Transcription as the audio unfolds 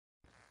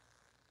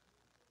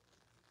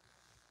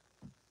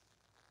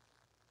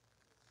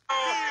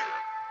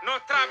No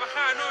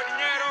trabaja, no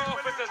dinero,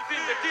 officer sin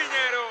de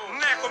dinero.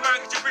 Neko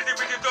mangi ci biti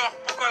biti dox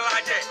bu ko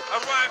laaje.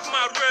 Arrive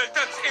my real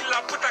touch in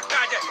la puta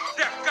calle.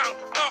 Def gang,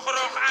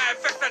 rox ay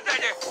fekk sa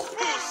daje.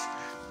 Puus,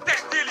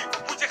 teg dili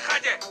bu ci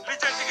xaje. Li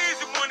jël ci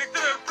easy money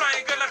tëral plan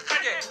yi gën a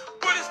xaje.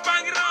 Police baa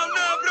ngi round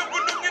up rëbb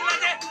nu ngi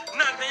laje.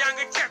 Nante yaa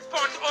ngi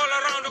checkpoint all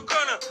around the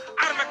corner.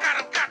 Arme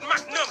 44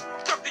 Magnum,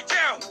 jog di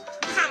jeew.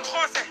 San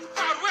Jose,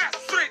 Far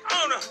West, street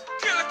owner.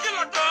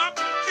 Killer dog,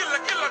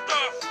 killer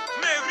dog.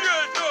 Mais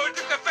real dog,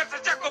 di ko fekk sa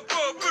Jacobo,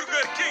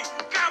 Burger King.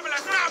 Kabla,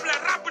 rabla,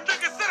 rap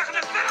dëgg sarax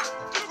na sarax.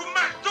 Dugg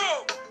marto,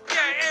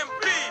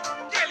 PIMP.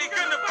 Kelly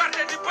gën a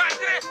parte di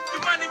battre. The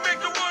money make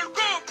the world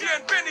go.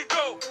 Bien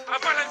Benito, a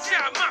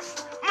Valencia maf.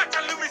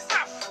 Matal lu mi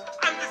saf.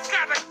 I'm the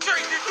scat ak joy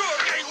di door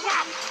kay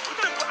waaf. Bu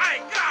tëmb ay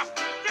gaaf.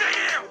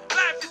 Damn,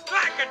 life is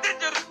like a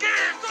dangerous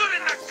game. Sori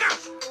na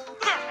gaaf.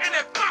 Dox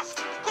ene paf.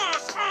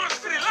 Cons on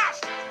free laaf.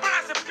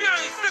 Place pion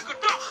yi sëgg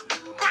dox.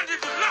 Bandi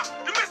du lox.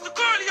 Du mes du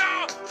kool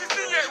yoo. Ci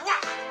siñey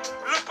wax.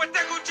 Lëpp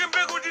tegu ci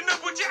mbégu di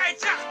nëbbu ci ay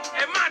cax.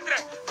 E madre,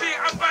 fii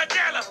am ba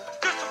deela.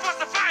 Gëstu for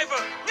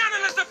survivor. Ñaana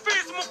la sa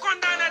fils mu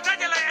condamné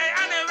dajale ay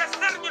année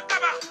western ñu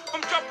tabax.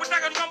 Comme copp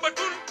dagan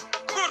yombatul.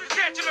 Góor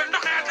kee ci la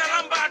ndoxe ata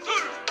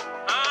lambaatul.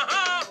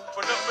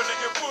 Fa dëpp la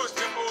ñu puus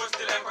di mbuus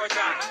di leen ko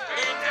jaay.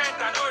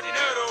 Intenta no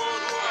dinero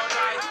du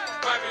otaay.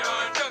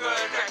 Babylon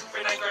jëngal teg fi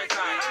dañ koy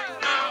taay.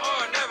 Now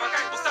or never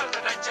kañ bu salte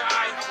dañ ci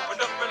ay. Fa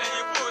dëpp la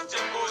ñu puus di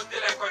mbuus di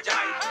leen ko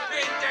jaay.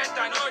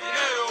 Intenta no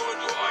dinero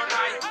du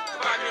otaay.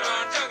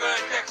 Babylon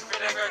jëngal teg fi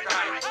dañ koy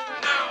taay.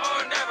 Now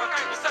or never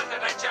kañ bu salte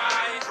dañ ci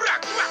ay.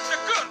 Rack sa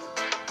gun.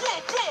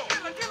 Po.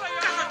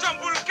 Kasa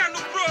jombul kenn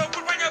bro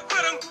bul bañ a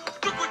bërëng.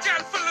 Dugg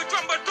jeel fël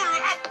jombatul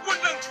ab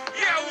wëndëng.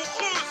 Yeewu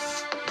xuus.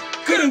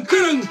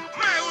 Kërëng.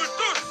 Mayewul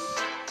tus.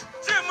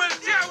 Jéemal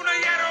jeew na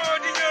yeroo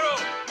di ñëroo.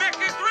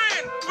 Make it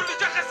rain. Bul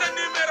joxe sa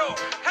numéro.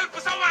 Help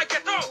sa waa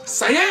ghetto.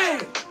 Ça y est,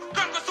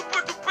 Kon nga suppa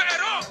du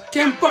péro.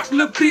 qu'importe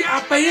le prix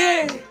à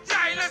payer.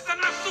 Jaay la sa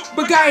nafsu.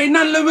 Ba gars yi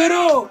naan la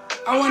wéro.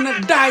 I wanna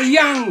die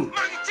young.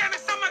 Maa ngi ceene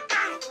sama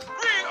gang.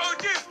 Real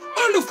OGs.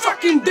 All the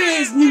fucking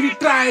days ñu ngi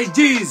try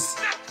G's.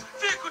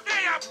 Fii ku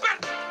dee yaa bet.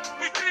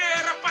 Ñu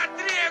trier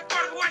rapatrier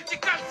kor wàcc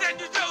kal seen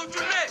ñu jëw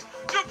julee.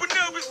 Yóbbu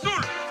néew bi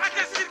suul.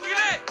 Ate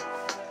circulé.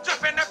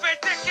 Jofe na fay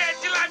tekkee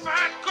ci life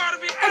hardcore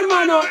bi.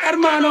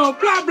 Hermano,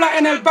 bla bla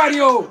en el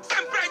barrio.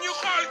 Sempre ñu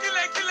xool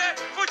gile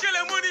foo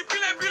jëlee moo ni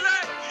bile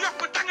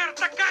yokk dangar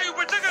takkaayu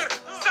ba dëgër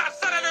saar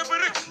sarale ba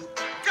rëcc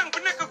gang bu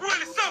nekk ak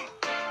wali sam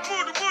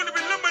moodu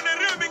bi lëmb na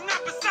réew mi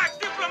ŋàpp saak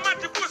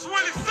diplomate bus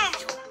wali sam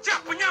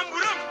jàpp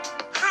ñàmburam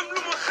xam lu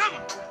mu xam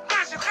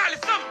bâche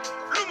xaalisam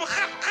lu mu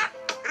xat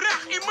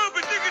raax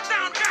immeuble digg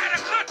town gaara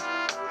xët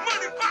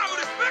money power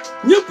respect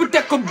ñëpp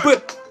teg ko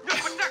bët.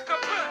 ñëpp teg ko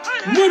bët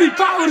Money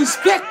power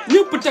respect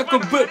ñëpp teg ko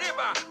bët.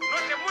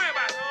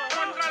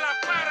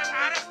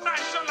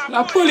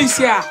 La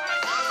policia.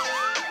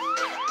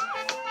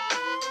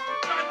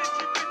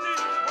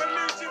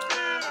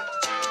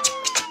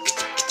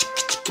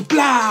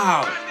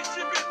 Kablaw.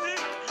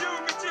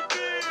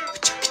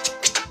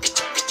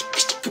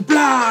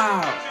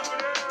 Kablaw.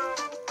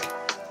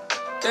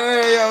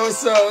 Hey yo,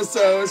 what's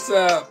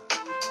up?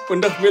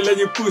 Ndax bi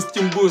lañu puus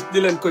ci mbuus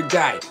di leen ko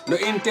jaay. No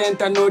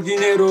intenta no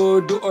dinero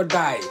do or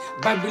die.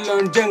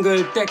 Babylon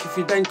jungle tekki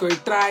fi dañ koy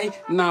try.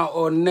 Now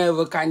or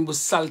never kañ bu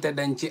salte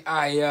dañ ci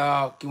ay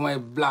ki mooy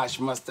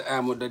Blash Master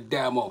Amo the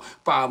demo.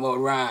 Palmer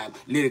rhyme,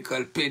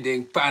 lyrical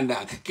pudding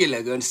panda.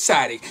 Killer gun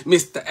Sadik,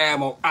 Mr.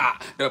 Amo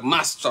the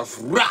master of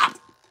rap.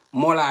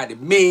 Mola di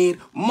Meer,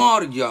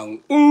 Mor Young.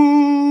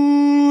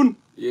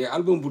 Yeah,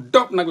 album bu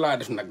dop nag laa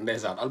def nag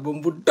ndeysaan album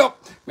bu dop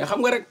mais xam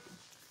nga rek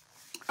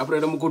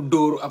après dama ko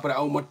dóor après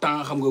aw ma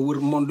temps xam nga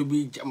wër monde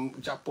bi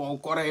Japon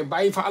Corée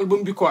bàyyi fa album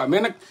bi quoi mais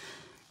nag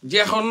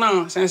jeexoon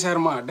naa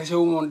sincèrement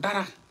desewu moon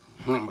dara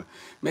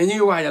mais ñu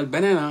ngi waajal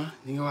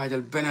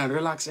beneen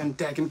relax and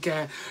taking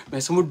care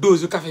mais sama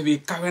dose café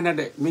bi kawe na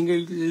de mi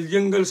ngi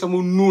yëngal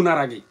sama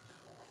nuunara gi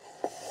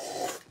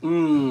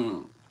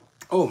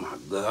oh my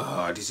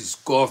god this is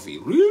coffee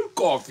real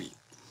coffee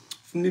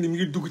fu mu ne nii mi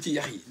ngi dugg ci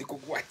yax yi di ko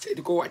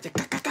wàcce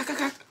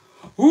kakakakak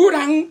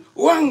wurang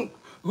wang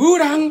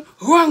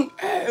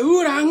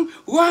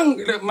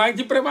maa ngi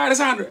ci préparé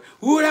sànq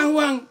wurang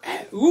wang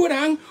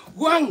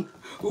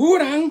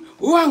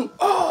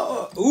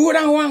oh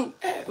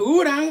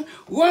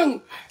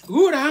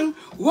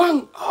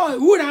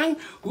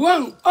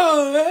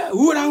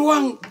wurang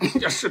wang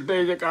yasu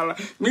day kala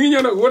mi ngi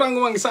ñëw nag wurang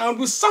wang sound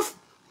bu saf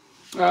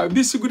waaw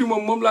bis si guddi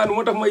moom laa ne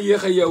moo tax ma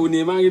yéex a yeewu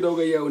nii maa ngi doog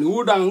a yeewu nii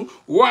wurang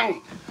wang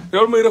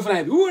loolu mooy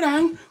refrain bi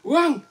wurang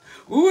wang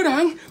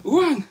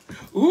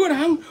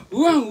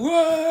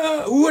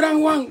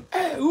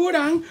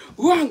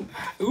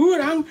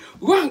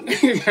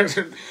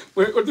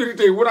mooy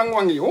autorité yi wurang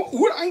wang yi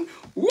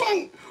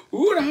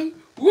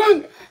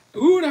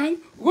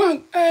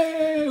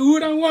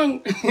wurang wang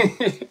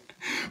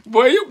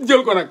booy yëpp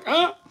jël ko nag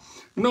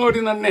non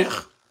dina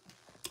neex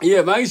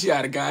yeah maa ngi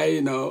siyaar gars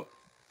yi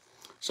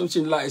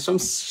some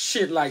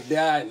shit like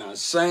that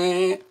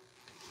saying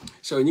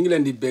so ñu ngi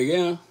leen di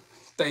béggee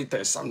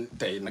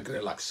tey nag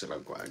relax la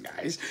quoi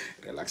guys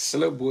relax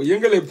la boo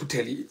yëngalee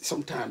butéel yi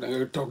sometimes da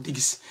ngay toog di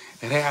gis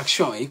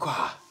réaction yi quoi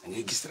da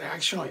ngay gis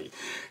réaction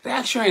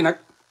yi nag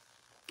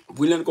bu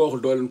ñu leen ko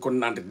waxul doo leen ko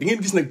nante di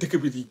ngeen gis nag dëkk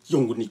bi di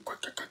yëngu nii quoi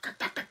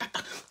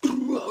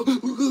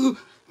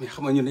mais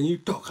xam nga ñun dañuy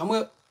toog xam nga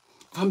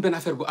dafa am benn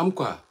affaire bu am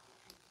quoi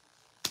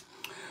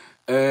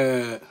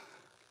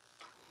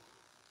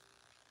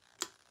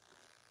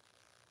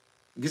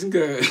gis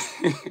nga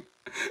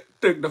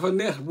tëg dafa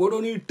neex boo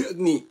doon tëg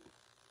nii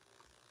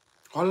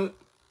xool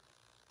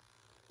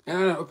nee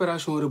naa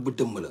opération rëbb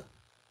dëmm la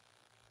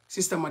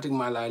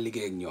systématiquement laa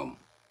liggéey ak ñoom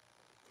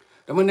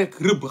dama nekk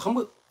rëbb xam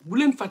nga bu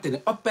leen fàtte ne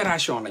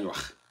opération lañ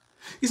wax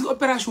gis nga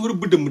opération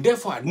rëbb dëmm des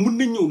fois mun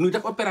nañ ñëw ñu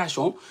def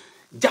opération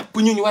jàpp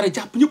ñu war a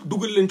jàpp ñëpp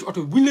dugal leen ci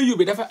oto bi bu ñu la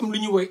yóbbee dafa am lu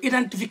ñuy woowee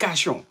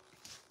identification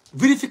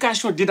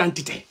vérification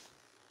d'identité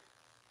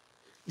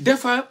des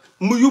fois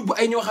mu yóbbu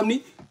ay ñoo xam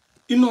ni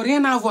ils n'ont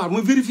rien à voir mu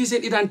vérifier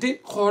seen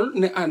identité xool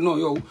ne ah non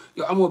yow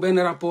amoo benn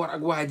rapport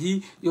ak waa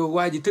ji yow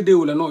waa ji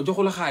tëddeewu la non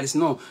joxu la xaalis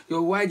non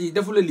yow waa ji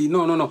defu la lii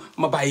non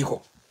ma bàyyi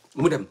ko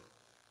mu dem.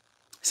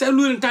 c'est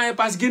lu leen temps yi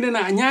passe génne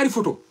naa ñaari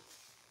photo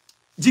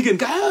jigéen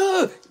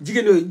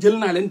jigéen yooyu jël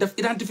naa leen def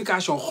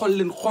identification xool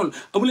leen xool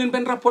amu leen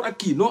benn rapport ak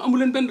kii non amu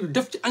leen benn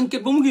def ci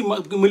enquête ba mu ngi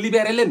ma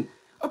libéré leen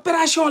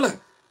opération la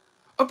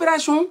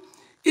opération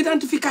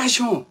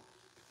identification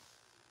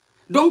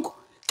donc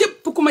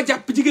képp ku ma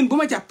jàpp jigéen bu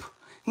ma jàpp.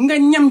 nga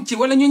ñam ci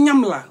wala ñu ñam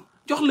la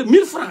jox la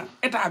 1000 francs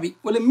état bi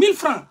wala 1000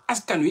 francs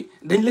askan wi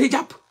dañ lay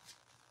jàpp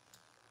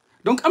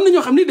donc am na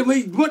ñoo xam ne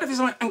damay bu ma defee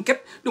sama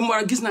enquête dama war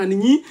a gis naa ni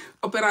ñii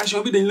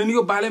opération bi dañ leen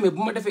yóbbaale mais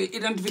bu ma defee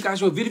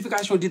identification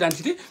vérification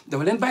d'identité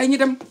dama leen bàyyi ñu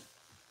dem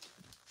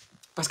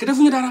parce que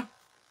defuñu dara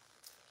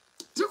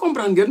je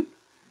comprends ngeen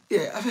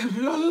affaire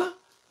bi loolu la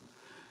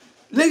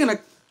léegi nag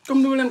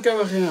comme ni ma leen koy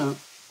waxee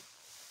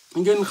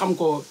ngeen xam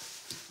ko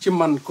ci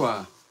man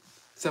quoi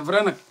c'est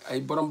vrai nag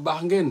ay borom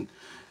baax ngeen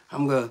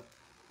xam nga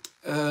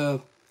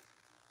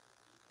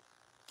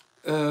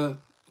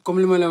comme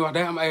li ma leen wax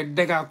day am ay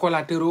dégâts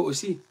collatéraux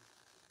aussi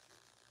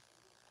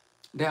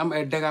day am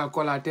ay dégâts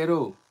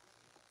collatéraux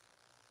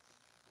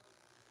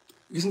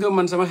gis nga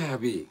man sama xeex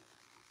bi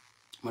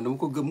man dama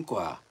ko gëm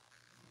quoi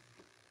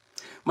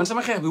man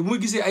sama xeex bi bu ma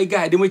gisee ay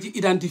gars yi dama ci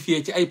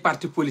identifier ci ay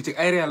parti politique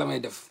ay réew la may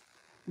def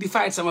di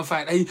fight sama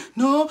fight ay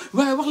non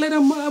waaye wax leen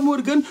am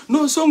Morgan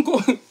non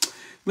Sonko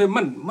mais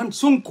man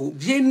Sonko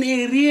je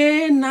n'ai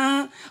rien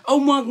à aw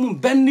ma moom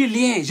benn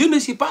lien je ne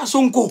suis pas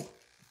Sonko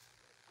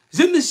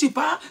je ne suis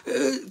pas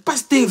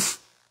Pastef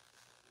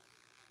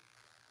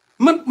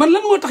man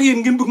lan moo tax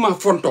yéen ngeen bëgg maa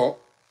fontoo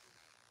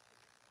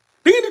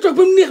da ngeen di toog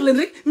ba mu neex leen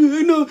rek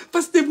non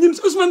Pastef ñun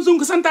Ousmane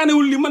Sonko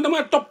santaanewul lii man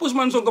damaa topp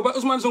Ousmane Sonko ba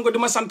Ousmane Sonko di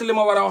ma sant li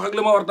ma war a wax ak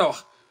li ma war a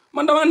wax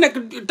man dama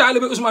nekk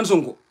taalibe Ousmane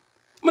Sonko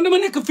man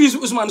dama nekk fii su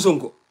Ousmane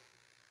Sonko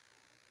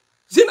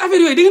seen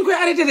affaire yooyu da ngeen koy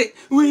arrêté de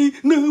oui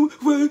non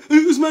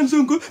Ousmane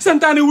Sonko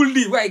santaanewul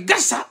lii waaye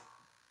gassa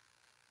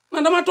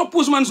man damaa topp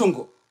Ousmane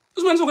Sonko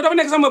dafa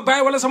nekk sama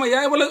baay wala sama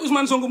yaay wala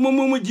Ousmane Sonko moom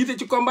moo ma jiite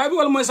ci combat bi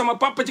wala mooy sama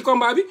papa ci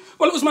combat bi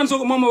wala Ousmane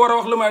Sonko moom ma war a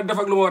wax lu ma def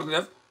ak lu ma war a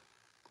def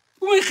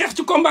bu may xeex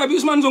ci combat bi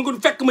Ousmane Sonko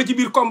fekk ma ci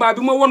biir combat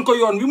bi ma won ko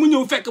yoon bi mu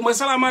ñëw fekk ma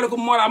salaamaaleykum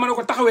moolaa ma ne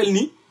ko taxawel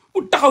nii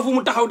mu taxaw fu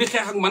mu taxaw di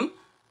xeex ak man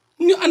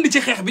ñu ànd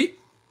ci xeex bi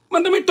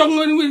man damay toog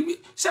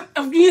seen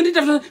ngeen di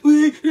def la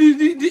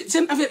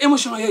seen affaire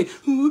émotion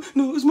yooyu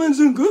non Ousmane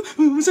Sonko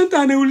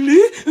santaanewul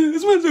lii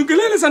Ousmane Sonko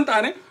léeg la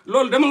santaane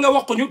loolu dama nga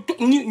wax ko ñu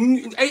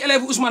ay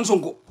élèves Ousmane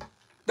Sonko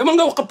dama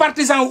nga wax ko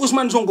partisan wu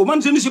Ousmane Sonko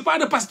man je ne suis pas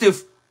de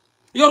Pastef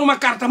yoruma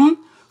kartam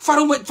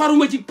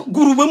faruma ci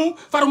groupam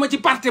faruma ci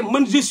partem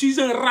man je suis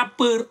un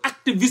rappeur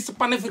activiste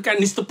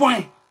panafricaniste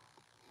point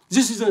je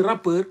suis un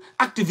rappeur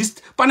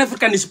activiste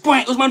panafricaniste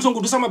point Ousmane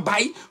Sonko du sama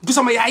baay du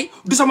sama yaay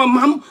du sama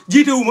maam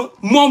jiitewuma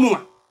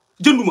moomuma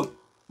jënduma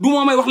du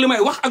moo may wax li may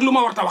wax ak lu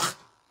ma war ta wax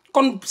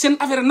kon seen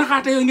affaire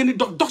naxaate yooyu ngeen di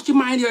dox ci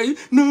maayin yooyu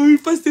no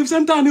Pastef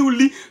santaanewul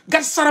li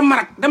gat sara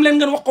marak dem leen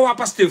ngeen wax ko waa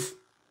Pastef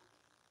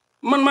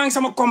man maa ngi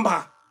sama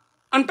combat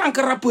en tant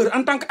que rappeur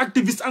en tant que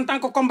activiste en tant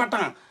que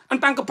combattant en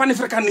tant que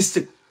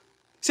panafricaniste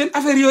seen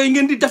affaire yooyu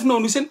ngeen di def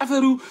noonu seen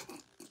affaire yu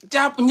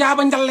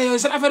njaaba njalle yooyu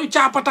seen affaire yu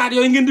caapataat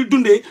yooyu ngeen di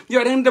dundee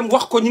yooyu da ngeen dem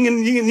wax ko ñi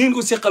ngeen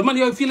ko séqal man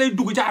yooyu fii lay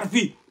dugg jaar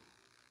fii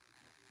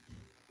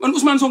man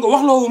Ousmane Sonko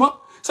wax loowuma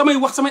samay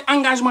wax samay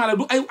engagement la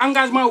du ay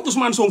engagement wu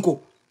Ousmane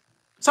Sonko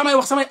samay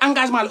wax samay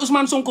engagement la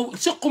Ousmane Sonko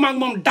séquma ak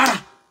moom dara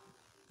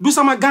du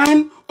sama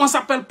gaañ on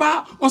s'appelle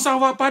pas on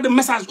s'envoie pas de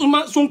message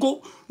Ousmane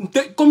Sonko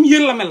comme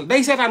yéen la mel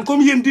day seetaan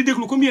comme yéen di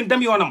déglu comme yéen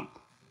dem yoonam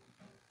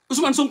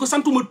Ousmane Sonko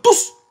santuma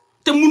tous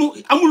te munu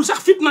amul sax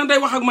fit naan day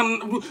wax ak man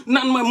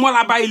naan ma moo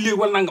laa bàyyi léegi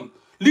wala nangam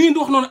li ngeen di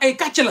wax noonu ay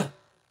kàcc la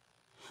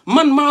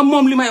man maa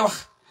moom li may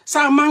wax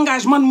ça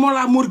m'engage man moo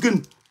laa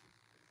Morgan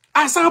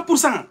à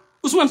 100%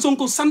 Ousmane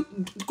Sonko sant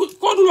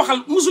koo dul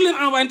waxal musu leen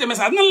envoyé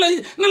message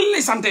nan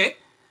lay santee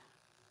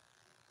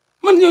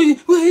man ñooy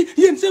waaye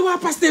yéen c'est waa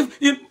Pastef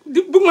yéen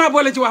bëgg maa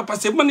boole ci waa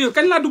Pastef man yow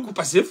kañ laa dugg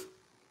Pastef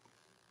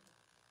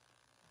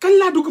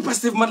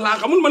man laa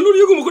xamul man loolu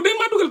yëguma ko day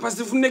maa dugal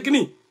Pastef fu nekk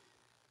nii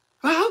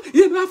waaw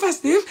yéen waa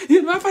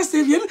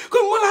Pastef yéen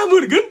comme moo laa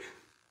mër gën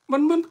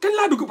man kañ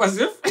laa dugg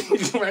Pastef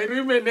waaye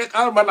réew mi ne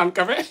xaar ma naan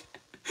café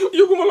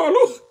yëguma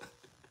loolu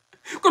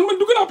kon man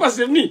dugg naa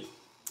Pastef nii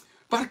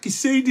parce que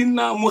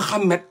Seydina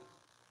Mouhamed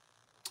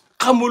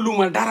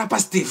xamuluma dara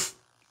Pastef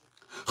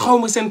xaw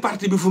ma seen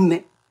parti bi fu mu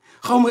ne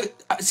xaw ma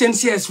seen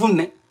siège fu mu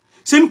ne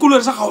seen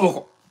couleur sax xaw ma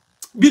ko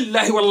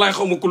billahi wallahi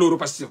xaw ma couleuru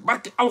Pastef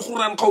barke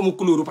alxuraan xaw ma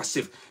couleuru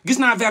Pastef gis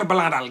naa vert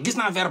blanc daal gis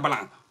naa vert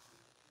blanc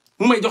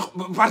mu may jox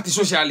parti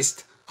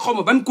socialiste xaw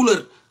ma ban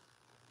couleur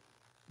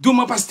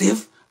duma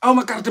Pastef aw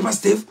ma carte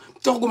Pastef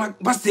tooguma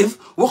Pastef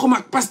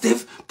waxuma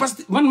Pastef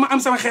man ma am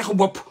sama xeexu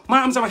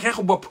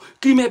bopp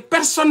qui m'est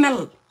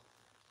personnel.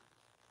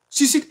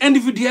 Suicide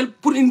individuel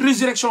pour une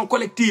résurrection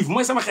collective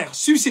mooy sama xeex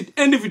suicide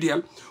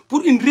individuel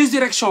pour une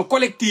résurrection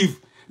collective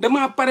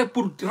dama pare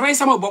pour rey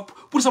sama bopp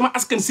pour sama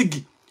askan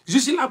siggi je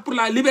suis là pour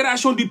la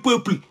libération du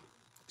peuple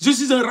je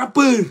suis un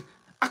rappeur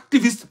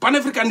activiste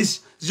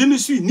panafricaniste je ne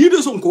suis ni de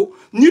Sonko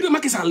ni de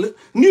Macky Sall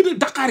ni de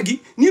Dakar gi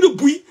ni de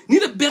Bouy ni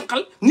de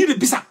Benkal ni de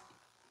Bissap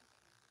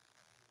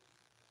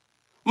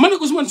man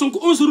ak Ousmane Sonko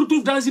on se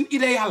retrouve dans une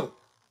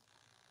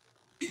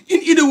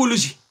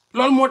idéologie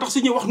loolu moo tax su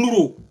ñuy wax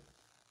nuroo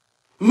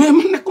mais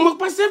man nekkuma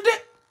Pastef de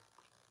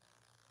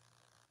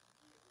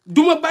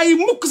duma bàyyi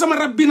mukk sama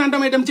rab bi naan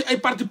damay dem ci ay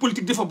parti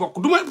politique di fa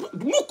bokk duma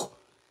mukk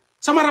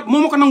sama rab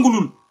moo ma ko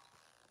nangulul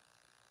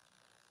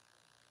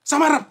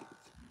sama rab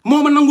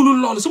moo ma nangulul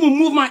loolu sama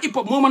mouvement hip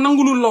hop moo ma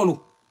nangulul loolu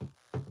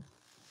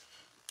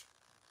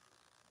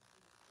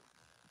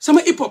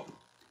sama hip hop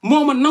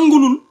moo ma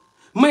nangulul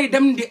may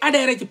dem di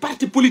adhérer ci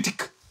parti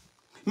politique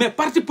mais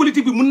parti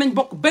politique bi mun nañ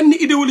bokk benn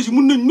idéologie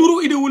mun nañ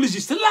nuroo idéologie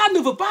cela ne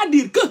veut pas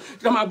dire que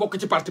damaa bokk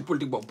ci parti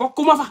politique boobu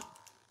bokkuma fa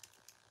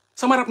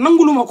sama rab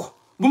nangulu ma ko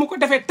bu ma ko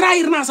defee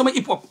trahir naa sama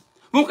hip hop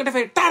bu ma ko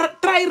defee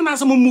trahir naa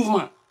sama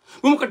mouvement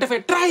bu ma ko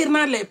defee trahir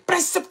naa les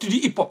préceptes du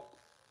hip hop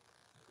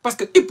parce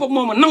que hip hop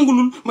moo ma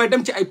nangulul may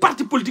dem ci ay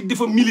parti politique di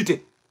fa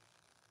militer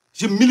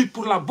je milite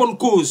pour la bonne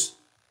cause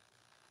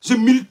je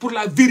milite pour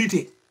la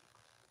vérité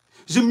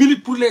je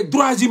milite pour les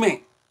droits humains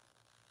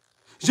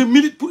je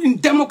milite pour une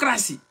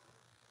démocratie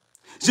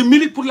je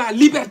milite pour la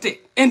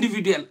liberté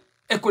individuelle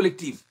et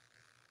collective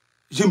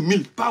je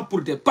milite pas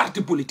pour des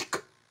partis politiques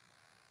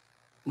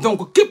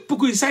donc képp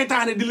kuy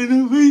saytaane di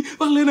leen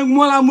wax leen ak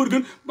Mollah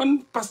Morgun ban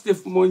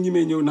Pastef moo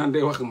ñimee ñëw naan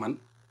day wax ak man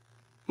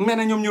mais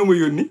na ñoom ñoo ma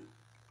yónni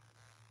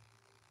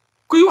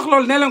kuy wax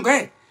loolu ne leen ko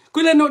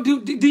ku leen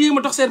di yéem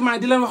a dox seen maa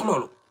di leen wax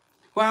loolu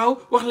waaw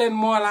wax leen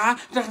Mollah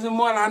tax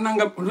Mollah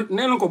nangam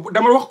ne leen ko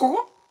dama wax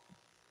ko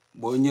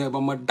boo ñëwee ba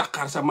ma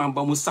daqaar sa maam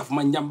ba mu saf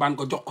ma njambaan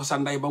ko jox ko sa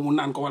ndey ba mu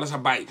naan ko wala sa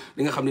baay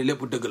di nga xam ne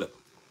lépp dëgg la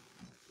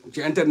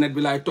ci internet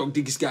bi laay toog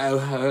di gis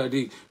gaa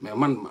di mais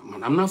man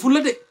am naa fulla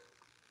de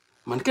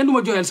man kenn du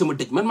ma jooyal sama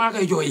dëj man maa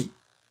koy jooyi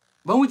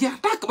ba mu jeex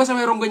tàkk ba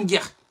samay rongoñ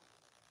jeex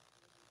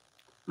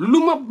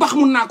lu ma bax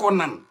mun naa koo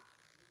naan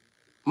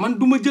man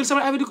du ma jël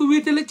sama affaire di ko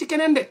wéetale ci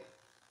keneen de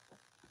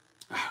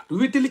waaw du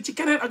wéetale ci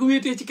keneen ak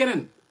wéetee ci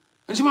keneen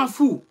man je m'en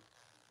fous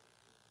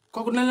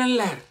kooku na leen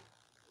leer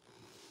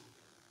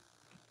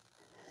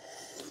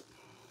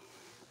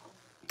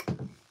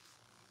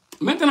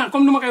maintenant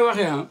comme ni ma koy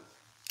waxee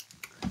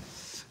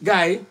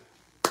gars yi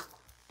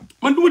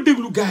man du ma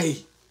déglu gars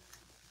yi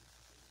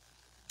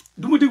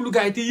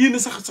te yéen a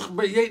sax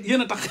ba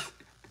yéen a tax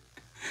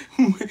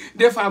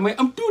des fois may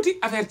am tuuti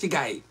affaire ci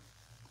gars yi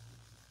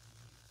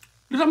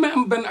lu tax may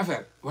am benn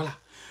affaire voilà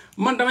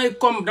man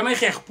damay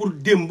xeex pour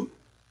démb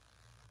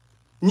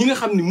ñi nga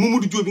xam ne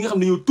Mamadou Diop bi nga xam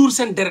ne ñoo tuur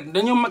seen deret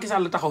dañoo Macky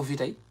Sall taxaw fii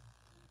tey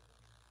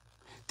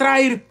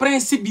trahir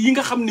principe yi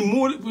nga xam ne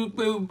moo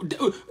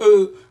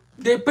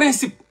des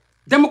principes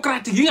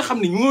démocratiques yi nga xam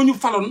ne ñoo ñu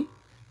faloon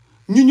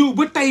ñu ñëw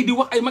ba tey di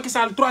wax ay Macky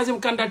Sall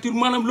troisième candidature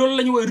maanaam loolu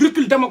la ñu woowee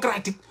recul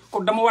démocratique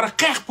kon dama war a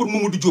xeex pour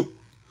Mamadou Diop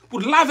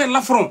pour laver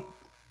l'affront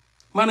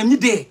maanaam ñi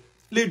dee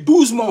les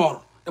 12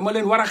 morts dama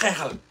leen war a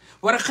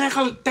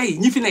xeexal tey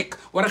ñi fi nekk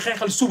war a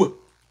xeexal suba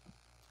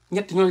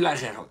ñett ñooñu laay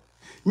xeexal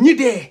ñi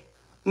dee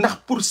ndax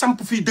pour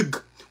samp fii dëgg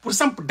pour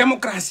samp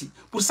démocratie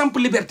pour samp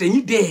liberté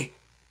ñi dee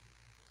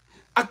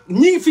ak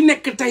ñi fi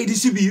nekk tey di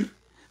subir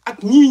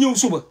ak ñii ñëw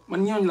suba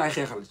man ñooñu laay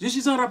xeexal je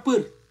suis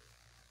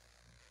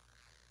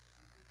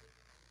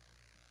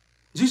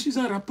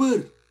un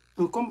rappeur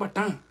un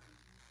combattant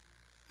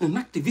un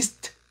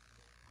activiste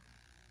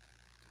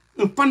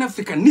un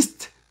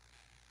panafricaniste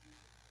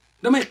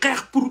damay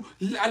xeex pour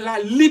la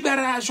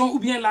libération ou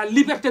bien la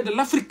liberté de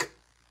l'Afrique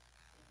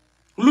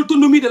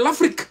l'autonomie de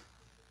l'Afrique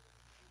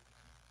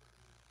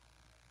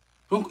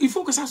donc il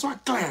faut que ça soit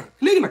clair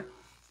léegi nag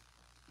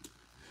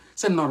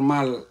c'est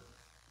normal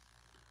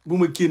bu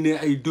ma génnee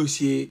ay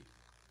dossier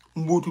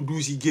mbootu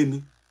duus yi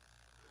génn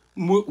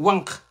mu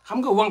wànq xam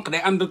nga wànq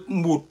day ànd ak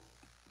mbóot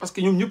parce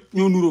que ñoom ñëpp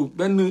ñoo nuroo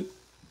benn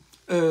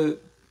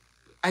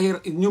ay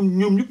ñoom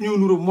ñëpp ñoo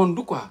nuroo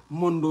monde quoi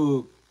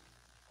monde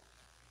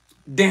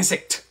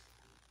d'insectes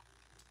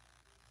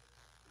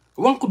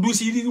wànq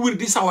duus yi di wër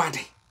di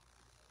sawaate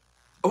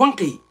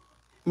wànq yi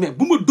mais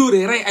bu ma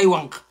dóoree rey ay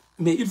wànq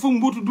mais il faut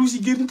mbootu duus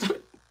yi génn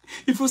tamit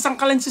il faut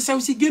sànqalañ si sew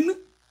si génn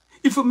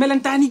il faut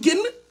melentaan yi génn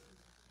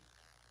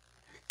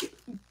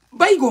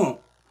baygon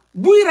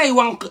buy rey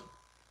wànq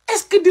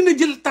est-ce que dina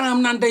jël temps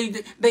am naan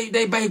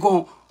day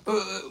baygon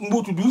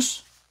mbuutu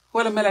duus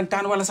wala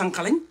melentaan wala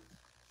sànqalañ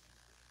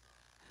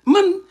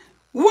man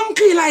wànq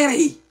yi laay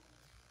rey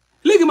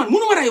léegi man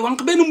mënu ma rey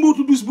wànq benn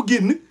mbuutu duus bu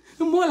génn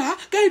moo laa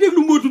kay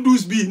déglu mbuutu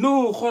duus bii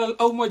non xoolal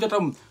aw moo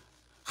jotam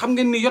xam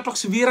ngeen ni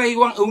yotox bii rey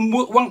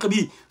wànq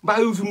bii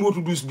bàyyiwu fi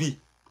mbuutu duus bii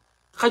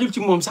xajul ci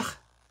moom sax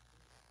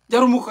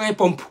jaru mu ko ay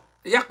pompe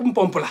yàqum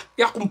pompe la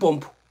yàqum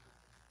pompe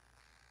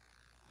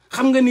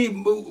xam nga ni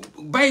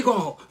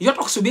baygon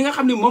yotox bi nga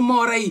xam ne moom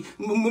moo rey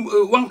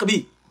wànq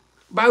bi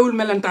bàyyiwul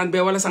melentaan bee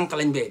wala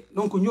sànqalañ bee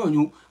donc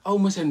ñooñu aw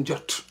ma seen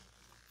jot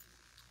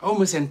aw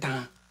ma seen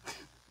temps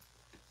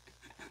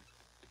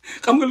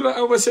xam nga lu tax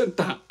aw ma seen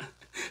temps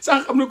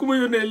sax xam ne ku ma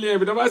yónnee lien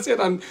bi damaa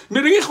seetaan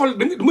mais da ngay xool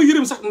dama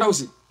yërëm sax ndaw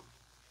si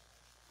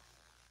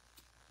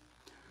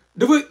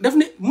daf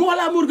ne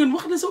Mollah Morgun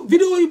wax na sa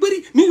vidéo yu bëri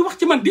mi ngi wax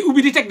ci man di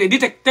ubbi di teg de di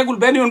tegul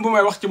benn yoon bu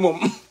may wax ci moom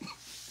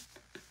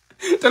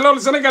te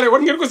loolu sénégalais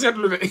war ngeen ko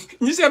seetlu de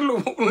ñi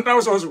seetlu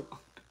ndaw soosu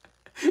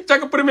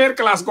cag première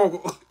classe kooku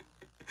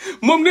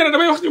moom nee na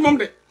damay wax ci moom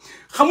de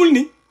xamul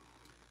ni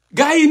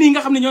gars yi nii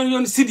nga xam ne ñoo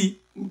yoon sit yi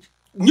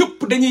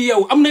ñëpp dañuy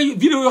yeewu am na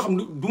vidéo yoo xam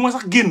ne du ma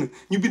sax génn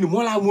ñu bind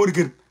Mollah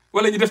Morgun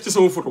wala ñu def ci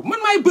sama photo man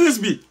maay bës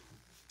bi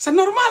c'est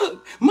normal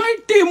maay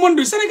téye monde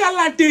bi Sénégal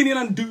laa téye nii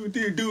naan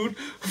duut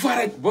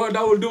faraj boo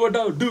dawul du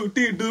daw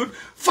duut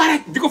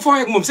faraj di ko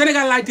fooy ak moom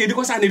Sénégal laa téye di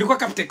ko sànni di ko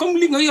capté comme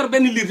li nga yor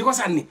benn liir di ko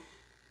sànni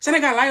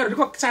Sénégal laa yor di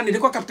ko sànni di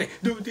ko capté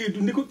du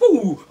di ko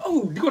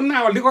di ko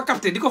naawal di ko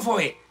capté di ko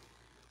fooyee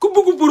ku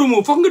bëgg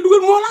promo foog nga dugal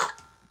Mollah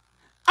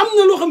am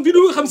na loo xam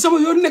vidéo xam sama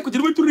yoon nekk ci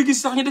damay tourné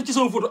gis sax ñu def ci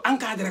sama photo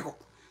encadré ko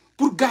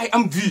pour gars yi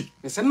am vue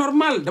mais c'est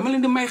normal dama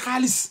leen di may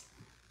xaalis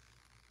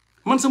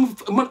man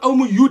aw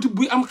ma YouTube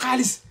buy am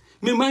xaalis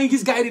mais maa ngi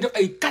gis gars yi di def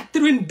ay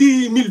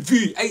 90 000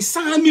 vues ay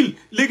 100 000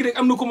 léegi rek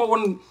am na ko ma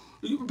won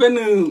benn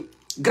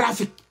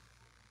graphique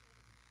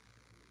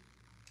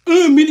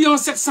 1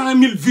 700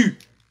 000 vues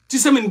ci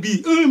semaine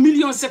bii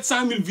 1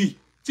 700 000 vues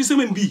ci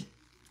semaine bii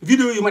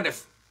vidéo yu ma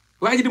def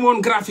waa ji di ma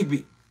woon graphique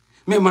bi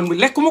mais man mu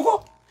lekk ma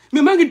ko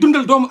mais maa ngi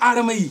dundal doomu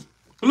aadama yi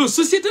loolu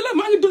société la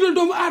maa ngi dundal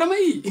doomu aadama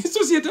yi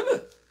société la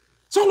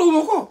soxlawu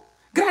ma ko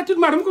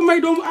gratuitement dama ko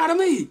may doomu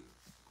aadama yi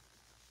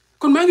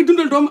kon maa ngi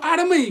dundal doomu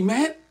aadama yi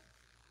mais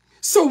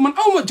sow man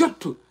aw ma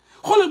jot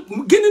xoolal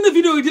génn na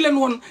vidéo yi di leen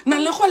woon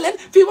naan la xool leen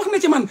fii wax na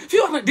ci man fii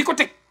wax na di ko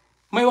teg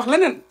may wax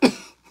leneen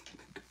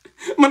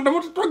man dama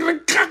toog rek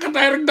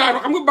xaqataay rek daanu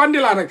xam nga bandi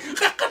laa rek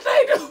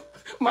xaqataay de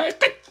maay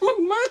xaj man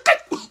maay xaj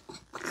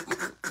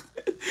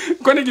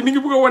gone gi mi ngi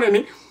bëgg a wane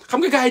ni xam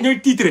nga gars yi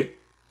ñooy titré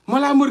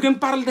Mollah Morgun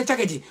parle de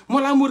caga ji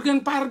Mollah Morgun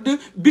parle de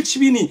bitch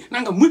bi nii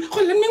nanga mu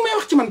xool leen mi ngi may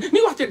wax ci man mi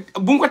ngi wax ci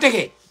bu mu ko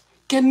tegee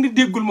kenn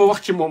déggul ma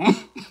wax ci moom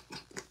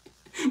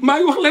maa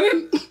ngi wax leneen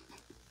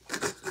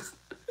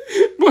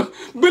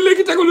ba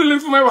léegi tegalu leen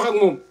fu may wax ak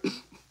moom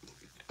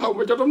aw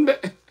ma jotom de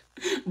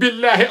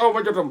billahi aw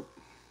ma jotom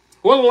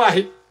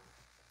wallahi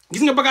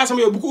gis nga bagaasam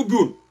yow bu ko ubbi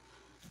woon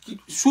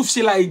suuf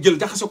si laay jël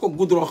jaxase ko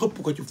goudron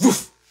xëpp ko ci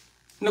fuuf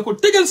ne ko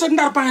tëjal sa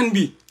ndarpaan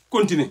bi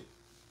continuer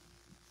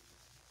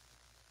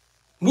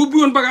mu ubbi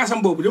woon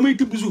bagaasam boobu damay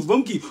tibb suuf ba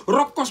mu kii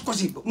rok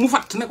kos-kos yi mu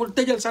fatt ne ko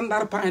tëjal sa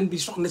ndarpaan bi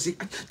soxna si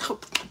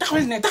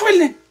taxawal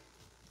ne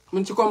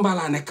man ci combat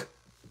laa nekk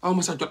aw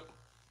ma sa jot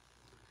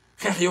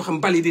xeex yoo xam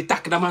bali di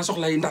tàkk damaa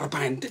soxla yi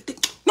ndarpaan te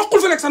noqul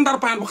fa lekk sa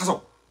ndarpaan bu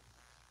xasaw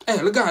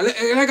les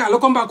gars le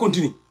combat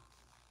continue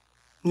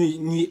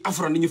ñuy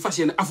affronter ñu fas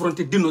yéene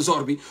affronter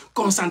dinosaure bi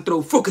concentré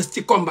wu focus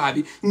ci combat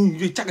bi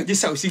ñu cagga ji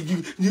saw si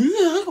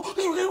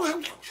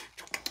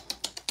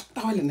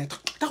taxawal leen ne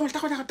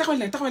taxawal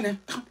leen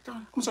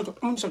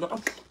amu sa jot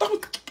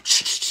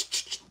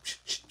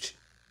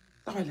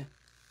taxawal leen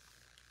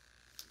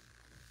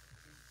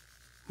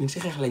ñun si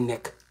xeex lañ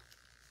nekk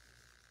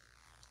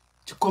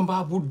ci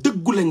combat bu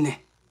dëggu lañ ne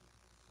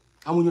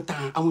amuñu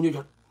temps amuñu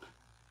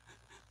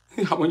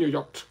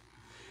jot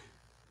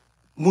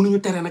mënuñu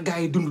tere na gars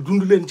yi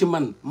dund leen ci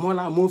man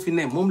Mollah moo fi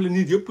ne moom la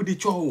nit yëpp di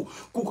coow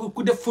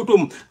ku def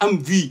photom am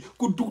vie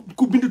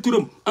ku bind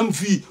turam am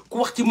vie ku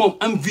wax ci moom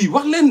am vie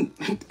wax leen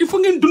il faut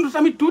ngeen dund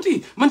tamit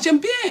tuuti man j'aime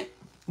bien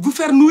vous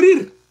faire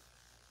nourrir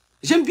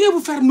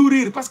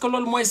parce que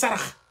loolu mooy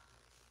sarax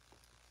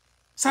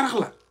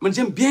la man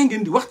j'aime bien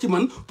ngeen di wax ci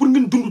man pour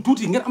ngeen dund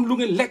tuuti ngeen am lu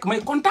ngeen lekk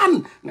may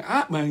kontaan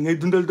maa ngay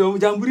dundal doomu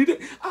jàmbur yi de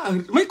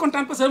may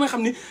kontaan parce que damay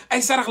xam ni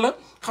ay sarax la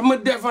xam nga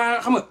des fois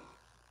xam nga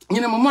ñu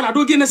ne ma Mollah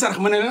doo génne sarax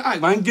ma ne leen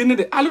maa ngi génne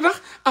de lu tax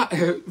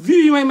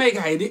vues yi may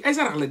gars yi di ay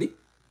sarax la di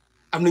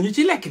am na ñu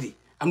ci lekk di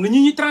am na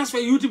ñu ñuy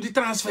transféré YouTube di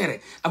transféré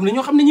am na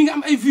ñoo xam ne ñi ngi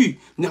am ay vues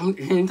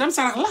ñu tam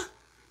sarax la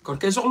kon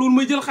kay soxlawul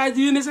may jël xaalis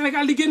di yónnee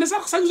Sénégal di génne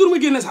sarax chaque jour ma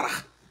génne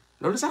sarax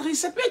loolu sarax yi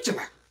set wecc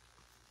la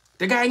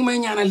te gars yi ngi may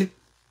ñaanal it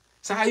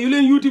saa yu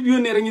leen YouTube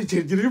yónnee rek ñu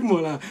jërëjëf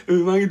Mollah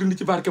maa ngi dund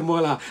ci barke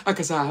Mollah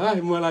ak saa waay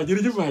Mollah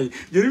jërëjëf waay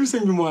jërëjëf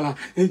sëñ bi Mollah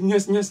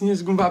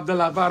ñes Gumba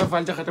Abdallah Baara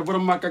Fall Jaxate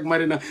borom Màkk ak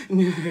Marina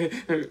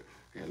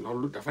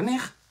loolu dafa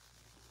neex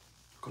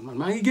kon man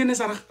maa ngi génne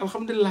sarax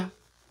alhamdulilah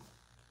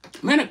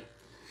mais nag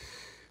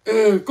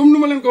comme nu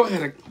ma leen ko waxee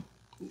rek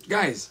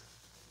guys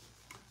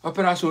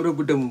opération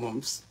rëbb dëmm moom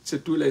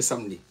c'est tous les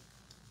samedis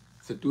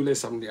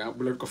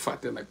bu leen ko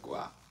fàtte nag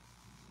quoi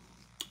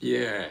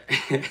yeah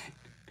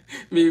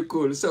me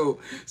cool so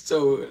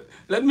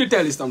let me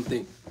tell you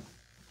something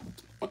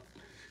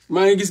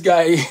maa ngi gis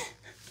gars yi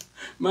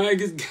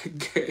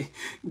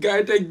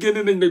tey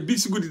génn nañ nag bii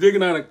si guddi dégg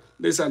naa nag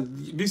ndeysaan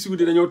bii si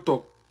guddi dañoo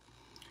toog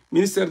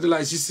ministère de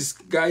la justice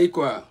gars yi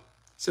quoi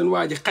seen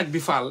waa ji xaj bi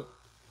faal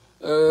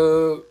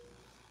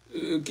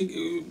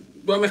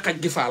doomi xaj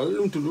gi faal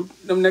lu mu tudd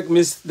dam nekk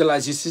ministre de la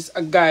justice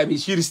ak gars yi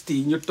juriste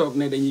yi ñu toog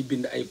ne dañuy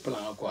bind ay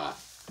plan quoi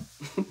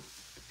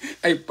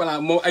ay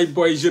plan moom ay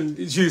boy jeune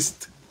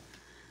juste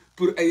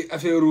pour ay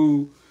affaire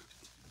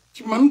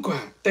ci man quoi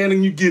tey nag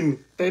ñu génn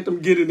tey itam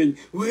génn nañ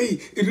oui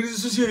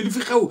réseaux sociaux yi lu fi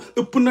xew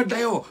ëpp na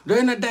dayoo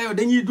doy na dayoo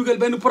dañuy dugal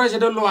benn projet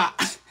de loi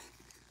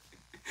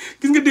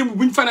gis nga démb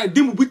buñ fanaa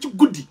démb ba ci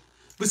guddi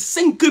ba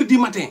 5 heures du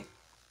matin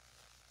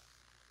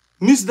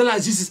ministre de la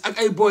justice ak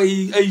ay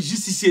boy ay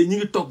justiciers ñi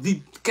ngi toog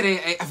di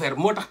créer ay affaire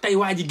moo tax tey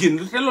waa ji génn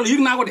te loolu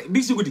yëg naa ko de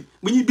bii si guddi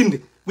ba ñuy bind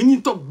ba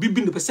ñuy toog bi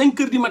bind ba 5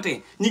 heures du matin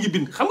ñi ngi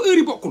bind xam nga heure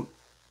yi bokkul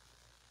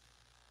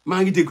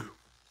maa ngi déglu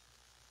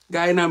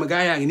gaa yi naa ma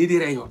gaa yaa ngi nii di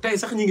réunion tey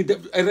sax ñi ngi def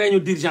réunion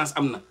d'urgence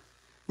am na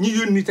ñu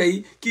yónni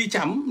tey kii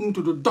càmm ñu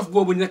tudd dof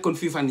boobu nekkoon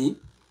fii fan yi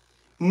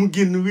mu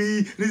génn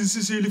wii réseaux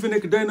sociaux yi li fi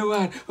nekk doy na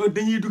waar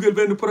dañuy dugal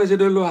benn projet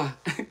de loi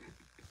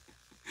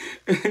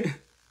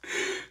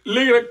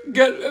léegi rek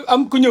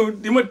am ku ñëw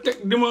di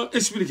ma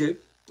expliquer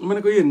ma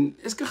ne ko yéen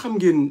est-ce que xam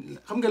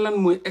nga lan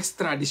mooy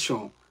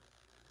extradition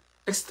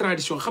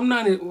xam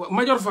naa ne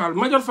Major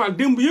Fall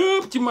démb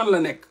yëpp ci man la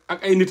nekk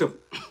ak ay nitam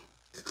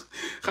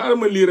xaaral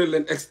ma liiral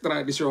leen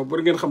extradition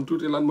pour ngeen xam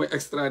tuuti lan mooy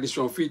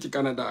extradition fii ci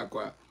Canada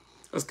quoi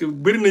parce que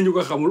bëri nañu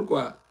ko xamul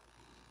quoi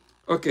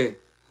ok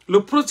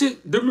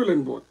déglu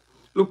leen boot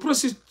le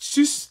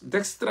processus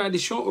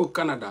d'extradition au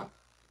Canada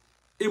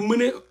est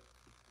mené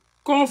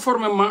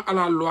conformément à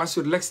la loi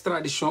sur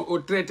l'extradition aux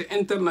traités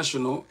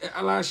internationaux et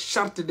à la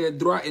charte des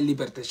droits et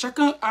libertés.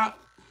 Chacun a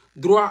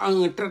droit à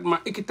un traitement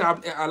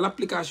équitable et à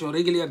l'application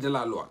régulière de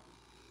la loi.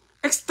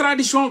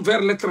 Extradition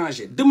vers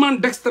l'étranger. Demande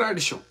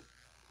d'extradition.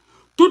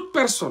 Toute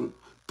personne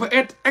peut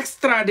être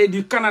extradée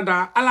du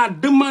Canada à la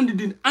demande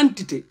d'une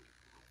entité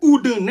ou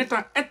d'un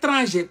État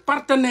étranger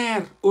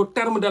partenaire au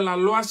terme de la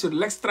loi sur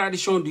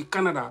l'extradition du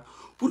Canada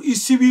pour y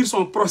subir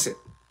son procès,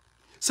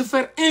 se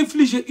faire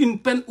infliger une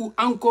peine ou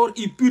encore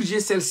y purger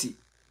celle-ci.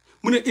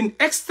 Une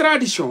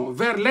extradition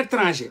vers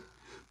l'étranger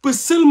peut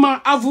seulement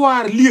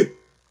avoir lieu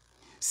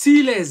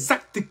si les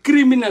actes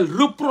criminels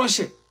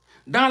reprochés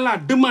dans la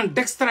demande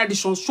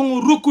d'extradition sont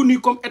reconnus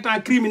comme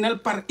étant criminels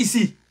par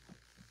ici.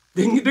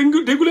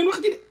 déggu leen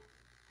wax ji de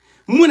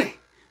mu ne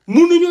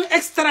mënuñu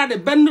extrader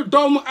benn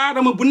doomu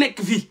aadama bu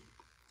nekk fii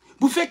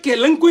bu fekkee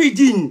la nga koy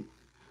jiiñ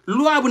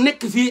loi bu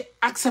nekk fii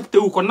accepté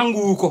wu ko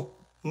nanguwu ko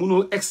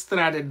mënoo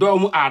extrader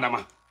doomu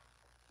aadama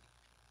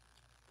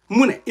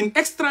mu ne une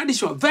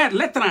extradition vers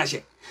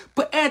l'étranger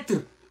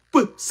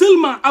peut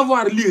seulement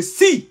avoir lieu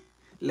si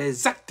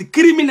les actes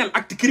criminels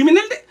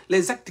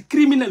les actes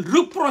criminels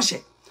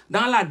reprochés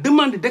dans la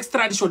demande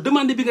d'extradition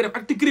demande bi nga def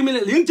acte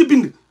criminel ya nga ci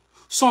bind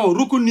sont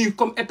reconnus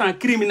comme étant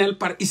criminels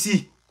par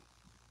ici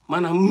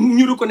maanaam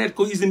ñu reconnaître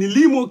ko ici ni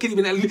lii moo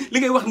criminel li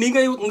ngay wax nii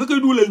nga koy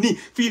dugalal nii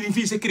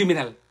fii c'est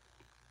criminel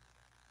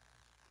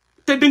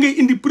te da ngay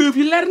indi preuve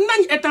yi leer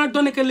nañ étant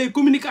donné que les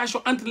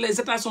communications entre les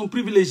États sont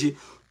privilégiées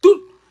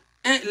toute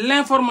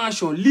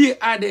l'information liée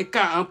à des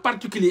cas en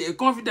particulier et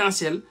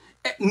confidentielle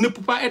ne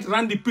peut pas être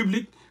rendue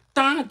publique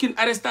tant qu'une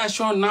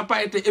arrestation n'a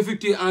pas été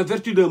effectuée en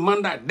vertu d'un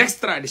mandat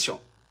d'extradition.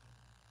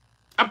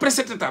 Après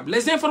cette étape,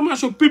 les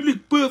informations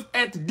publiques peuvent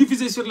être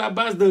diffusées sur la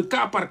base d'un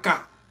cas par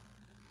cas.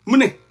 mu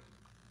ne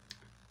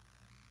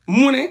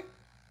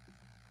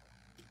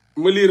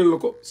ma liiral la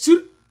ko sur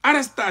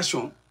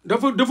arrestation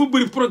dafa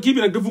bëri pro kii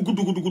bi nag dafa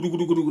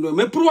gudd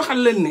mais pour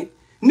waxal leen ne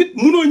nit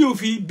munoo ñëw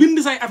fii bind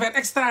say affaire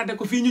extradé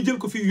ko fii ñu jël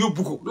ko fii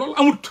yóbbu ko loolu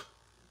amut.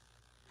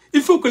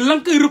 il faut que la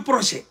nga koy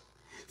reproché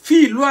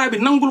fii loi bi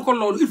nangul ko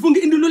loolu il faut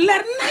nga indi lu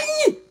leer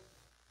naññi.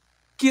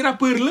 kii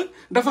rappeur la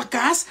dafa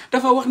kaas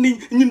dafa wax ni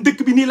ñun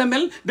dëkk bi nii la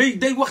mel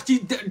day wax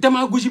ci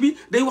démagogie bi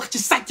day wax ci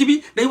sàcc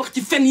bi day wax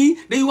ci fen yi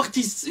day wax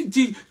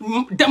ci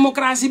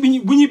démocratie bi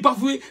bu ñuy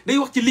bafoué day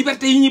wax ci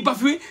liberté yi ñuy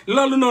bafoué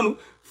loolu noonu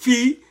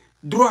fii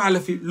droit la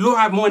fi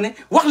loi moo ne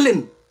wax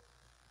leen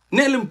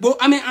ne leen boo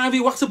amee envie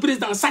wax sa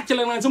président sàcc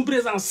la naan sa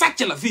président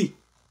sàcc la fii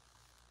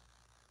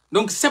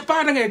donc c'est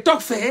pas da ngay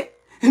toog fee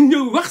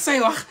ñëw wax say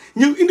wax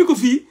ñëw indi ko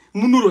fii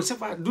mu nuroo c'est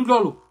pas du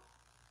loolu.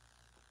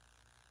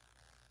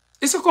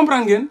 est-ce que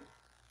comprendre ngeen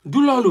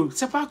du loolu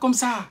c'est pas comme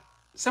ça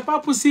c'est pas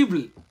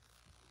possible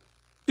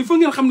il faut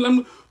ngeen xam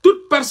lan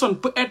toute personne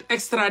peut être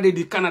extradée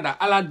du Canada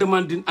à la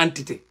demande d'une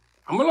entité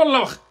xam nga loolu la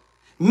wax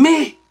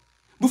mais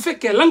bu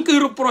fekkee la nga koy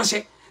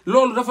reproché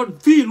loolu dafa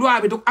fii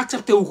loi bi da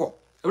accepté wu ko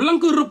la nga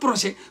koy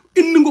reproché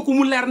indi nga ko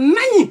mu leer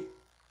naññi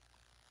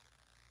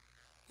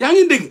yaa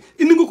ngi dégg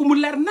indi nga ko mu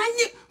leer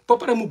naññi ba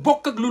pare mu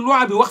bokk ak lu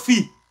loi bi wax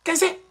fii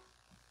kese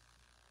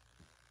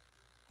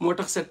moo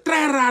tax c'est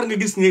très rare nga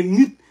gis ngeen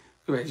nit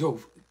yow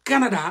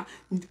Canada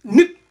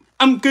nit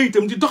am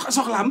kayitam di dox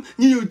soxlaam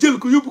ñu ñëw jël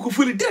ko yóbbu ko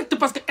fële direct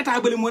parce que état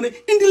bale moo ne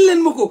indil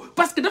leen ma ko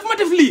parce que daf ma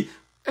def lii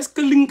est-ce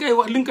que li nga koy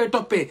wax li nga koy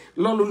toppee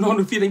loolu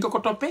noonu fii dañ ko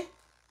toppee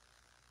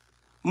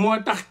moo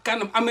tax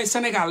kanam amee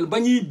Sénégal ba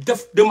ñuy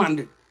def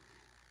demande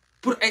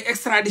pour ay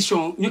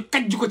extradition ñu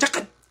kaj ko ca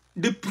xaj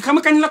depuis xam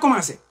nga kañ la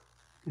commencé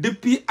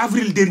depuis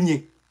avril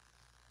dernier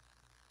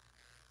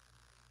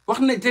wax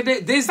ne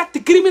des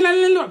actes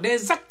criminels lañ la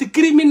des actes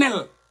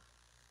criminels.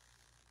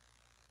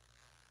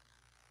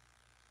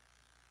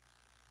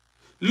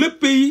 Le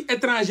pays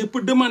étranger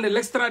peut demander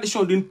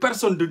l'extradition d'une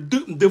personne de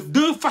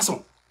deux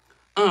façons.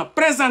 En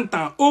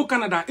présentant au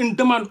Canada une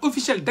demande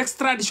officielle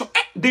d'extradition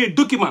et des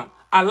documents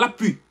à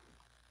l'appui,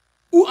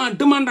 ou en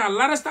demandant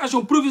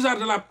l'arrestation provisoire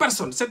de la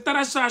personne. Cette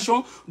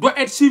arrestation doit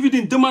être suivie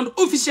d'une demande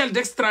officielle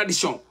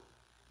d'extradition,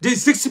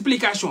 des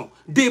explications,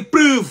 des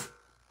preuves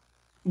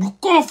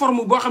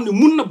conformes boo xam ne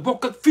mun na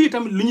bokk ak fii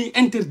tamit lu ñuy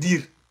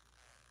interdire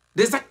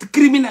des actes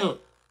criminels.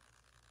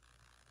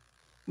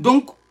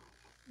 Donc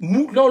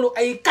mu loolu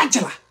ay kàcc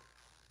la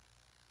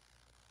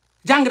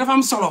jàng dafa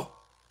am solo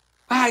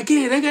waaye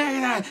kii da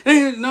nga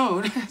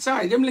non saa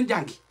waay dem leen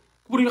jàngi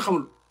pour ñu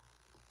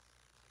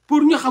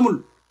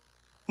xamul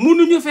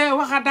mënuñu fee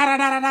waxa dara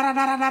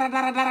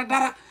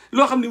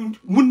loo xam ne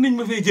mun nañ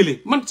ma fee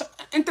jëlee man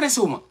intéressé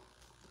wu ma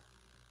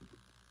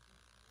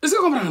est-ce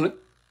que comprendre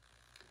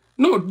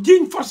na non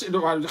jiiñ force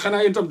waaw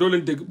xanaa yéen tam doo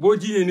leen dégg boo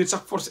jiiñee nit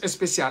sax force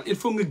spéciale il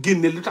faut nga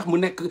génne lu tax mu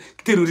nekk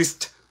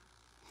terroriste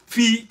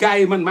fii gars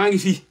yi man maa ngi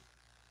fii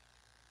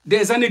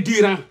des années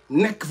durant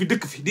nekk fi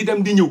dëkk fi di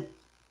dem di ñëw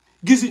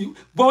gisuñu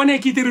boo nee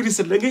kii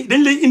terroriste la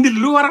dañ lay indil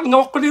lu waral nga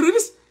wax ko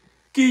terroriste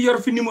kii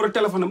yor fi numéro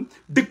téléphone am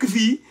dëkk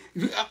fii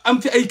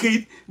am fi ay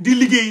këyit di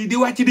liggéey di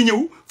wàcc di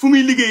ñëw fu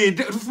muy liggéeyee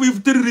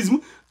terrorisme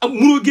am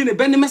munoo génne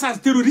benn message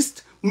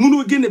terroriste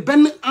munoo génne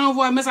benn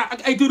envoi message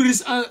ak ay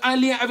terroristes en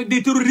lien avec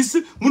des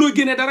terroristes munoo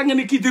génne dara nga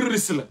ne kii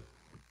terroriste la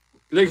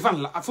léegi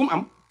fan la fu mu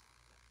am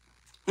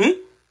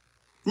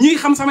ñii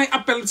xam samay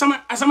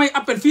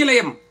appel fii la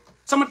yem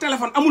sama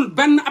téléphone amul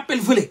benn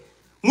appel fële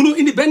munoo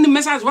indi benn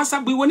message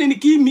WhatsApp bi wane ni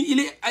kii mi il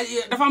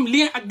est dafa am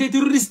lien ak des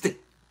terroristes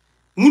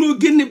munoo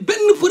génne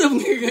benn preuve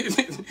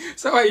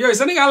sa waay yooyu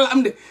Sénégal la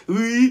am de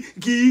oui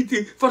kii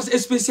force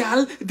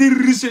spéciale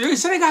terroriste yooyu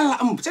Sénégal la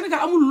am Sénégal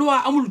amul loi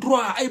amul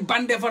droit ay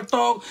bande fa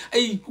toog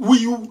ay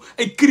wuyu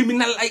ay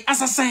criminel ay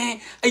assassin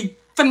ay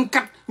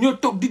fenkat ñoo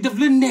toog di def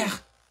leen neex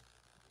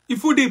il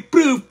faut des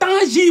preuves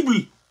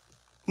tangibles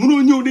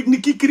munoo ñëw nag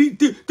ni kii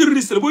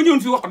terroriste la boo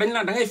ñëwoon fii wax ko dañ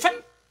naan da ngay fen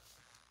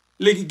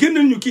léegi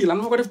génnal ñu kii lan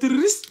moo ko def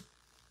terroriste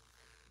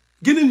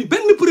génnal ñu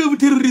benn preuve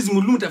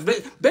terrorisme lu mu def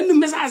benn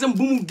message am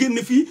bu mu génn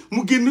fii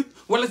mu génn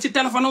wala ci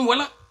téléphone am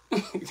wala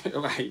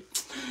waaye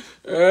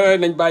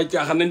nañ bàyyi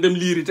caaxaan nañ dem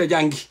liiri te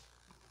jàngi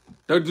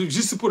te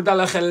juste pour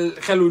dalal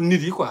xelu nit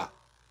yi quoi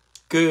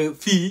que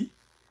fii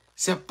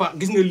c'est pas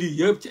gis nga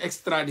lii yëpp ci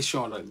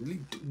extradition la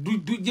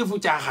du jëfu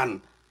caaxaan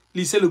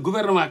lii c'est le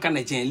gouvernement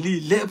canadien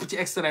lii lépp ci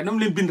extradition dama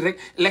leen bind rek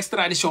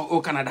l'extradition au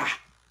Canada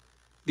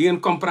di ngeen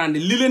comprendre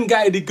li leen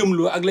gars yi di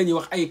gëmloo ak la ñuy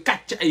wax ay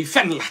kàcc ay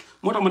fen la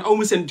moo tax man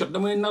awma seen jot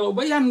damay nalaw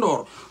ba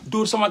yandoor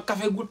dóor sama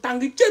café gu tàng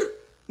jër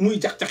muy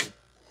jax-jaxi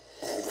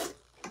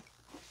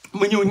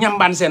ma ñëw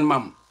ñambaan seen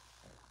maam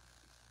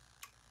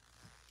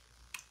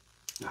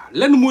waaw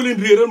lenn moo leen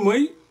réeral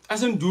mooy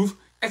Assane Diouf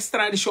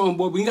extradition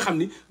boobu yi nga xam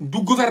ni du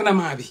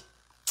gouvernement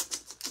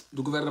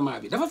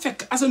bi dafa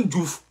fekk Assane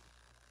Diouf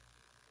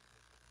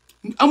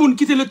amoon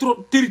quitté le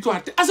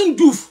territoire te Assane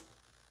Diouf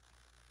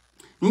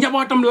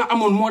njabootam la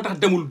amoon moo tax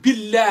demul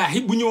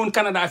billahi bu ñëwoon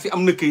Canada fi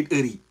am na kayit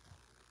heure yi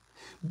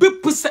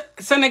bépp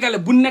sénégalais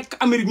bu nekk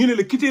Amérique ñu ne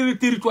la quitter le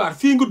territoire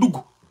fii nga dugg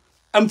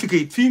am fi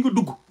kayit fii nga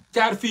dugg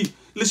jaar fii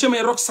le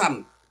chemin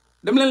Roxane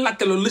dama leen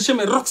laajte loolu le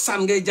chemin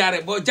Roxane ngay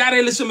jaaree boo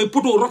jaaree le chemin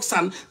poteau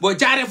Roxane boo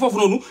jaaree foofu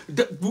noonu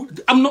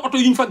am na oto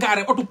yu ñu fa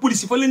gaaree oto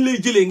police yi fa lañ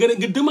lay jëlee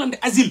nga demander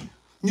asile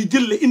ñu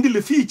jël la indi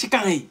la fii ci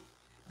camp yi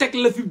teg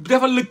la fi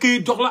defal la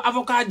këyit jox la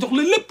avocat jox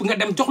la lépp nga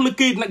dem jox la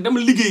këyit nag dama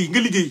liggéey nga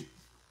liggéey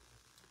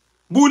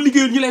boo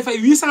liggéeyul ñu lay fay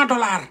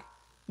 $800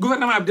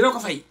 gouvernement bi dina ko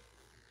fay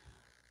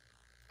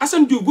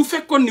Assane Diouf bu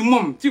fekkoon ni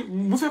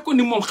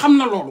moom xam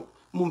na loolu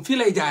moom fii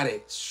lay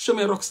jaaree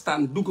chemin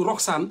Roxane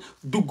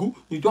dugg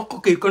ñu jox ko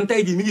këyit kon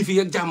tey jii mi ngi fii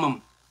ak jàmmam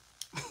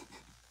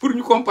pour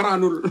ñu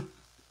comprendre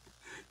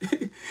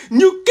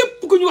ñu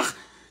képp ku ñu wax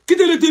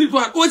quitter le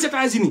territoire aux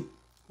États-Unis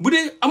bu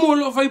dee amoo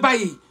loo fay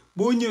bàyyi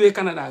boo ñëwee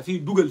Canada fii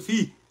dugal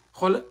fii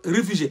xoola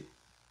réfugié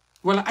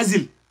wala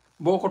asile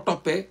boo ko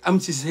toppee am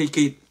ci say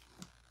këyit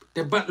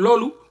te ba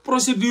loolu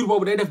procédure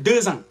boobu day def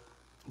 2 ans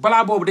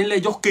balaa boobu dañ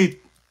lay jox këyit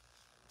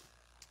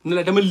ne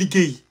la dama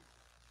liggéey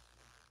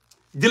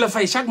di la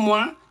fay chaque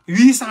mois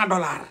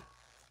 $800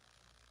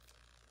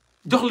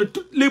 jox la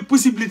toutes les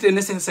possibilités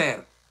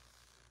nécessaires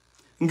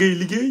ngay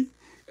liggéey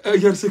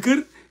yor sa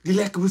kër di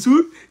lekk ba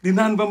suur di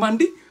naan ba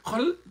mandi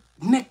xool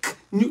nekk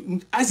ñu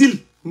asile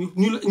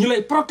ñu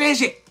lay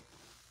protéger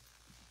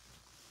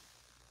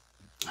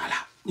voilà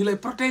ñu lay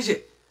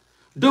protéger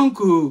donc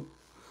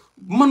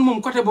man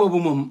moom côté boobu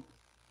moom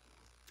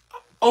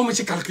awma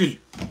ci calcul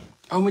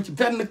awma ci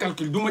benn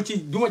calcul du ma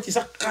ci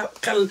sax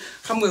xel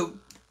xam nga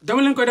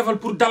dama leen koy defal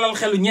pour dalal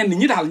xelu ñenn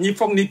ñi daal ñi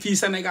foog ni fii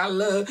Sénégal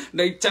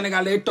la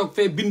Sénégal day toog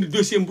fee bind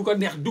dossier bu ko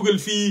neex dugal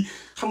fii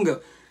xam nga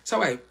sa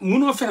waay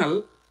munoo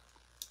fenal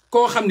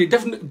koo xam ni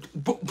def na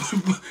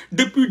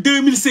depuis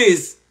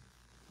 2016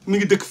 mi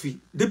ngi dëkk fii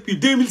depuis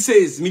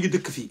 2016 mi ngi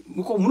dëkk fii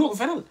munoo ko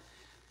fenal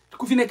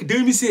ku fi nekk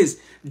 2016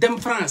 dem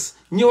France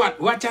ñëwaat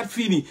wàccaat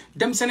fii nii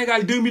dem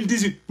Sénégal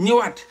 2018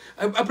 ñëwaat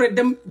après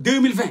dem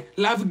 2020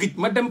 laa fa gëj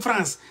ma dem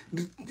France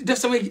def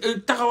samay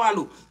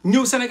taxawaalu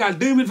ñëw Sénégal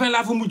 2020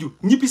 laa fa mujj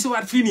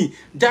ñibbisiwaat fii nii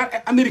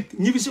jaar Amérique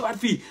ñibbisiwaat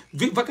fii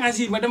vacances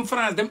yi ma dem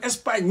France dem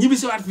Espagne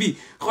ñibbisiwaat fii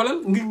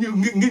xoolal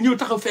nga ñëw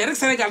taxaw fee rek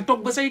Sénégal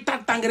toog ba say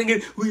taat tàng rek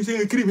ngeen oui c'est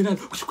un criminel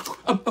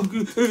am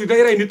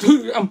day rey nit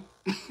am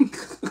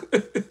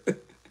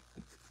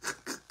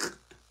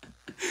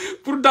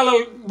pour dalal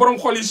borom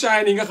xol yi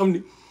chaine yi nga xam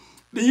ni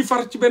dañuy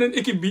far ci beneen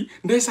équipe bi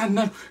ndeysaan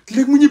naan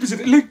léegi mu ñibbi si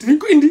léegi dinañ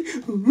ko indi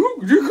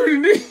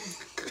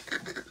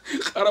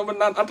xaaral ma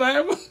naan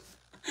ataaya ma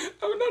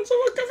am naan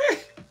sama café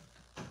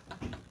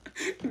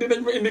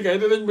dinañ ma indi kay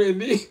dinañ ma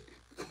indi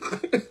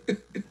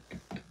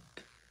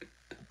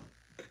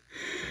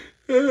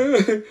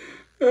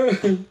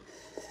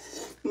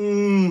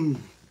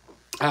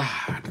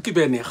dëkk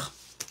bee neex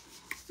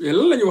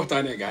lan la ñu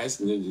waxtaanee guys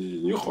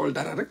ñu xool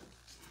dara rek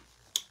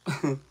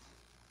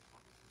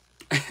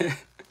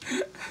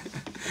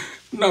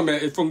non mais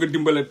il faut nga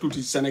dimbale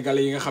tuuti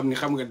sénégalais yi nga xam ni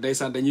xam nga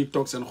ndeysaan dañuy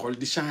toog seen xol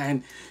di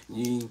chaine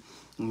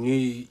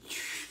ñuy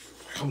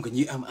xam nga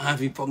ñuy am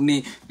envie foog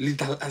ni li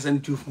dal Assane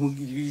Diouf mu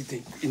ngi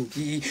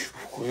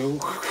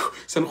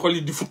seen xol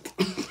yi di fut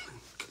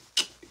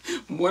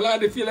voilà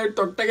de fii lay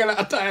toog tegale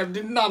ataayam di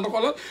naan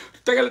xoolal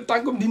tegale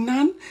tànkum di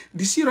naan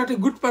di siroté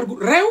goutte par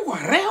goutte réew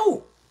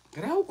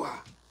quoi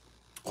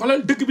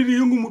xoolal dëkk bi di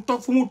yëngu mu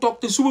toog fu mu toog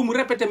te suba mu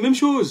répété même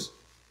chose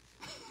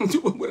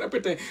suba mu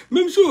répété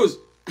même chose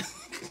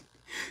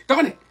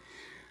dafa ne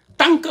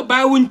tant que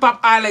bàyyiwuñ Pape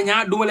Alé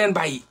Niang du ma leen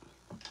bàyyi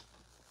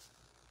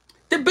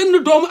te benn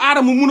doomu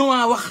aadama mun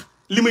a wax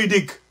li may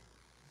dégg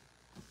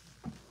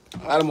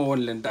aadama woon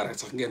leen dara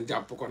sax ngeen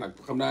jàpp ko nag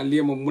xam naa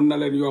lii moom mun na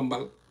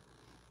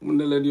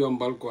leen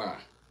yombal quoi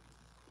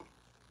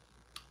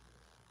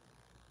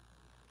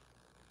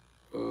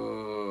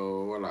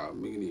voilà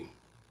mi ngi nii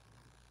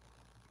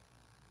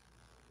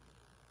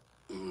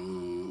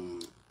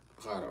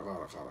xaaral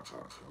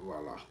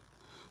voilà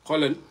xool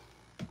leen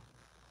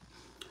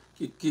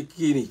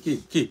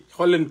kii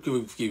xool leen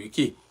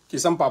kii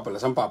sam papa la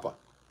sam papa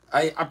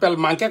ay appel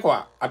manqué quoi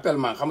appel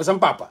manqué xam nga sam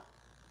papa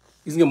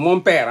gis nga mon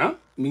père ah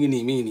mi ngi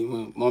nii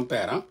mon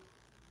père ah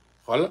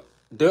xool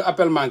 2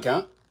 appels manqués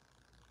ah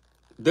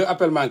 2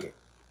 appels manqués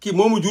kii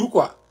moo ma jur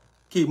quoi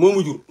kii moo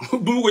ma jur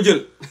du ma ko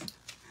jël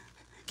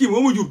kii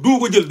moo ma jur du ma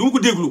ko jël du ma ko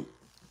déglu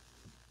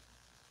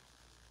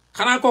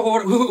xanaa kooku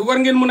war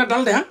ngeen mën a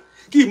dal de ah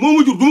kii moo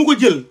ma jur du ma ko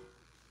jël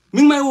mi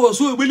ngi may woo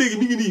suba ba léegi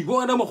mi ngi nii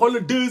boo dama xool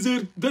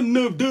 2h29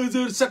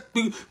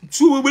 2h07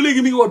 suba ba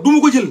léegi mi ngi woo du ma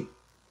ko jël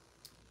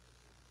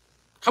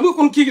xam nga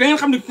kon kii da ngeen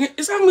xam ne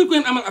est-ce que xam nga ko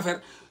ngeen amal affaire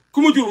ku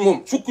ma jur moom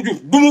fukk jur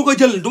du ma ko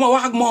jël du ma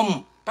wax ak moom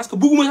parce que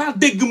bugguma sax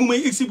dégg mu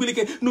may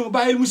expliquer non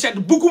bàyyil mu sedd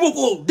bugguma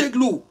ko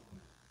déglu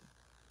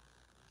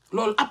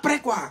loolu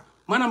après quoi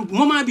maanaam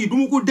moment bi du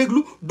ma ko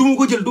déglu du ma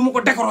ko jël du ma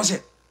ko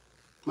décrocher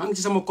maa ngi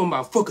ci sama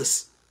combat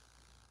focus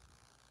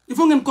il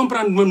faut ngeen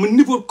comprendre man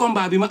niveau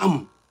combat bi ma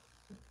am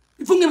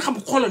il faut ngeen xam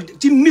xoolal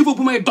ci niveau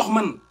bu may dox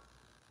man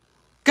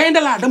gaynde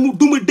laa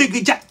du ma dégg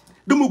jat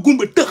dama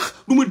gumba tëx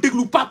du ma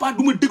déglu papa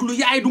du ma déglu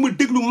yaay du ma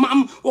déglu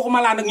maam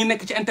waxuma laa nag ñu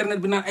nekk ci internet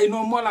bi naan ay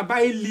non moo la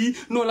bàyyi lii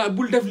non la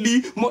bul def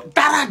lii moo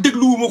dara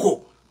dégluwuma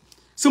ko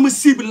sama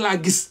cible laa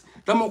gis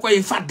dama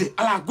koy fàdd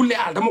ala gulle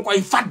al dama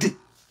koy fàdd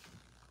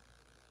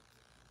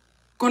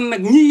kon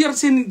nag ñi yor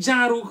seen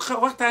genre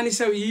waxtaani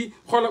sew yi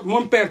xoolal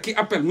mon père qui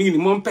appelle mi ngi ni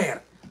mon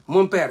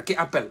père qui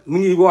appelle mi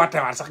ngi woote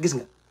waat sax gis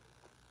nga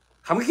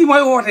xam nga kii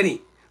mooy woote nii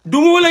du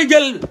ma la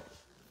jël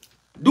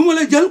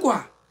quoi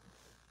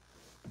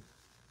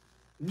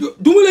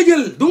du ma la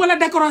jël du ma la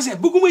décrocher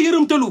bëgguma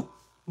yërëmtalu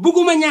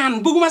bëgguma ñaan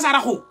bëgguma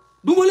saraxu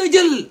du ma la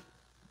jël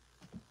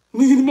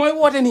mi ngi mooy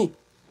woote nii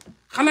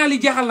xanaa li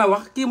jeexal na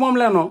wax kii moom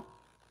la non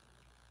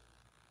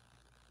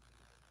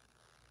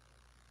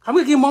xam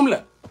nga kii moom la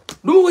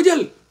du ma ko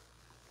jël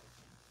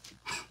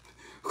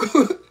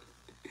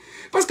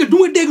parce que du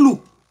ma déglu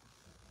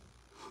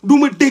du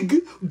ma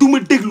dégg du ma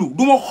déglu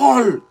du ma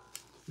xool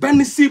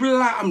benn cible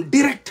laa am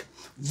direct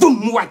vëm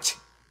mu wàcc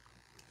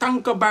tant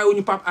que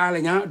bàyyiwuñu Pape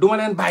Alé Niang du ma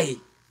leen bàyyi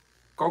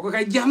kooku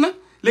kay jeex na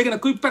léegi nag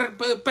kuy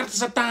perte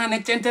sa temps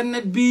nekk ci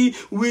internet bi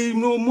oui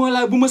non moo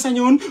la bu ma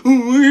sañoon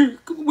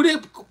bu dee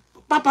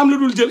papaam la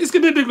dul jël est-ce que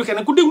dina déglu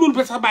keneen ku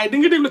dégluwul sa baay di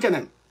nga déglu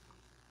keneen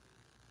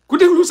ku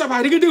dégluwul sa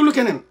baay di nga déglu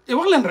keneen te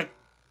wax leen rek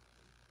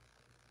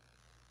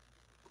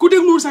ku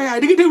dégluwul sa yaay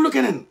di nga déglu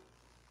keneen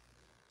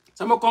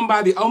sama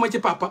combat bi aw ma ci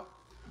papa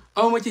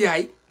aw ma ci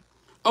yaay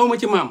aw ma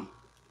ci maam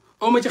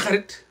aw ma ci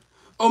xarit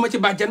aw ma ci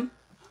bàjjan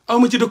aw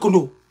ma ci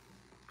dëkkandoo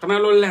xanaa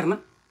loolu leer na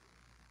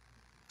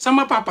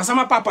sama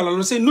papa la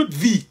loolu c'est notre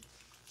vie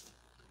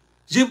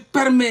je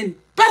permets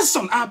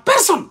personne à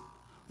personne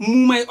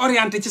mu may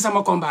orienter ci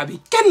sama combat bi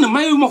kenn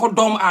mayu ma ko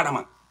doomu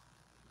aadama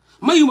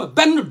mayuma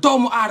benn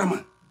doomu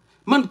aadama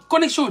man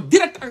connexion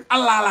direct ak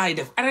Allah laay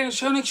def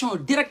connexion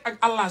direct ak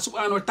Allah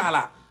subhanahu wa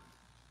taala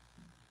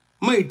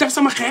may def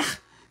sama xeex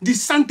di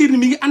sentir ni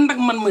mi ngi ànd ak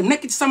man ma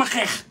nekk ci sama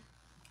xeex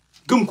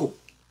gëm ko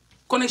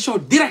connexion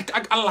direct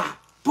ak Allah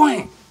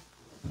point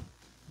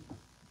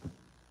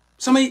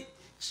samay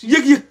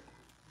yëg-yëg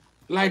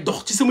laay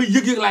dox ci samay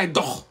yëg-yëg laay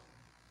dox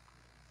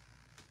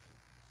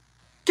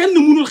kenn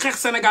mënul xeex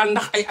Sénégal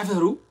ndax ay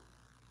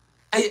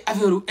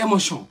affaire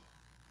émotion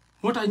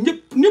moo tax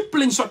ñëpp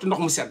lañ sotti ndox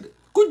mu sedd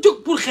ku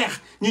jóg pour xeex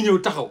ñu ñëw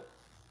taxaw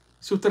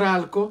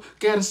suturaal ko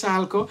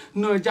kersaal ko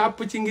noo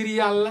jàpp ci ngir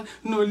yàlla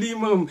noo lii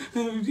moom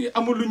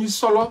amul lu ñu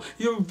solo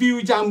yow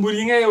biiwu jàmbur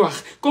yi ngay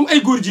wax comme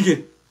ay góor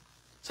jigéen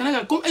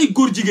Sénégal comme ay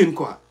góor jigéen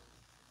quoi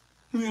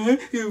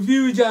yow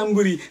biiwu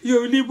jàmbur yi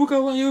yow lii bu ko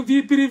wax yow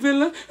vie privée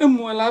la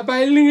moo laa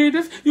bàyyi li ngay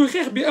def yow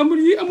xeex bi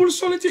amul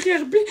solo ci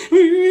xeex bi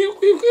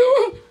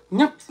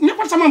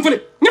ñappal sa maam fële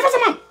ñappal sa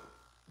maam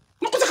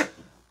ñoo ko saxat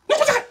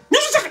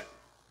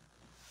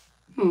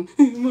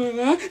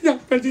Mollah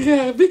jàppal ci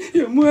xeex bi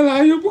yow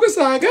Mollah yow bu ko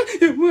saaga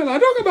yow Mollah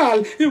doo ko baal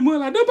yow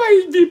Mollah doo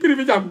bàyyi vie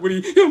privée jàmbur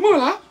yi yow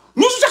Mollah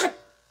ñuusu saxat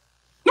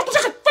na ko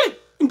saxat fële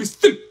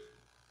imbécile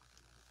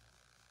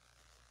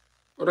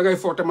da ngay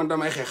foote man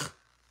damay xeex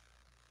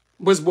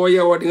bés boo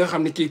yeewoo di nga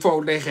xam ne kii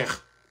foofu day xeex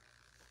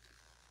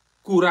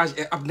courage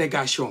et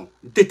abnégation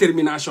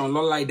détermination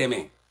loolu lay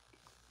demee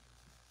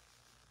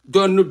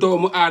doon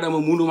doomu aadama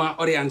munuma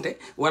orienté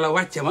wala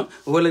wàcce ma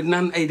wala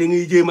naan ay da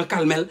ngay jéem a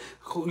kalmel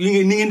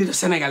ni ngeen di def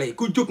sénégalais yi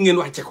ku jóg ngeen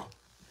wàcce ko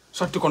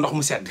sotti ko ndox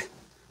mu sedd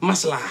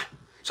maslaa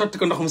sotti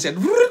ko ndox mu sedd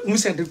mu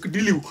sedd di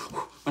liw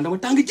man dama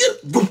tàng jër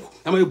bum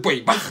damay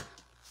boy baax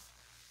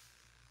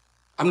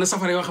am na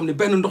safara yoo xam ne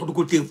benn ndox du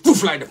ko téye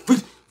buuf laay def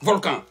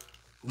volcan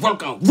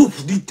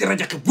buuf di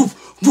rajaxe buuf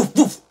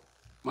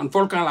man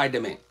volcan laay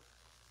demee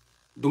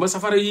duma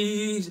safara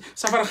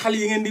xal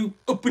yi ngeen di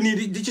ëpp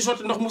nii di ci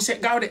sotti ndox mu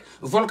gaaw de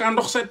volcan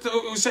ndox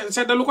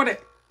seddalu ko de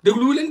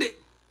dégluwu leen de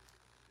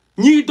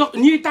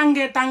ñiy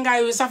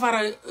tàngaayu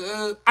safara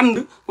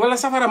ànd wala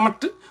safara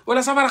matt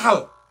wala safara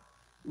xal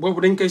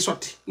boobu dañ koy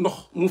sotti ndox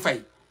mu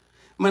fay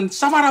man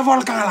safara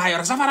volcan laa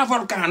yor safara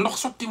volcan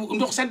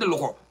ndox seddalu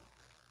ko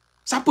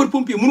sapeur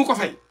pompier mënu ko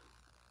fay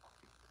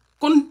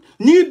kon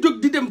ñi ngi jóg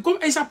di dem comme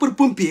ay sapeur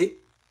pompier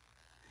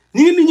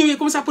ñi ngeen di ñëwee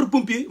comme sapeur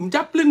pompier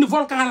jàpp leen ni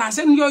volcan la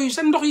seen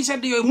ndox yi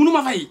sedd yooyu mënu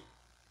ma fay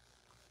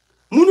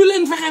mënu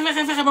leen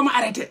fexe ba ma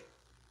arrêté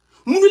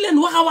mënu leen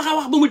wax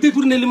ba ma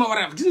détourné li ma war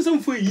a wax gis nga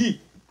sama feuille yii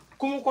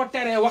ku ma ko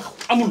teree wax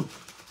amul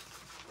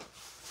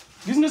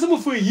gis nga sama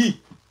feuille yii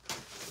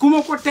ku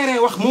ma ko teree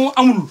wax moo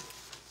amul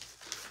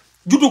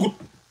judagut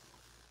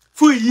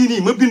feuille yii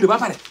nii ma bind ba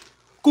pare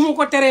ku ma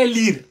ko teree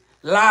lire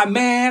la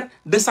mère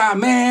de sa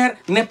mère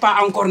n'est pas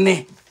encore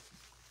née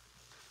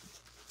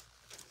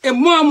et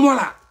moi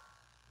Mollah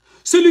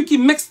celui qui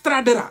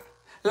m'extradera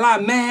la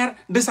mère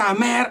de sa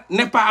mère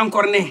n'est pas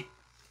encore née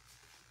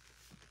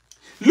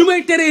lu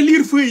may teree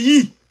lire feuille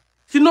yii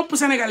ci nopp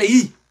sénégalais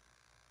yii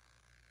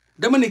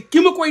dama ne ki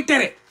ma koy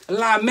tere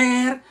la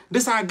mère de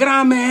sa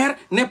grand-mère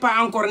n'est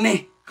pas encore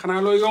née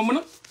xanaa loolu yomb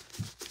na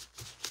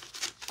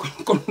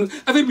kon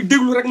affaire bi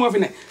déglu rek moo fi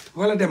ne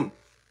wala dem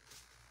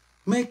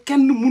mais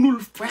kenn mënul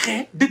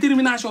fexe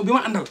détermination bi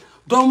ma àndal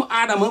doomu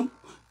aadama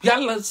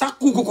yàlla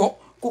sàkku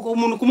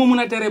ku ma mun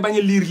a tere bañ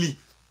a lire lii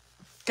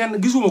kenn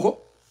gisuma ko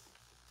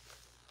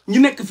ñu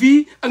nekk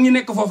fii ak ñu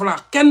nekk foofu laa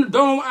kenn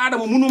doomu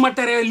aadama mënu ma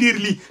teree lire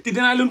lii te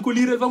dinaa leen ko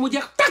liiral ba mu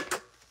jeex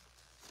takk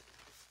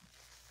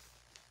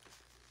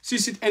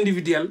suicide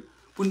individuel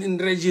pour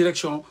une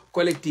résurrection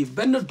collective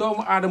benn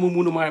doomu aadama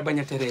mënu ma bañ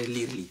a teree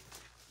lire lii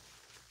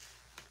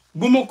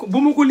bu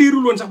ma ko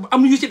liirul woon sax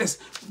am yu ci des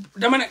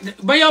dama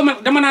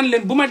naan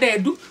leen bu ma dee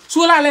du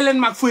suulaale leen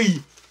maag feuille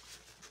yi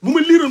bu ma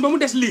liiroon ba mu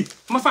des lii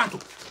ma faatu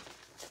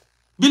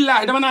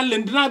billaahi dama naan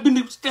leen dinaa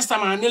bind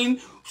testament ne leen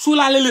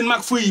suulaale leen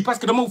maag feuille yi parce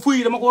que dama ko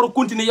war a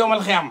continuer yow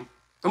mal xiyam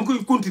dama koy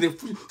continuer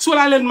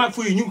suulaale leen maag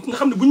feuille yi ñu nga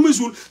xam ne bu ñu may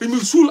suul dañ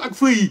may suul ak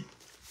feuille yi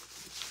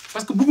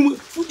parce que bugguma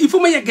il faut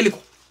ma yeggali ko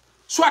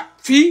soit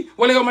fii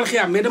wala yow mal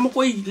xiyam mais dama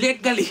koy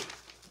leggali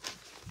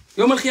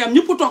yow mal xiyaam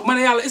ñëpp toog ma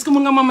ne yàlla est-ce que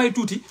mën nga ma may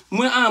tuuti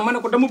mu ne ma ne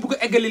ko dama bëgg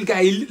a eggalil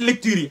gars yi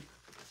lecture yi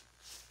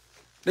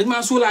dañ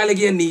maa suulaale ak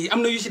yenn yi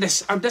am na yu ci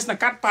des na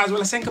 4 pages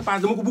wala 5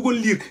 pages dama ko bëggoon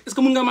lire est-ce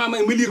que mën nga maa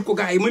may ma lire ko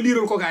gars yi ma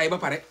liiral ko gars yi ba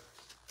pare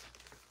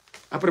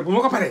après bu ma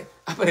ko paree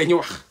après ñu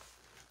wax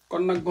kon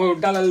nag moo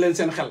dalal leen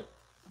seen xel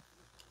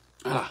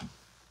voilà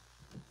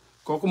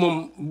kooku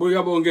moom bu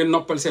yoboo ngeen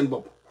noppal seen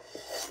bopp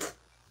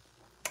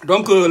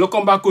donc le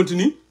combat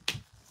continue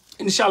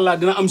incha allah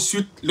dina am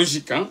suite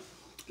logique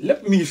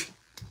lépp mi ngi fi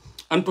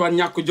Antoine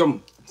ñàkk jom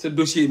ce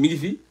dossier mi ngi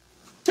fi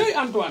tey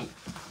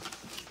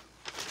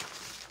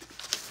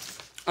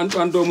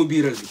Antoine doomu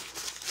biiral bi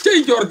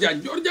tey Dior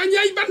Diagne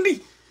yaay bandi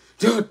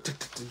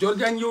Dior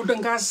Diagne yow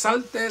dangaa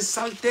salte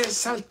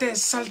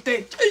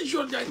tey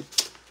Dior Diagne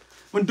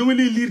man dama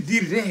lay liir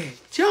diir ree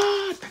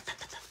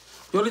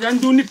Dior Diagne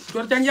doo nit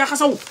Dior Diagne yaa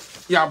xasaw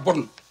yaa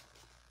bon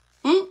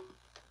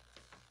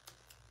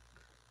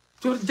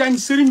Dior Diagne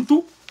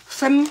sëriñtu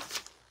fen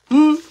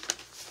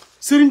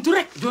sëriñtu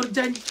rek Dior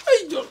Diagne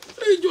ay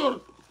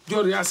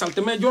Dior yaa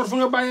salte mais Dior fu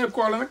nga bàyyee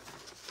koola nag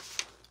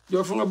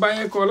Dior fu nga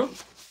bàyyee koola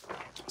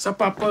sa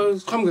papa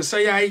xam nga sa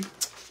yaay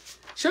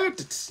chat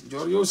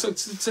Dior yow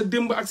sa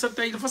démb ak sa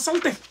tey dafa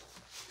salte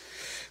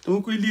dama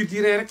koy liir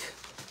di ree rek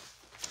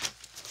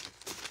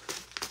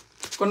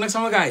kon nag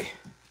sama gars yi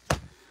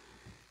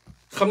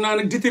xam naa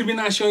nag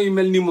détermination yu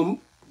mel nii moom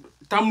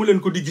tàmmu leen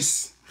ko di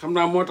gis xam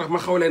naa moo tax ma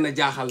xaw leen a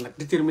jaaxal nag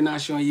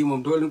détermination yi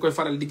moom doo leen koy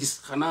faral di gis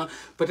xanaa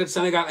peut-être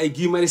Sénégal ay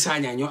Guy Marius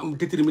Sagna ñoo am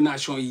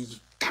détermination yi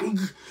tàng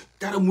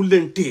dara mu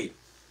leen téye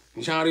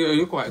genre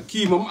yooyu quoi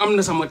kii moom am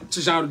na sama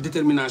genre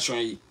détermination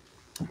yi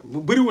bu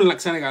bëriwul nag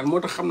Sénégal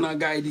moo tax xam naa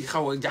gars yi di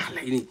xaw a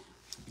jaaxle nii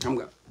xam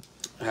nga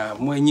waaw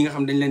mooy ñi nga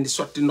xam dañ leen di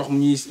sotti ndox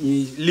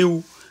ñuy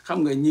liw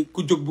xam nga ñi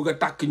ku jóg bugg a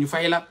tàkk ñu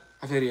fay la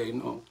affaire yooyu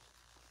non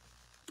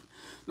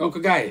donc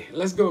gars yi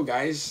let's go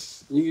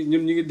guys ñu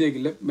ngi dégg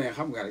lépp mais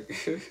xam nga rek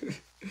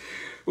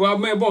waaw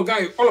mais bon gars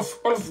yi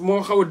olof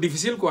moo xaw a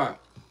difficile quoi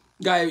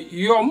gars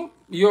yi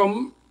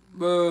yoom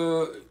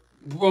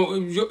bon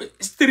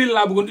stérile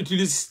laa bëggoon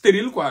utiliser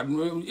stérile quoi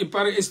il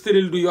paraît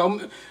stérile du yoom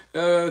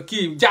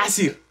kii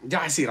jaasir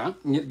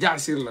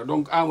la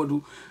donc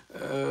Amadou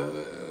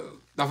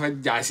dafa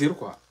jaasir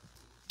quoi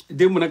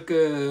démb nag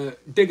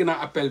dégg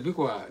naa appel bi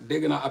quoi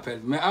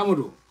mais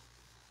Amadou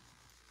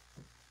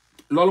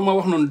loolu ma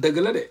wax noonu dëgg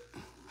la de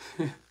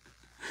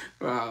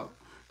waaw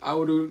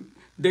Amadou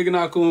dégg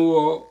naa ko mu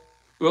woo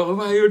wax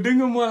waaye yow dégg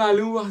nga moo laa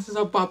li mu wax si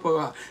sa papa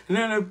waaw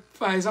nee na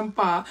faay sama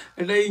pa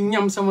day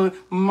ñam sama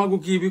magu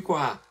kii bi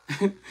quoi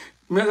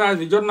message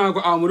bi jot naa ko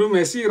Amadou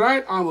mais si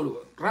right Amadou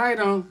right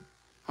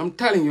I'm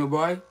telling you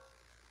boy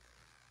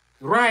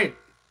right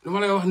lu ma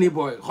lay wax nii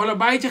boy xoolal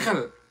bàyyi ci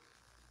xel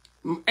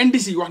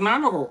indice yi wax naa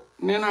la ko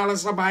nee naa la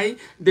sa baay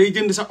day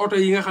jënd sa oto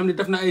yi nga xam ne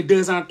def na ay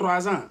 2 ans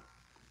 3 ans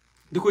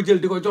di ko jël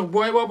di ko jox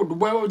booy boobu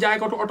jaay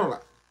ko tu oto la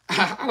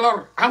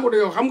alors Amadou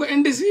yow xam nga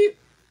indice yi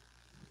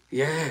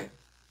yeah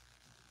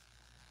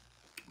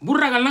bu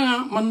ragal na nga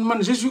man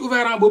je suis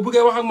ouvert boo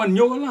bëggee wax ak man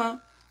ñëwal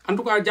en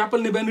tout cas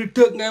jàppal ne benn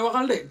tëg ngay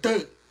waxal de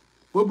tëg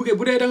boo bëggee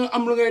bu dee da nga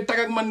am lu ngay tag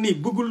ak man nii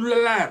bëggul lu la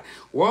leer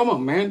woo ma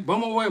mais ba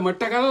ma wooye ma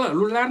tagal la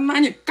lu leer naa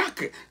ñi kàkk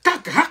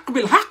xaq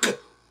bil xaq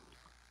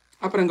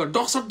après nga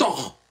dox sa dox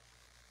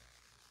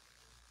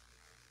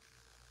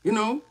you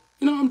know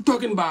I'm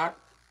talking about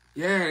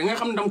yeah nga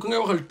xam ndam ku ngay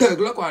waxal tëg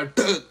la quoi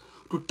tëg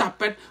du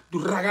tapet du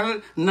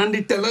ragal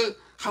nandi tëla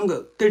xam nga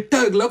te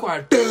tëg la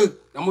quoi tëg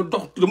dama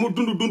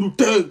dund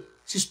tëg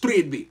si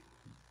street bi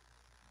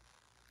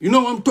you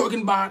know what I'm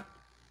talking about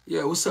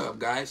yeah what's up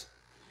guys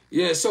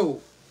yeah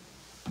so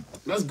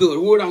that's good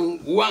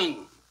wudang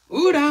wang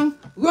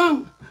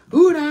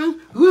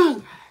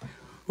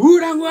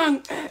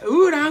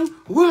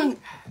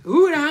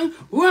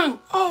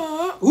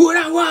oh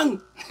wudang wang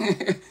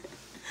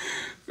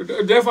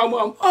des fois mu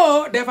am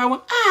oh des fois mu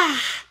ah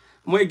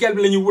mooy gel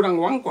bi la ñuy wudang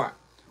wang quoi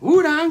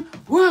wudang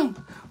wang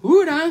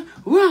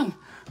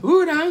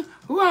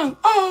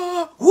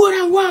oh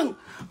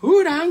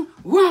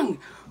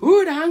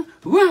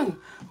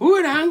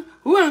wudang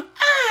wang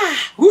ah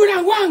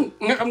wudang wang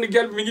nga xam ne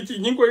gel bi mi ngi ci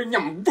ñi ngi koy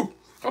ñam bug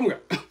xam nga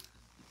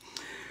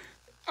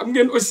am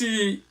ngeen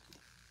aussi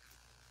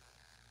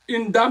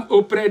une dame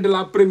auprès de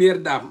la première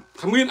dame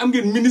xam ngeen am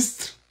ngeen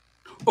ministre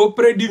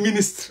auprès du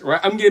ministre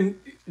waaye am ngeen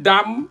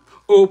dame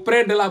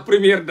auprès de la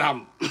première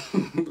dame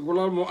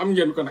loolu moom am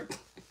ngeen ko nag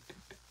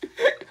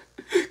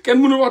kenn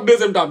mënul wax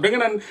deuxième dame da nga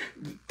naan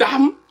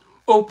dame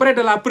auprès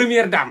de la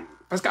première dame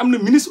parce que am na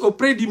ministre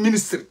auprès du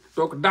ministre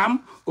donc dame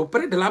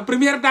auprès de la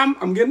première dame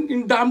am ngeen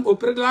une dame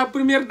auprès de la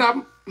première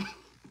dame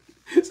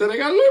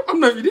Sénégal loolu am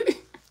na fi di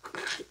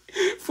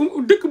fu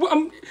dëkk bu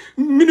am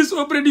ministre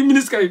auprès du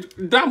ministre kay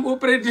dame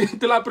auprès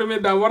de la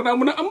première dame war naa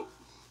mën a am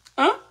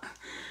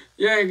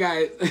yeah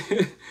guys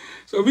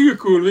so mi ngi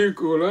cool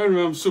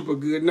I'm super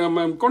good na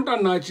man kontaan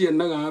naa ci yéen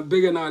nag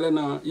bëgg naa leen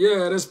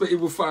yeah respect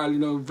Ibou Fall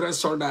vrai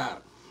soldat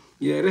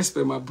yeah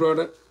respect my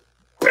brother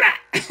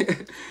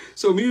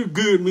so me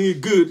good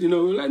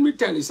let me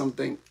tell you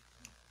something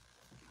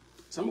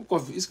some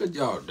coffee is good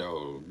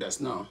though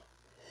that's now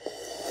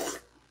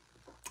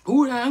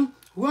wudang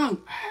wang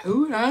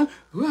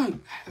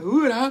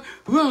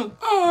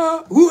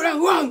oh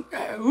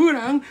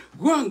wudang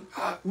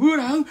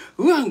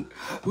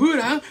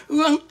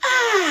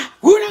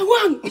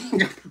wang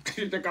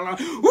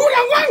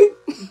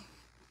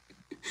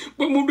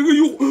ba moom da nga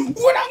yuux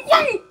wudang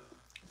wang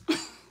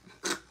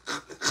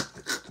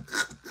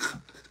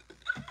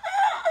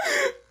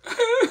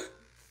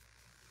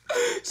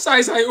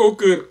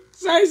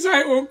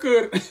saay au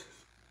cœur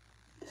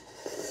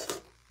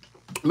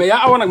mais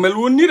yaa awa nag mel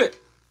woon nii de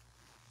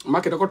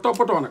Macky da ko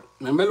toppatoo nag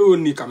mais mel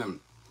woon nii quand même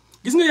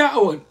gis nga yaa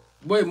awa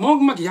booy moo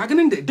Macky yàgg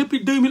nañ de depuis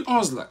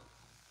 2011 la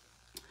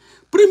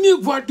première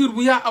voiture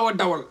bu yaa awa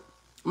dawal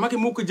Macky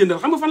moo ko jëndal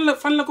xam nga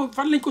fan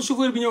lañ ko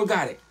chauffeur bi ñëw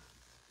gaare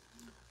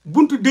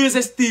buntu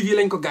 2STV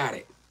lañ ko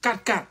gaare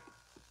 4x4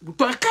 bu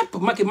tooy xepp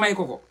Macky may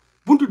ko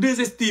buntu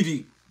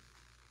 2STV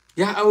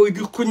yaa awa di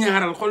ko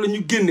ñaaral xool la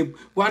ñu génne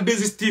waa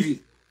 2STV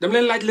dam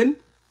leen laaj leen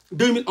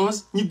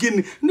 2011 ñu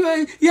génn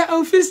yaa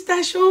aw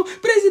félicitation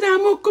président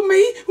moo ko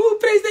may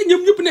président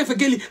ñoom ñëpp ne fa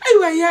gëli ay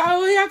waay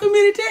yaa ko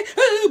mérité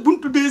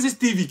buntu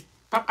 2STV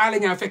Pape Alé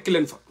Niang fekk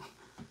leen fa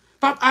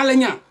Pape Alé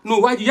Niang non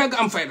waa ji yàgg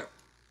am fayda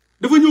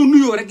dafa ñëw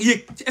nuyoo rek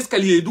yéeg ci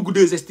escalier yi dugg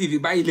 2STV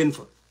bàyyi leen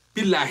fa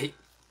billaahi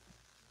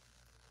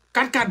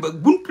 4-4 ba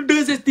buntu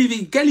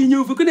 2STV gal yi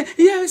ñëw fa ku ne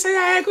yow sa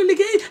yaay ko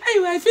liggéey ay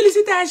waay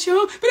félicitation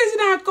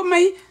président ko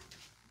may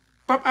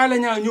Pape Alé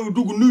Niang ñëw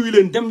dugg nuyu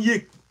leen dem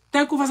yéeg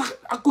tey ku fa sax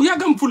ak ku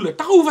yàgg am ful la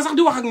taxawu fa sax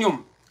di wax ak ñoom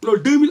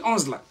loolu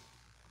 2011 la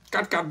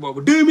 4-4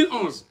 boobu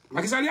 2011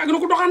 Macky Sall yàgg na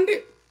ko doxante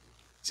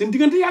seen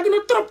diggante yàgg na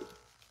trop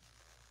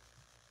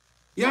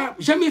y a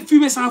jamais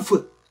fumé sans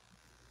feu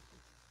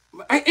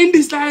ay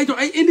indice laa jox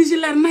ay indice yi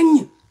leer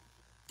naññ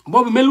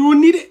boobu mel woon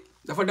nii de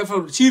dafa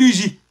defar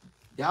chirurgie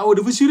yaa awa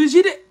dafa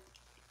chirurgie de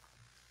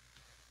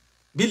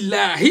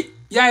billahi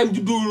yaayam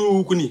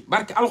juddooloo ko nii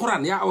barke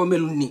alxuraan yaa awa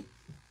melul nii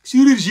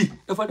chirurgie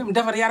dafa dem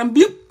defar yaram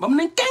bi yëpp ba mu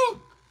nañ keng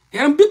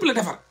yaram bépp la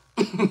defar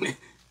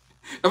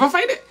dafa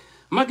fay de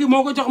Macky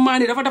moo ko jox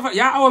maani dafa defar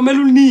yaa awa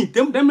melul nii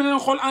dem leen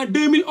xool en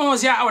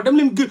 2011 yaa awa dem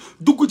leen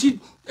dugg ci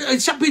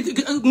chapitre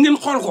ngeen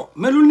xool ko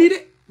melul nii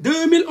de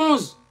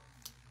 2011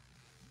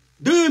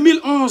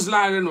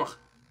 laa leen wax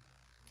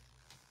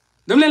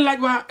dem leen laaj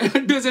waa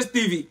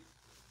 2STV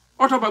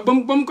oto ba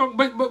bañ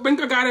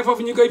ko gaaree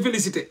foofu ñu koy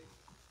félicité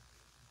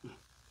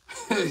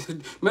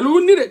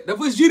melul nii de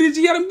dafa juré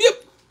ci yaram bi yëpp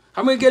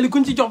xam nga gel yi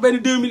kuñ ci jox benn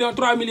 2 millions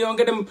 3 millions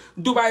nga dem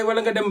Dubaï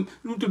wala nga dem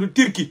lu mu tudd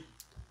Turquie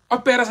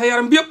opéré sa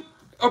yaram bi yëpp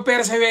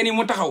opéré sa ween yi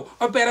mu taxaw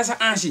opéré sa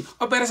hanche yi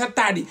opéré sa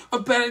taat yi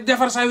opéré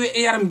defar sa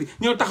yaram bi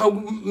ñëw taxaw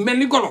mel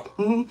ni golo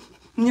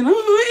ñu ne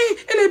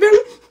elle est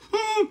belle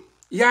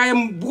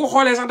yaayam bu ko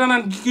xoolee sax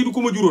danaan kii du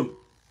ko ma juróon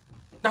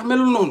ndax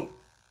melul noonu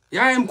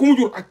yaayam ku mu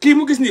jur ak kii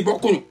mu gis nii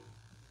bokkuñu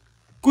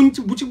kuñ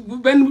ci bu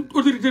benn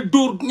autorité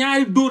dóor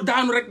ñaari dóor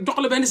daanu rek jox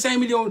la benn 5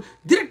 millions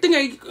direct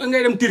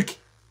ngay dem Turquie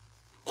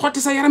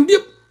xotti sa yaram bi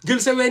yëpp jël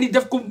sa ween yi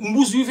def ko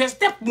mbuus yu fees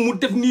tepp mu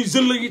def nii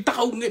jël yi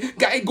taxaw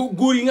nga ay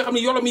góor yi nga xam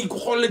ne yolom yi ko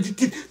xool la di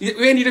tiit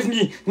ween yi def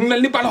nii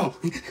mel ni ballon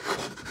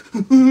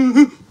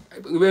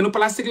weenu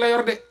plastique la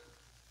yor de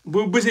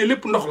boo bësee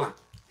lépp ndox la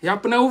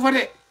yàpp na wu fa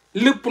de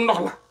lépp ndox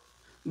la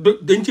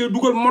dañ cee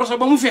dugal morso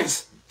ba mu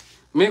fees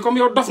mais comme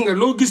yow dof nga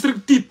loo gis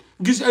rek tiit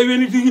gis ay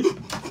ween yi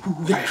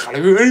yaay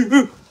xale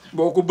bi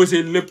boo ko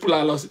bësee lépp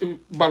laa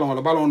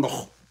la ballon ndox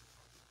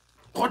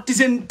xotti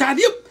seen taat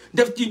yëpp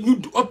def ci ñu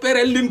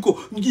opéré leen ko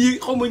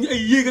xaw ma ñu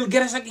ay yéegal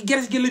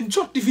geres gi lañ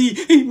sotti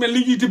fii mel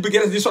ni ñuy tibb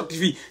geres di sotti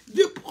fii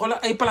yëpp xoolal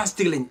ay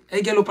plastique lañ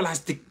ay gelu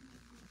plastique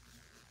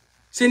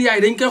seen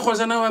yaay dañ koy xool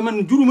sax naa waaye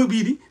man juruma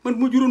bii di man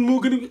bu ma juróon moo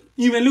gën a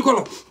ñu mel ni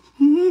kolo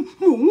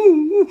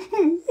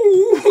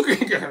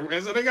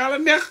mais Sénégal la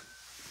neex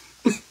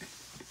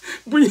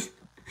bu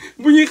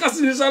ñuy xas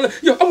ni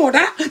sax yow amoo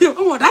dara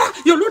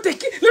yow loo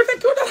tekki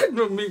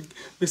dara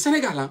mais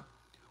Sénégal la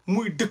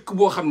muy dëkk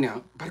boo xam ne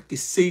barke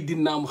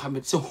Seydina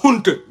Mohamed c'est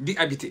honteux di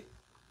habiter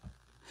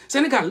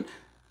Sénégal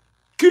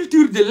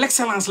culture de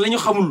l'excellence la ñu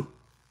xamul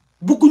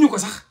bëgguñu ko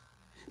sax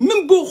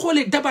même boo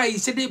xoolee débat yi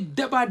c'est des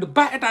débats de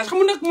bas étage xam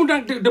nga nag mu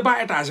nag de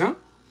bas étage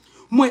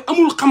mooy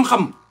amul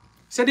xam-xam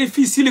c'est des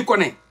filles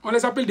siliconées on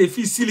les appelle des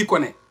filles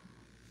siliconées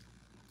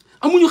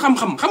amuñu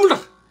xam-xam xamul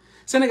tax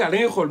Sénégal da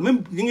ngay xool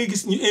même li ngay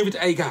gis ñu invité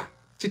ay gars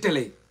ci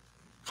télé yi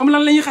xam lan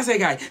la ñuy xasee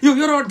gars yi yow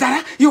yoroo dara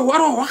yow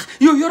waroo wax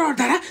yow yoroo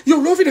dara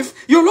yow loo fi def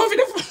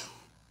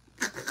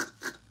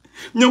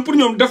ñoom pour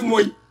ñoom def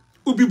mooy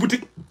ubbi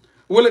boutique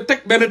wala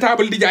teg benn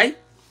table di jaay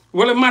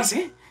wala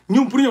marché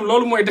ñoom pour ñoom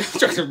loolu mooy def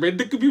cox mais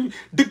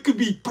dëkk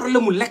bi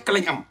problème mu lekk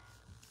lañ am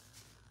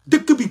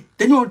dëkk bi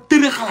dañoo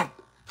tëre xalaat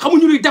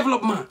xamuñu luy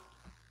développement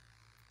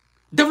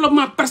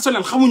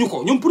personnel xamuñu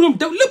ko ñoom pour ñoom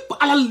def lépp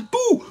alal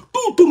tout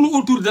tourne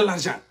autour de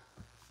l'argent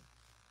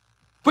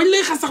bañ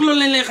lay xas sax loolu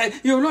lañ lay xay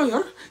yow loo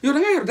yor yow da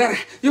nga yor dara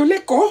yow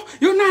lekkoo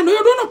yow naanoo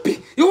yow doo noppi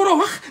yow waroo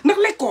wax ndax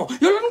lekkoo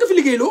yow lan nga fi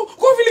liggéeyloo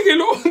koo fi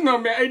liggéeyloo non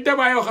mais ay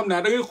débat yoo xam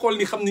ne da ngay xool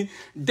ni xam ni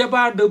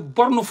débat de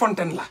borne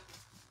fontaine la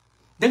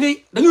da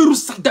ngay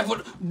rus sax def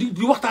di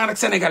waxtaan ak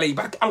sénégalais yi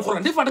barke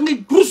alxuraan des fois da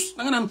ngay rus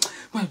da nga naan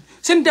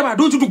seen débat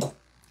doo ci dugg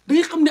da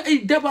ngay xam ne ay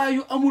débat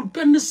yu amul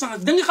benn sens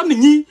da nga xam ne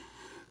ñii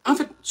en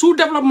fait sous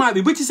développement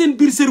bi ba ci seen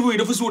biir cerveau yi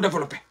dafa sous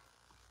développé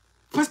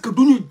parce que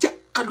duñu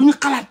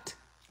xalaat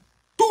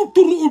tout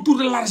tourne autour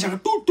de l'argent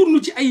tout tourne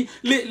ci ay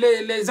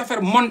les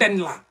affaires mondaines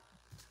là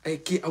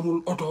ay kii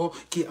amul oto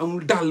kii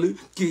amul dàll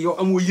kii yow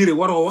amoo yëre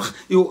waroo wax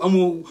yow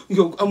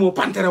amoo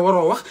pantere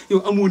waroo wax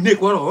yow amoo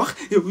néeg waroo wax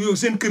yow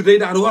seen kër day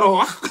daal waroo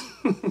wax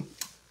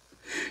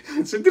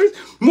c'est triste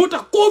moo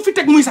tax koo fi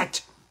teg muy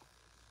sàcc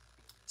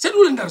seen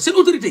lu leen dara seen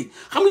autorité yi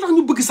xam nga tax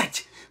ñu bëgg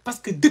sàcc parce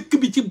que dëkk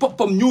bi ci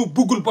boppam ñoo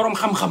bëggul borom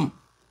xam-xam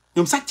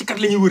ñoom sàcckat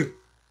la ñuy wër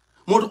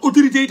moo tax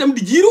autorité yi itam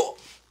di jiiroo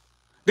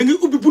da ngay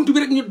ubbi buntu bi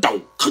rek ñu daw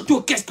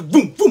xëccoo kees gi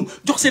bum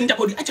jox seen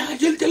njaboot yi acca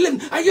jël leen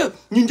ay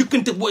ñu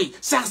njëkkante booy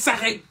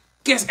saaxee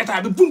kees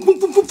état bi bum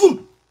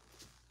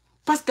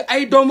parce que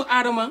ay doomu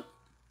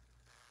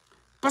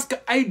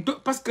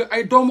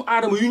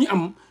aadama yu ñu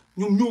am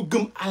ñoom ñoo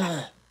gëm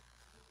alal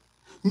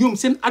ñoom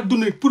seen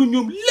adduna pour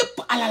ñoom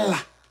lépp alal la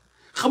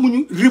xamuñu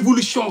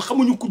révolution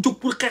xamuñu ku jóg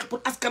pour xeex pour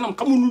askanam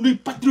xamuñu luy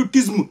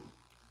patriotisme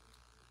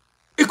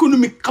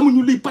économique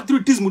xamuñu luy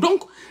patriotisme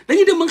donc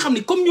dañuy dem ba nga xam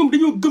ni comme ñoom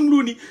dañoo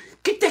gëmloo ni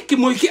ki tekki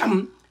mooy ki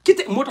am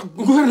moo tax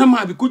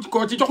gouvernement bi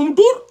koo ci jox mu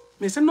dóor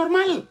mais c'est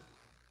normal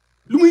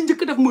lu muy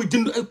njëkk def mooy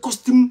jënd ay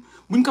costume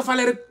buñ ko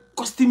falee rek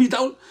costume yi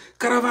daw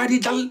cravate yi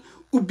dal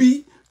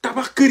ubbi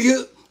tabax kër ya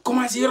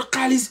commencé yor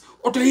xaalis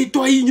oto yi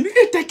tooy yi ñu ne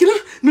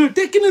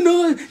tekki na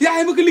non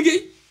yaay ma ko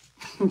liggéey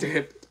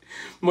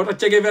moo tax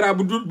Che Guevara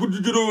bu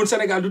juddoo woon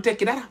Sénégal du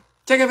tekki dara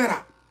Che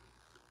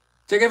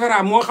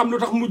Guevara moo xam lu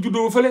tax mu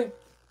juddoo fële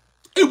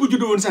bu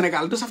juddoo woon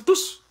Sénégal du saf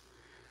tus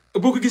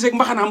boo ko gisee ak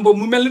mbaxanaam boobu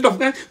mu mel ni dof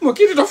nga moo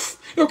kii di dof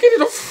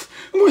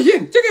moo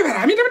yéen Che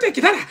Guevara mi dafa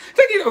tekki dara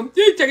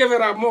Che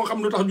Guevara moo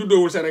xam lu tax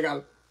juddoowul Sénégal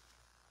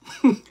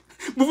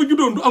bu fa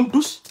juddoon du am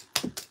tus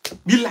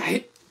billaahi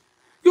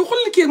yow xool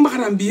na kii ak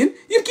mbaxanaam bi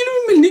yéen kii lu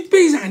mu mel ni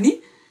paysan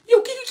yi yow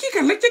kii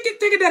kan la Che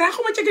Guevara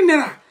xaw ma Che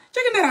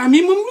Guevara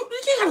mii moom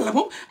kii kan la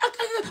moom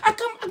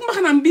ak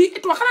mbaxanaam bi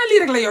et xanaa lii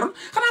rek la yoroon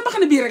xanaa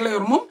mbaxana bii rek la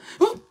yor moom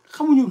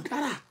xamuñu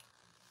dara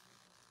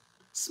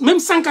même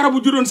Sankara bu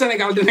juddoon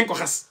Sénégal dinañ ko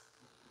xas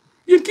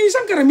yéen kii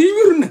Sankara mii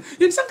wérul na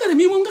yéen Sankara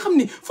mii moom nga xam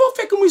ni foo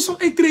fekk muy sol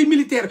ay trait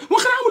militaire moom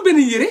xanaa amul benn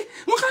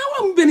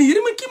yére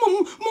man kii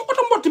moom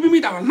oto mbott bi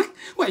muy dawal nag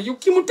waaye yow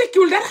kii mu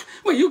tekkiwul dara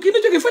waaye yow kii na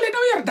jógee fële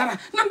daw yor dara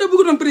nan da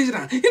bëgg doon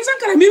président yéen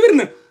Sankara mii wér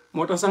na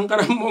moo tax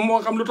Sankara moom moo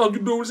xam lu tax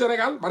juddoowul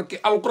Sénégal parce que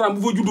alxuraan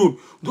bu fa juddoon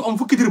du am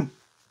fukki dërëm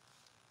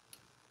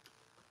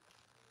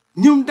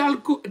ñoom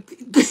daal ko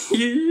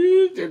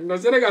no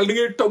Sénégal da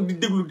ngay toog di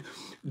déglu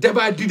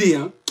débat d'idées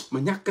ma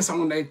ñàkk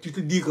sama nday tu te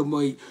dis que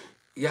mooy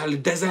y a le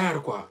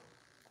désert quoi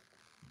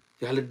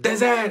y a le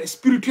désert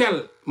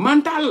spirituel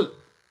mental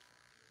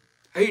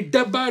ay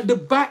débat de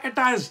bas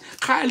étage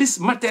xaalis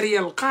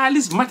matériel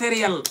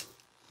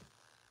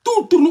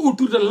tout tourne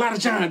autour de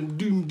l'argent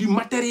du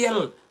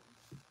matériel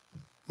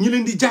ñu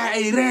leen di jaay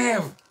ay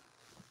rêve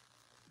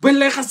bañ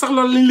lay xas sax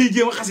loolu lañ lay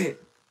jéem a xasee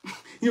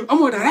yow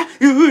amoo dara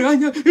yow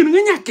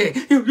nga ñàkkee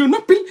yow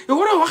noppil yow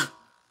war a wax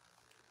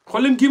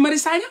xool leen kii Mari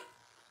Sagna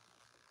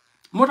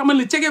moo tax man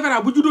la Che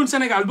Guevara bu juddoon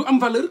Sénégal du am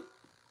valeur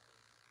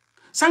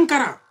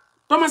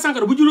Thomas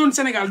Sankara bu juddoon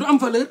Sénégal du am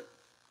valeur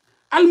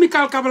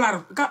Amilcar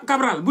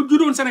Cabral bu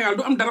juddoon Sénégal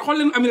du am dara xool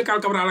leen Amilcar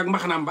Cabral ak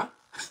mbaxanaam ba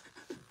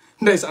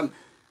ndeysaan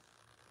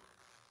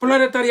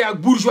prolétariat ak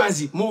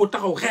bourgeoisie moo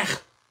taxaw xeex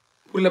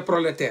pour les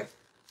prolétaires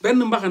benn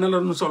mbaxana la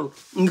nu sol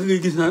nga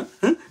ngay gis na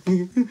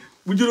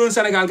bu juddoon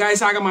Sénégal gars yi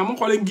saaga maam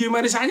xool leen Guy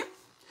Marius Sagna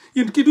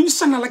yéen kii duñu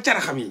sannal ak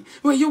caraxam yi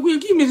waaye yow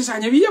kii Marius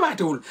Sagna bi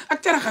yabaatewul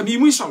ak caraxam yi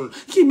muy sol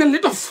kii mel ni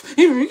dof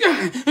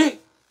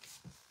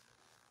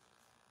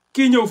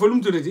kii ñëw fa lu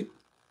mu tuddati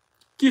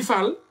kii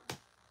Fall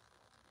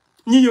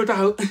ñi ñëw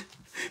taxaw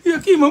yow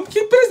kii moom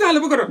kii président la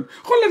bëgg a doon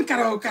xool leen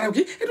karaw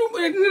ki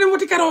ne dem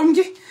wati karawam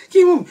ki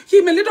kii moom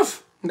kii mel ni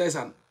dof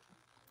ndeysaan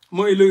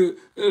mooy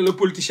le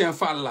politicien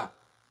Fall la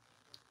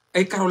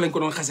ay karaw lañ ko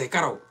doon xasee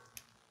karaw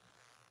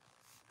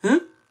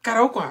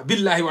quoi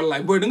billahi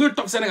wallahi booy da ngay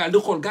toog Sénégal di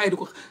xool gars yi di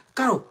ko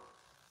karaw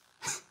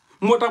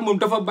moo tax moom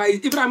dafa bàyyi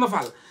Ibrahima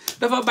Fall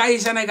dafa bàyyi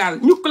Sénégal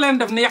ñu ko leen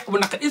def ne yàq bu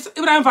naq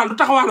Ibrahima Fall du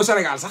taxawaalu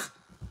Sénégal sax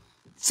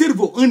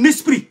cerveau un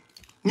esprit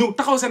ñëw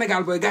taxaw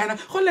Sénégal booy gars yi nag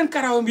xool leen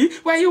karawam yi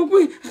waaye yow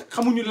booy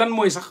xamuñu lan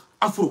mooy sax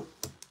afro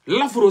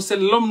l'afro c'est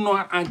l'homme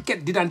noir en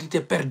quête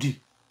d'identité perdue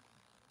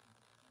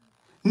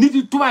nit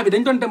yi tubaab bi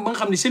dañ doon dem ba nga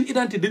xam ne seen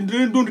identité dañ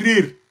leen doon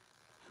réer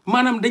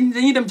maanaam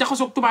dañuy dem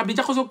jaxasoog tubaab bi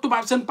jaxasoog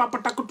tubaab seen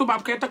papa takk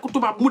tubaab kay takk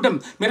tubaab mu dem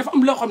mais dafa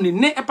am loo xam ne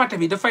nez épaté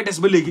bi dafay des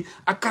ba léegi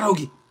ak karaw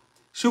gi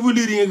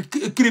chevelure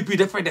yi crêpe yi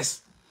dafay des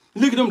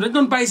léegi ñoom dañ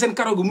doon bàyyi seen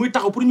karaw gi muy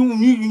taxaw pour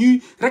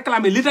ñuy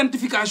réclamer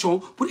l'identification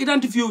pour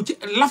identifier wu ci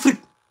l'Afrique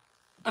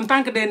en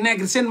tant que des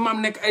nègres seen maam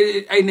nekk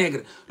ay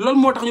nègres loolu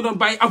moo tax ñu doon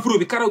bàyyi afro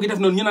bi karaw gi def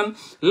noonu ñu naan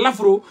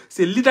l'afro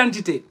c'est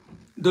l'identité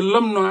de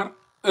l'homme noir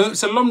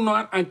c'est l'homme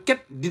noir en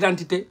quête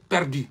d'identité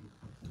perdue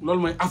loolu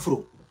mooy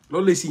afro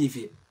loolu lay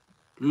signifier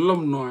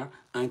l'homme noir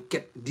en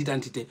quête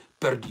d'identité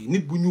perdue nit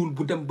bu ñuul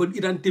bu dem ba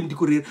identité am di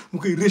ko réer mu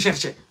koy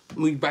rechercher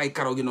muy bàyyi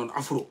karaw gi noonu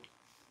afro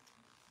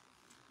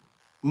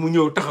mu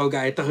ñëw taxaw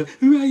gars yi taxaw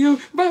waaw yow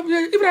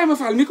Ibrahima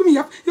Fall mi ku mu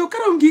yàpp yow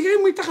karawam gii kay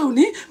muy taxaw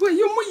nii waaye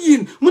yow muy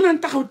yéen mu naan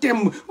taxaw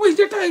temm waaye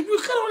jo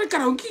taxaw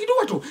karaw kii du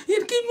watu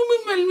yéen kii nu muy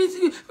mel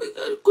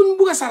kun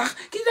bugg a sarax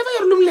kii dafa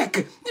yor lu mu lekk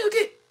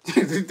kii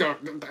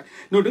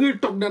non da ngay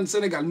toog daan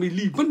Sénégal mais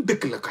lii ban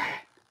dëkk la quoi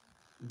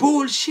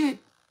bullshit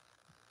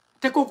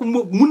te kooku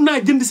moo mun naa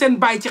jënd seen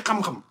baay ci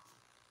xam-xam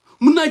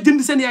mun naa jënd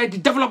seen yaay di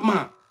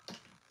développement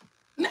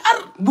ne ar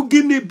bu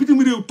génnee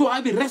bitim réew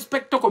tubaab bi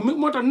respecté ko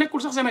moo tax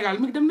nekkul sax Sénégal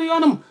mi dem na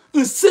yoonam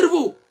un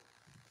cerveau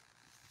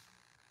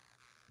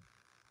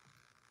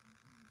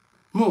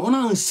bon on a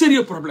un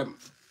sérieux problème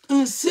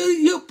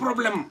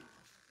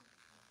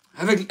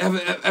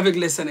avec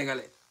les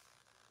Sénégalais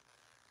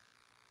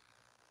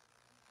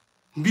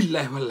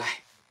billahi wallahi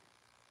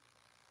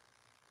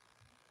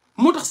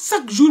moo tax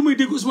chaque jour may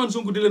dégg Ousmane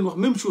Sonko di leen wax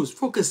même chose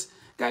focus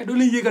gars yi doo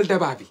leen yéegal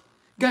débat bi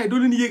gars yi doo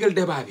leen yéegal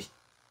débat bi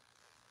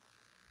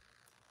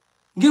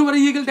ngeen war a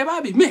yéegal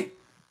débat bi mais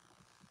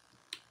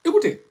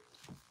écoutez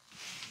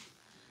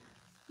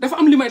dafa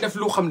am li may def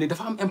loo xam ne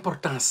dafa am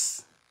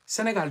importance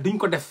Sénégal duñ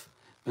ko def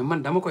mais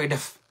man dama koy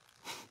def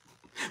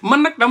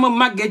man nag dama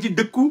màggee ci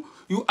dëkku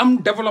yu am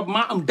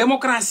développement am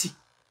démocratie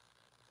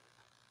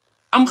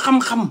am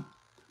xam-xam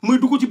muy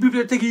dugg ci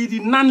bibliothèque yi di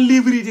naan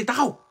livre yi di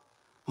taxaw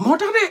moo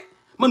tax de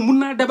man mun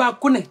naa débat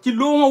ku ne ci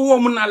loo ma woo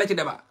mun naa la ci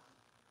débat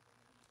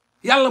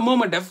yàlla moo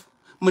ma def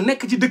ma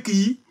nekk ci dëkk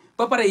yi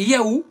ba pare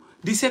yeewu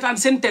di seetaan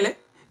seen télé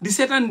di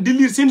seetaan di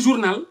lire seen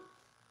journal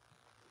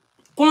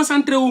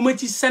concentré wu ma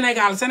ci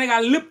Sénégal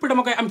lépp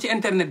dama koy am ci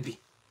internet bi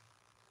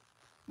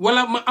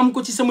wala ma am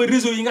ko ci sama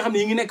réseau yi nga xam ne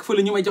yi ngi nekk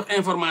fële ñu may jox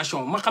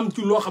information ma xam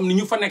ci loo xam ne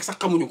ñu fa nekk sax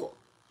xamuñu ko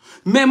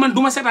mais man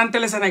du ma seetaan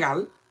télé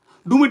Sénégal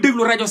du ma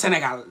déglu rajo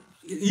Sénégal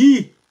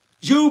yii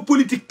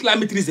géopolitique la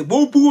maîtriser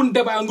boo bëggoon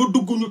débat nga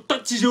dugg ñu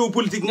toj ci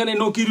géopolitique nga ne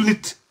noo kii du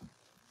nit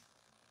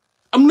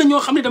am na ñoo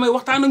xam ne damay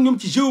waxtaan ak ñoom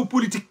ci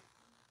géopolitique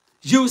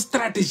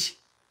géostratégie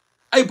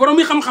ay borom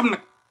yi xam-xam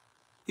nag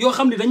yoo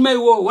xam ne dañ may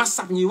woo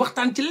WhatsApp ñuy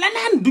waxtaan ci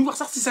leneen duñ wax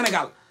sax ci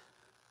Sénégal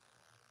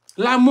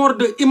la mort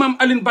de imam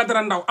Alioune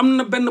Badara Ndao am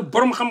na benn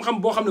borom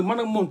xam-xam boo xam ne man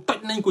ak moom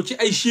toj nañ ko ci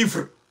ay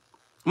chiffres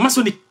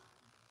maçonniques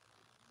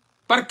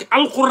parce que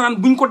alxuraan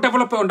buñ ko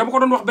développé woon dama ko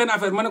doon wax benn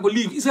affaire ma ne ko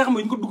lii is nga xam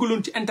ne ñu ko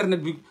duggaloon ci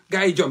internet bi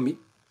gars yi jommi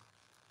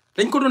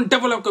dañ ko doon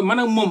développé man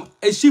ak moom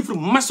ay chiffres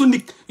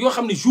maçonniques yoo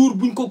xam ne jour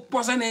buñ ko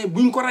posané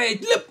buñ ko rayee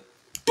lépp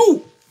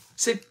tout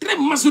c'est très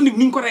maçonnique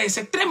nuñ ko rayee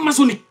c'est très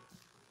maçonnique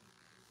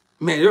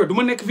mais yow du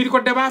ma nekk fii di ko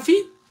débat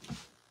fii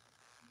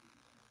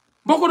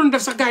boo ko doon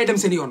def sax gars yi dem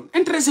seen yoon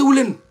intéressé wu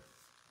leen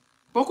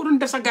boo ko doon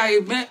def sax gars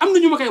yi mais am na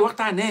ñu ma koy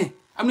waxtaanee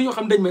am na ñoo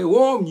xam dañ may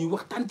woo ñuy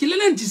waxtaan ci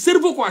leneen ci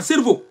cerveau quoi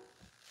cerveau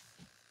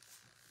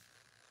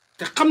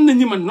te xam nañ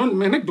ni man noonu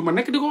mais nag du ma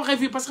nekk di ko waxee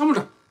fii parce que xamul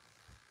tax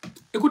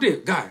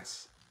écoutez gars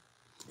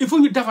il faut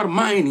ñu defar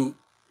maa ngi nii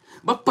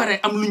ba pare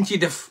am luñ ciy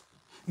def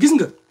gis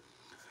nga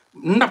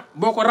ndab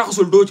boo ko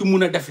raxasul doo ci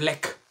mun a def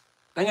lekk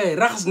da ngay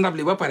raxas ndab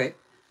li ba pare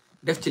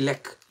def ci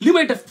lekk li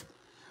may def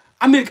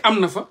Amérique am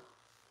na fa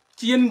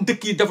ci yenn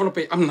dëkk yi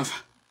développé am na fa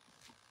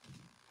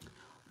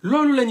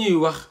loolu la ñuy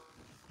wax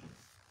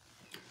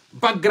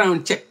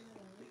background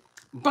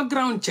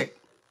check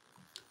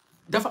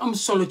dafa am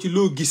solo ci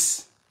loo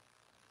gis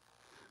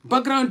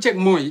background check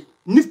mooy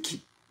nit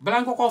ki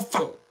balaa nga koo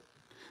fal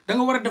da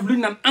nga war a def lu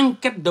ñu naan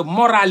enquête de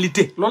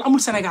moralité loolu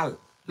amul Sénégal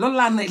loolu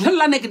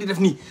laa nekk di def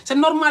nii c'est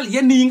normal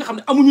yenn yi nga xam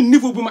ne amuñu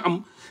niveau bu ma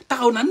am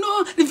taxaw na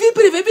non vie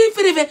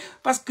privée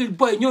parce que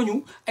booy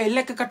ñooñu ay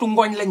lekkkatu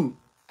ngooñ lañ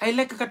ay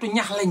lekkkatu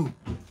ñax lañ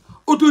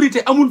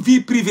autorité amul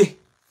vie privée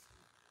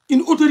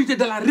une autorité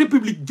de la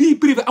république vie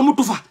privée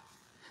amatu fa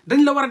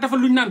dañ la war a defal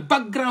lu ñu naan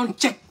background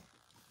check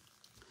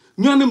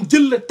ñoonam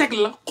jël la teg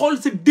la xool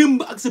sa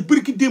démb ak sa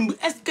bërki démb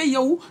est-ce que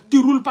yow tu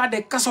roules pas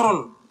des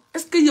casseroles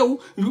est-ce que yow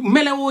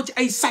melewoo ci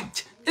ay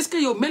sàcc est-ce que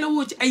yow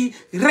melewoo ci ay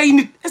rey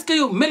nit est-ce que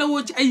yow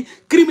melewoo ci ay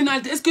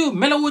criminalité est-ce que yow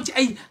melewoo ci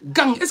ay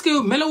gang est-ce que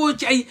yow melewoo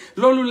ci ay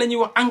loolu la ñuy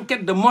wax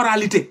enquête de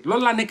moralité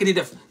loolu laa nekk di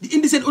def di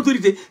indi seen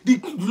autorité di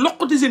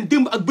loqati seen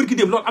démb ak bërki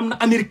démb loolu am na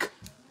Amérique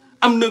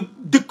am na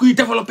dëkk yu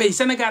développé yi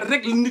Sénégal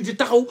rek la nit di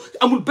taxaw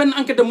amul benn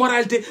enquête de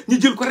moralité ñu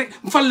jël ko rek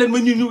fal leen ma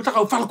ñu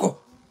taxaw fal ko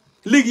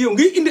léegi yow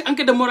ngay indi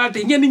enquête de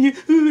moralité ñenn ñi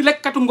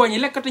lekkatu ngooñ yi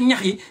lekkatu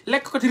ñax yi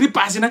lekkatu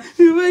ripaas yi nag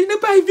way na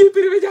bàyyi vie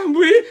privée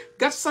jàmbur yi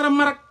gas sara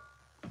marak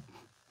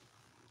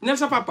nel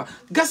sa papa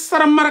gas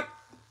sara marak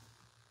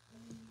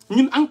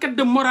ñun enquête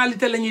de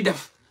moralité la ñuy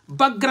def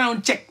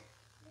background check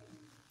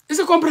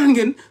est-ce que comprendre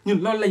ngeen ñun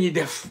loolu la ñuy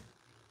def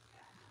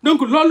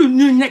donc loolu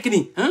ñu nekk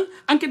nii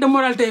enquête de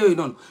moralité yooyu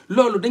noonu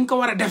loolu dañ ko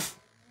war a def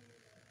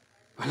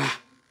voilà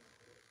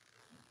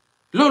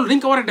loolu dañ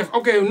ko war a def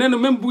ok nee na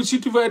même bu si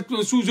tu veux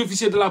être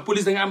sous-officier de la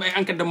police da nga am ay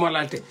enquête de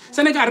moralité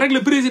Sénégal rek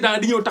le président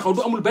di ñëw taxaw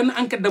du amul benn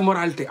enquête de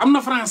moralité am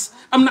na France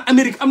am na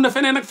Amérique am na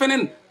feneen ak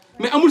feneen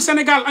mais amul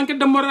Sénégal enquête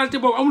de moralité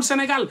boobu amul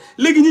Sénégal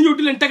léegi ñu ñëw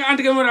di leen teg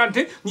enquête de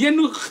moralité yenn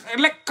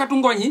lekkatu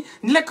ngooñ yi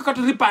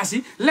lekkatu ripaas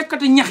yi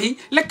lekkatu ñax yi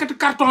lekkatu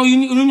carton yi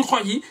ñu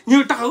xooj yi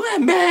ñu taxaw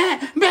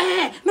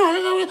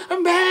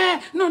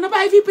non na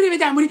bàyyi vie privée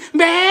jàmbur yi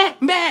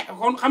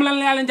kon xam lan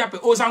la yaa leen jàppe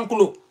aux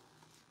enclos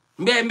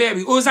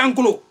bi aux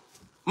enclos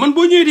man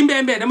boo ñëwee di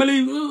mbee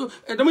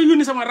damay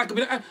yónni sama rakk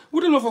bi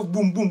wutal ma foofu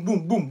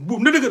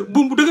buum na dëgër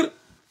buum bu dëgër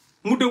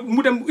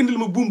mu dem indil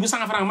ma buum bu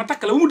 100 francs ma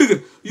takk la ba mu dëgër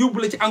yóbbu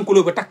la ci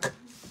enclos ba takk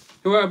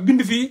waaw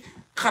bind fii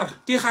xar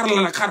kii xar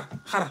la nag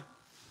xar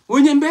boo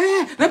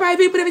ñëwee na bàyyi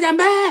bii prévé jam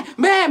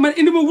man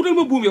indi ma wutal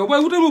ma buum yow booy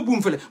wutal ma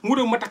buum fële mu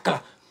dem ma takk la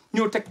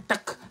ñëw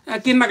takk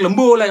kii nag la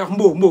mboo lay wax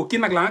mboo kii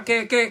nag la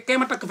kee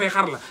ma takk fee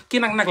xar la kii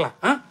nag la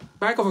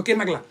bàyyi ko fa kii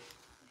nag la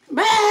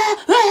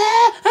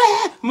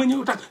ma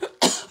ñëw takk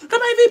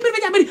damay vie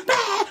privée jàmbur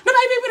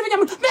damay vie privée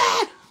jàmbur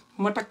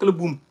ma takk la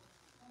buum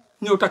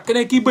ñëw takk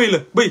ne kii bëy la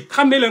bëy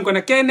xam ne leen ko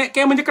ne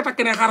kee ma njëkk a takk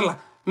ne xar la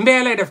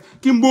mbee lay def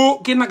kii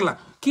mboo kii nag la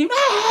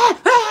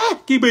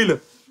kii bëy la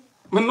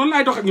man noonu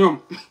laay dox ak ñoom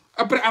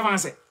après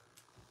avancé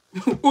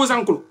aux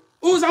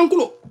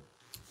enclos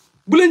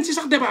bu leen ci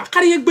sax débat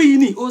xar yeeg bëy yi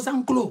nii aux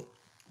enclos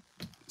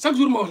chaque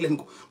jour ma wax leen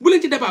ko bu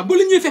leen ci débat bu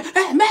leen ñuy fekk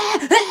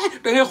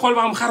da ngay xool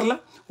ba am xar la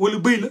wala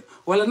bëy la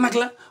wala nag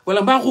la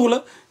wala mbaaxu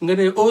la nga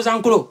ne aux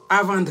enclos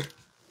à vendre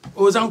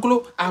aux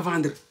enclos à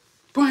vendre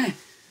point.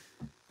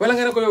 wala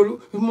nga ne ko yow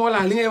moo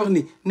laa li ngay wax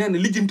ni nee na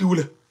lijjantiwu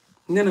la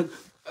nee na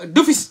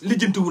d'office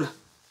lijjantiwu la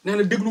nee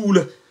na dégluwu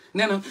la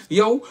nee na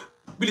yow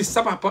plus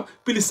sa papa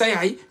plus sa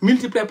yaay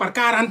multiplié par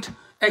 40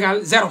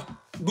 égale 0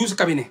 12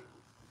 cabinet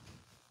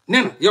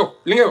nee na yow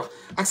li ngay wax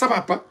ak sa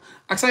papa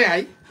ak sa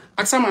yaay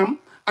ak sa maam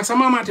ak sa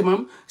maamaati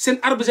maam seen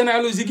arbre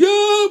généalogique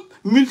yëpp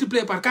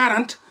multiplié par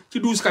 40 ci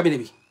 12 cabinet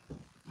bi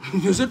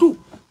c'est tout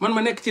man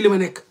ma nekk ci li ma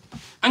nekk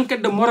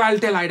enquête de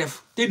moralité laay def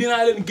te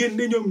dinaa leen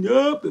génne ñoom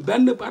ñëpp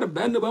benn par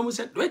benn ba mu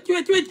set wecc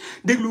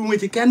dégluwuma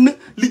ci kenn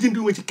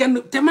lijjantiwuma ci kenn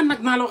te man nag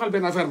naa la waxal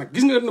benn affaire nag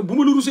gis nga ne bu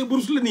ma la rusee ba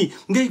rus la nii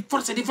ngay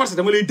forcé di forcé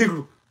dama lay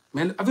déglu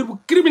mais affaire bu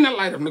criminel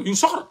laay def nag yu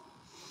soxor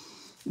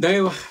da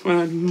ngay wax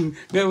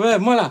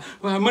moo la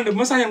waaw man de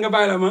ma sañoon nga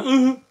bàyyi la ma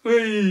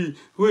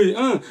oui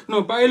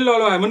non bàyyi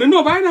loolu waaye man de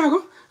non bàyyi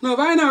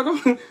naa ko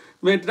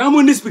mais dans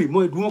mon esprit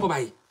mooy du ma ko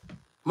bàyyi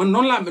man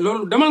noonu laa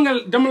loolu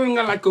demal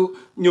nga laaj ko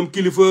ñoom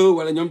kilifa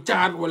wala ñoom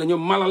caat wala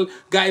ñoom malal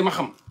gars yi ma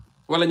xam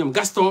wala ñoom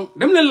Gaston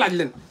dem leen laaj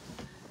leen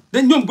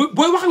dañ ñoom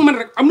booy wax ak man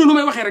rek am na nu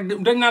may waxee rek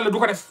dañ naan la du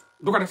ko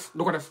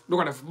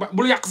def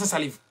bul yàq sa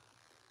salive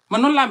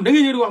man noonu laa da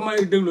ngay ñëw di wax ma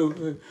déglu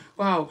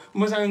waaw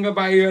mosa nga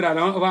bàyyi yow daal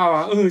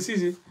waaw si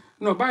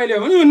non bàyyi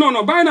lee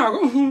non bàyyi naa ko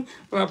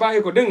waaw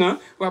bàyyi ko dégg nga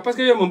waaw parce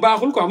que yow moom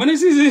baaxul quoi ma ne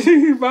si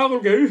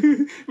baaxul kay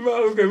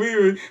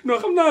oui non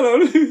xam naa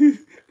loolu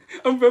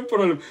am benn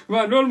problème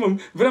waaw loolu moom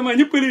vraiment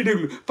ñëpp lay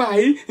déglu paa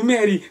yi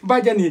maire yi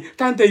bàjjan yi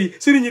tante yi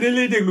sëriñ yi dañ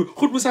lay déglu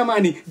xutbu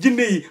samaan yi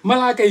jinne yi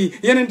malaaka yi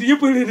yeneen yi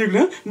yëpp lay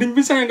déglu dañ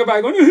bi sañ nga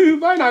bàyyi ko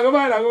bàyyi naa ko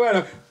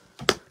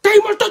tey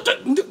ma toj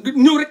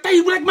ñëw rek tey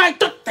rek maay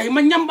toj tey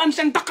ma ñambaan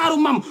seen daqaaru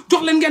maam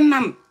jox leen ngeen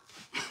naan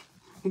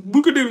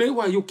bu ko déglee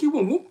waaw yow kii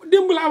moom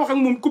démb laa wax ak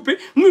moom coupé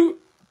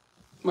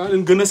maa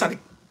leen gën a sadik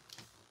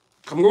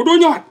xam nga doo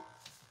ñëwaat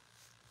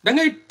da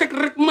ngay teg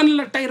rek man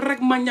la tey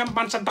rek ma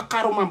ñambaan sa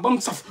daqaaru maam ba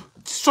mu saf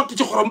sotti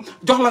ci xorom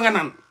jox la nga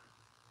naan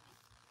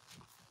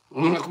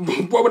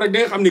boobu nag da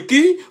nga xam ne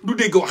kii du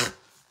dégg wax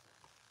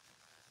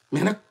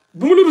mais nag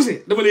bu ma la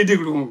rusee dama lay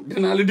déglu moom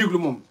dinaa la déglu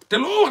moom te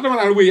loo wax dama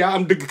naan wéy yaa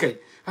am dëgg kay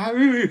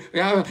oui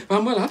yaa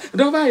voilà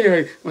doo bàyyi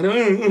yooyu ma ne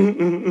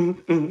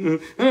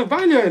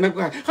bàyyi yooyu nag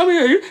waaye xam nga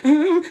yooyu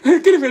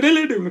kilifa dañ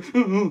lay déglu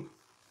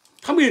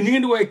xam nga yéen ñi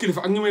ngeen di woowee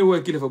kilifa ak ñu may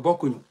woowee kilifa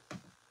bokkuñu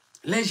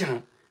les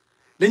gens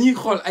dañuy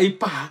xool ay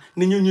paa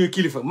ne ñoo ñooy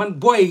kilifa man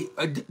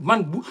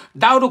bu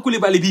Daouda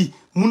Coulibaly bii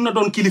mun na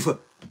doon kilifa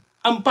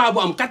am paa bu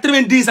am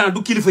 90 ans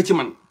du kilifa ci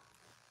man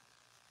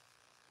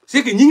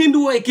c'est que ñi ngeen di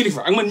woowee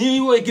kilifa ak man ñi ñuy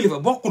woowee kilifa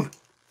bokkul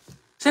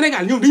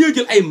Sénégal ñoom dañoo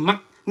jël ay mag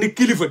ne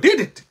kilifa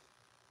déedéet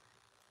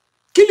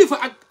kilifa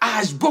ak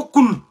âge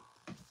bokkul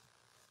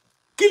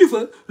kilifa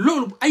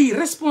loolu ay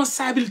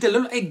responsabilité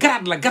loolu ay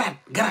grade la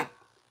grade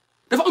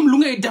dafa am lu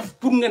ngay def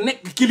pour nga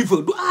nekk kilifa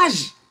du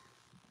âge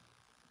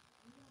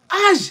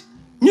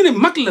ñu ne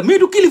mag la mais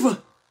du kilifa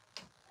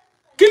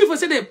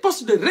c'est des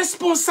postes de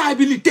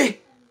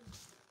responsabilité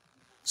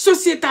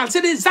sociétale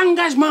c'est des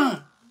engagements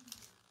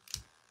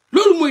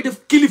loolu mooy def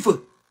kilifa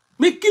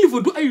mais kilifa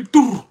du ay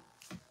tur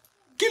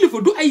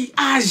kilifa du ay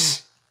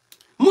âge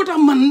moo tax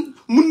man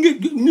mun nga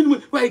ñu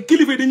waaye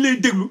kilifa yi dañ lay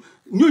déglu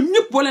ñooñu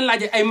ñëpp boo leen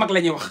laajee ay mag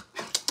la ñuy wax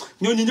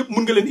ñooñu ñëpp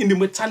mun nga leen indi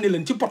ma sànni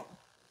leen ci pot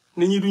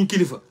ne ñii duñ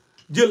kilifa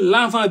jël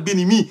l'enfant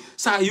béni mii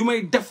saa yu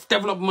may def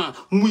développement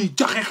muy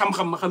joxe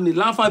xam-xam ma xam ni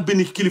l'enfant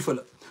béni kilifa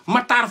la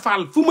Matar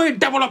Fall fu may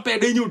développé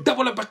day ñëw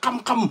développé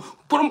xam-xam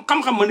borom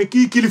xam-xam ma ne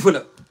kii kilifa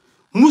la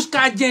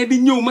Mouska Dieng di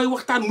ñëw may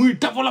waxtaan muy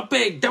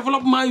développé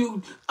développement yu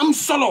am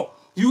solo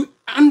yu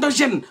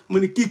endogène ma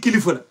ne kii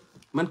kilifa la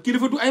man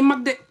kilifa du ay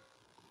mag de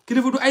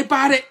kilifa du ay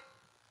paare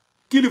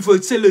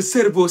kilifa c'est le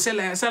cerveau c'est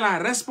la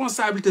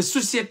responsabilité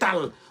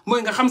sociétale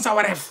mooy nga xam sa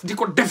wareef di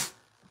ko def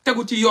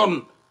tegu ci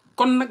yoon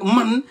kon nag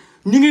man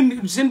ñi ngeen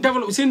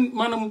di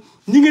maanaam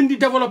ñi ngeen di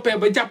développé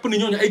ba jàpp ne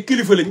ñooñu ay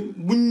kilifa lañ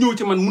buñ ñëw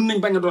ci man mun nañ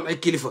bañ a doon ay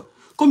kilifa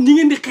comme ñi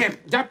ngeen di xeet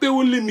jàppee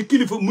woon leen ni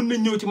kilifa mun nañ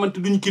ñëw ci man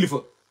te duñu kilifa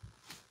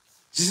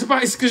je sais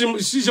pas est-ce que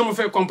si je me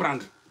fais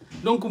comprendre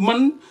donc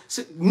man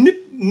nit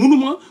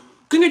munuma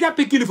ki nga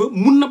jàppee kilifa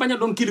mun na bañ a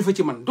doon kilifa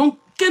ci man donc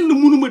kenn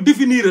munuma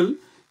définiral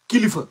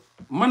kilifa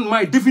man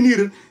maay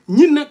définir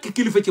ñi nekk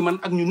kilifa ci man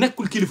ak ñu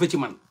nekkul kilifa ci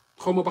man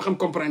xaw ma ba xam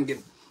comprendre ngeen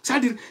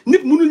c'est-à-dire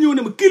nit munul ñëw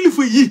ne ma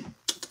kilifa yi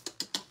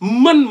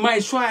man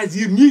maay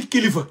choisir ñuy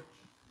kilifa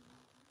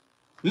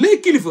les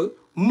kilifa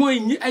mooy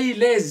ñi ay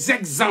les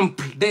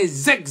exemples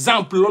des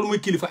exemples loolu mooy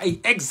kilifa ay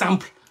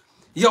exemple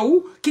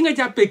yow ki nga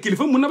jàppee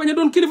kilifa mun na bañ a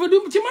doon kilifa du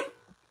ci man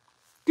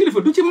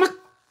kilifa du ci mag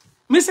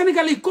mais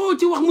Sénégal yi koo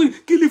ci wax muy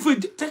kilifa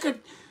c'est que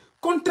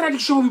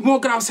contradiction bi moo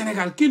graaw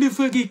Sénégal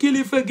kilifa gi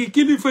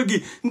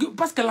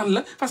parce que lan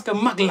la parce que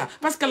mag la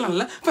parce que lan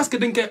la parce que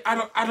dañ koy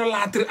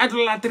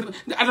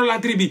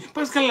idolâtre bi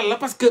parce que lan la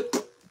parce que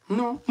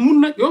non mun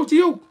na yow ci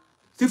yow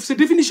sa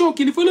définition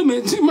kilifa la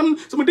mais man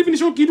sama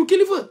définition kii du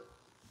kilifa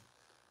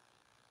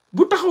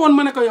bu taxawoon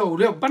ma ne ko yow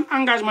ban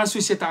engagement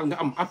sociétal nga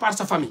am à part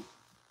sa famille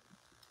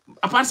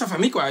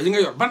quoi yi nga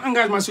yor ban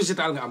engagement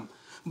sociétal nga am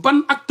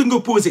ban acte nga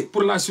posé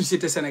pour la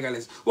société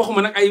sénégalaise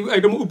waxuma nag ay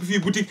dama ubbi fii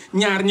boutique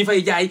ñaar ñi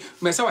fay jaay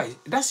mais sa waay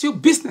that's your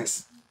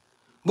business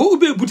boo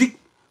ubbee boutique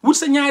wut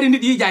sa ñaari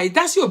nit yi jaay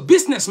that's your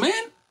business man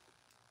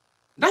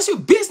that's your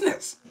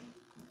business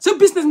sa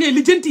business ngay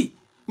lijjanti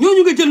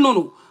ñooñu nga jël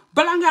noonu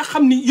balaa ngaa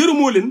xam ni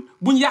yërëmoo leen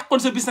buñ yàqoon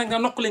sa business nga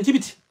noq leen ci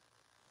biti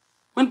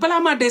man balaa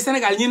maa dee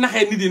Sénégal ñi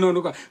naxee nit yi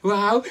noonu quoi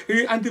waaw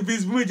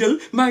entreprise bu ma jël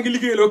maa ngi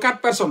liggéeyloo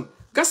 4 personnes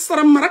gas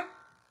saram marak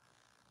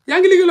yaa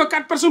ngi liggéeyloo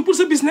 4 personnes pour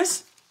sa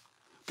business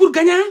pour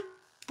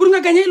nga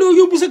gagner loo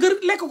yóbbu sa kër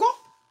lekk ko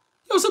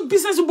yow sa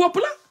business su bopp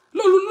la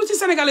loolu lu ci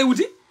Sénégalais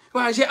wuti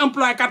waaw j'ai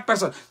employé 4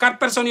 personnes 4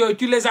 personnes yooyu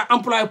tu les as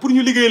employés pour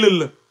ñu liggéeyal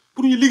la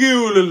pour ñu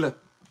liggéeyoo la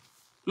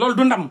loolu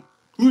du ndam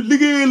ñu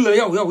liggéeyal la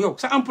yow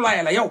sa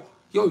employé la yow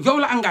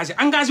la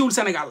engagé wul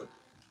Sénégal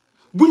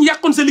buñ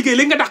yàqoon sa liggéey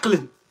léegi nga dàq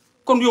leen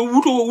kon yow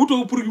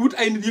wutoo pour wut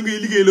ay nit yu ngay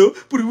liggéeyloo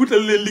pour wutal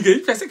leen liggéey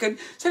parce que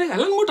Sénégal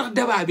lan moo tax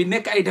débat bi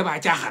nekk ay débat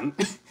caaxaan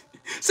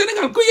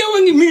Sénégal ku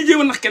yeewoo mi ngi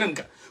jéem a nax keneen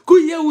ka ku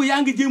yeewu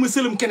yaa ngi jéem a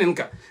sëlëm keneen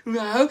ka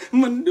waaw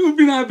man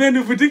ubbi naa benn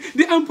boutique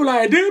di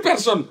employé 2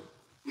 personnes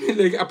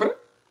léegi après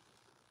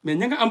mais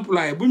ña nga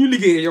employé bu ñu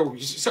liggéeyee yow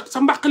sa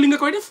mbaq li nga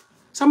koy def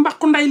sa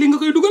mbaqu nday li nga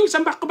koy dugal sa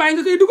mbaq baay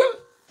nga koy dugal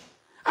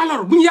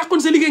alors bu ñu yàqoon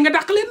sa liggéey nga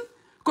dàq leen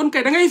kon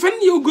kay da ngay fen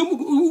yow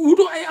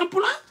wutoo ay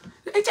emploi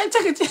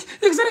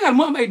Sénégal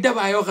moo am ay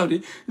débat yoo xam ne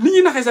li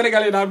ñuy naxee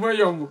Sénégalais daal mooy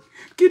yomb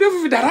kii dafa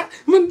fi dara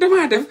man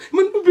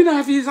ubbi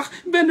naa fii sax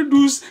benn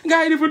douze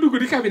gars yi dafa dugg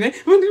di cabinet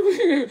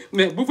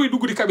mais bu fay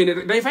dugg di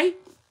cabinet day fay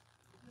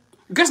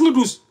gas nga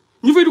douze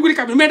ñu fay dugg di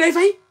cabinet mais day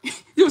fay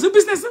yow sa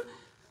business la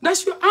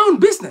that's your own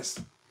business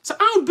sa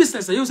own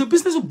business la yow sa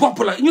business bu bopp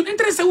la ñun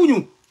intéressé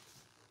wuñu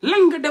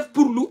lan nga def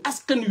pour lu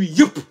askan wi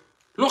yëpp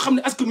loo xam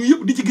ne askan wi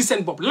yëpp di ci gis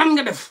seen bopp lan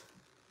nga def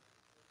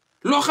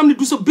loo xam ne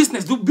du sa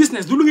business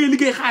du lu ngay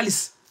liggéey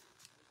xaalis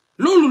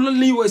loolu lan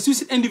la ñuy woowee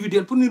suicide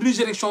individuel pour une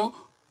résurrection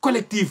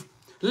collective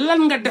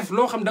lan nga def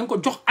loo xam da nga ko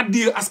jox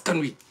addiya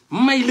askan wi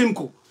may leen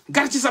ko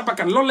gar ci sa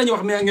bakkan loolu la ñuy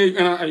wax ne ngay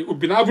ay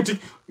ubbi naa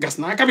boutique gas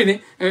naa cabinet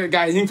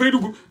gars yi ñu ngi fay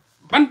dugg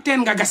ban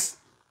teen nga gas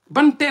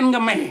ban teen nga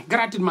maye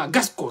gratuitement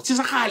gas ko ci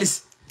sa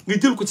xaalis nga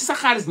jël ko ci sa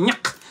xaalis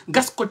ñaq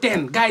gas ko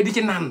teen gars yi di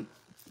ci naan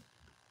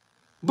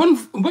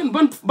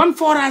ban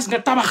forage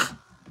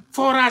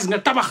nga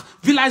tabax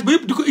village ba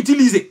yëpp di ko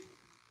utiliser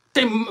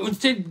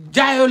te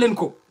jaayoo leen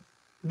ko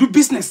du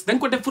business dañ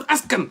ko def pour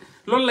askan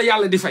loolu la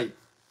yàlla di fay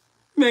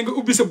mais nga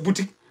ubbi sa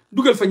boutique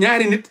dugal fa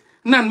ñaari nit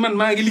naan man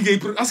maa ngi liggéey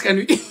pour askan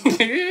wi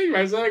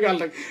waaye Sénégal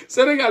nag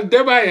Sénégal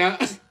débat ya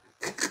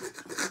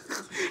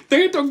da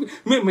ngay toog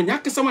mais ma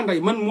ñàkk sama ndey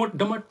man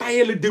dama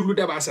tayal a déglu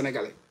débat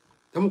sénégalais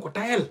dama ko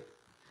tayal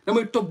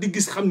damay toog di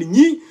gis xam ne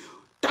ñii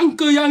tant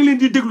que yaa ngi leen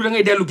di déglu da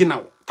ngay dellu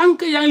ginnaaw tant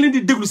que yaa ngi leen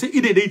di déglu sa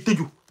idée day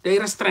tëju day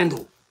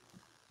restreindre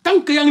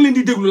tant que yaa ngi leen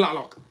di déglu laa la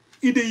wax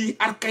idée yi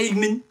archaïque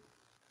nañ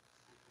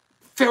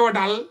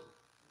féodal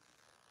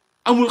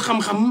amul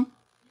xam-xam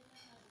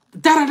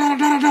dara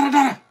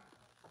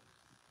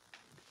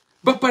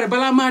ba pare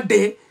balaa maa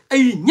dee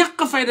ay ñàkk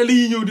fayda la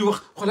ñuy ñëw di wax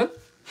xoolal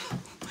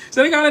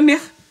Sénégal la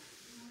neex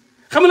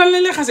xam lan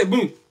lañ lay xase bu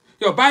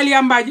yow bàyyil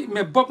yàmbaa ji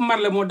mais Bob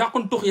Marley moo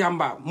dàqoon tux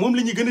yàmbaa moom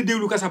la ñuy gën a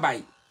déglu ka sa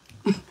baay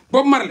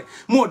Bob Marley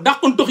moo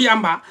dàqoon tux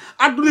yàmbaa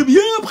adduna bi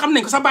yëpp xam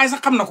nañ ko sa baay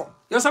sax xam na ko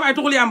yow sa baay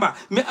tuxul yàmbaa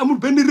mais amul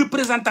benn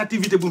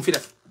représentativité bu mu fi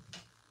def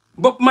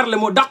Bob Marley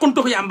moo dàqoon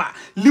tux yàmbaa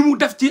li mu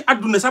def ci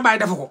adduna sa baay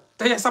dafa ko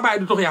te sa baay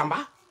du tux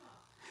yàmbaa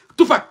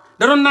Tupac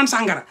da doon naan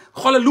sàngara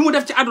xoolal lu mu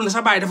def ci adduna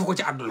sa baay dafa ko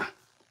ci adduna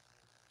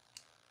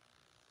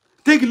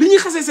léegi li ñuy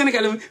xasee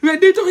Sénégal mais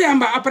day tux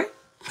yàmbaa après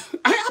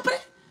ay après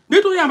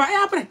day tux yàmbaa ay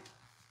après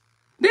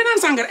day naan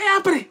sàngara ay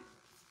après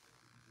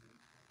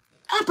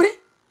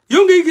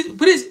yow ngay gis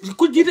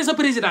ku jiite sa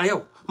président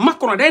yow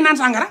Macron day naan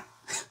sàngara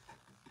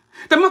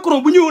te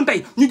Macron bu ñëwoon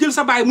tey ñu jël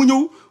sa baay mu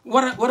ñëw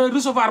war a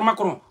recevoir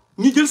Macron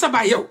ñu jël sa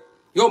baay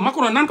yow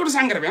Macron naan ko du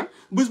sàngara bi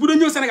bés bu doon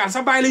ñëw Sénégal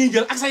sa baay la ñuy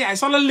jël ak sa yaay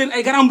solal leen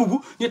ay grand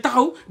mbubu ñu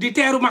taxaw di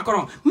teeru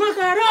Macron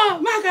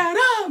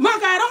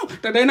Macron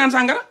te day naan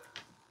sàngara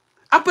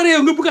après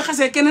yow nga bëgg a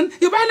xasee keneen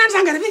yow bàyyi naan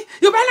sàngara bi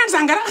yow bàyyi naan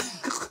sàngara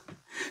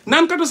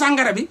naan katu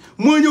sàngara bi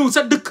moo ñëw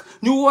sa dëkk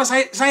ñu woo sa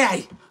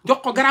yaay jox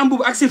ko grand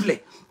mbubu ak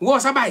sifflet woo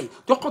sa baay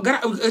jox ko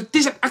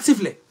t-shirt ak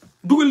sifflet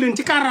dugal leen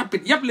ci car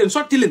rapide yàpp leen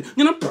sotti leen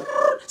ñu naan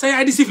sa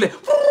yaay di sifflet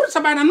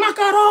sa baay naan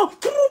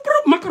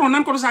Macron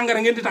naan ko du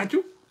sàngara ngeen di tàccu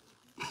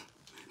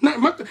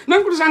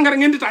naan ko du sàngara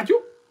ngeen di tàccu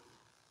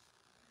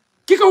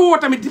ki ko woo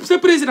tamit sa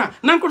président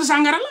naan ko du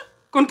sàngara la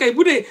kon kay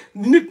bu dee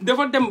nit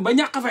dafa dem ba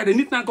ñàkk a fayda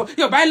nit naan ko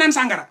yow bàyyi leen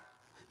sàngara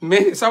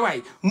mais sa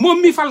waay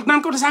moom mi fal naan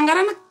ko du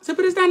sàngara nag sa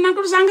président naan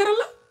ko du sàngara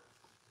la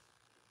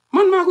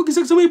man maa ko gis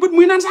ak samay bët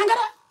muy naan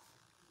sàngara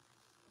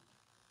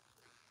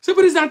sa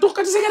président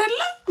tuxkati cigarette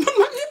la man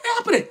maa ko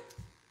après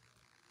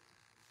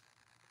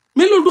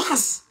mais loolu du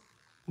xas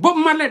Bob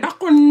Marley da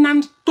ko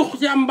naan tux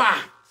yàmbaa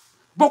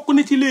bokk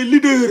na ci les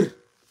leaders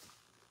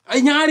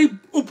ay ñaari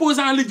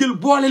opposants la jël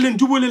boole leen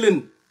jubale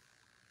leen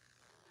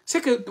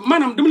c'est que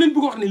maanaam dama leen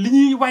bëgg wax ne li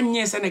ñuy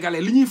wàññee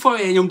sénégalais li ñuy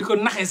fowee ñoom di ko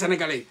naxee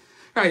sénégalais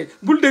waaye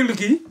bul déglu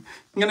kii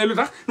nga ne lu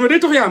tax non day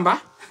tux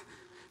yàmbaa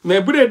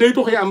mais bu dee day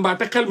tux yàmbaa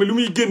te xel mi lu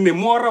muy génne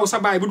moo raw sa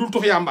baay bu dul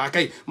tux yàmbaa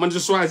kay man je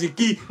choisis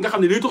kii nga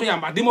xam ne day tux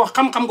yàmbaa di ma wax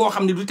xam-xam goo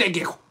xam ne du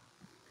teggee ko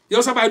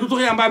yow sa baay du tux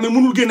yàmbaa mais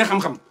mënul génne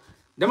xam-xam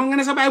dama nga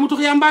ne sa baay mu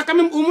tux yàmbaa quand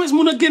même au moins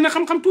mun a génne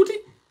xam-xam tuuti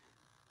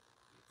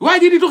waa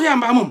ji di tux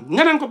yàmbaa moom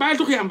nga naan ko bàyyi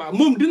tux yàmbaa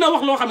moom dina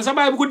wax loo xam ne sa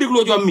baay bu ko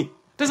dégloo jom mi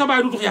te sa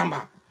baay du tux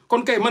yàmbaa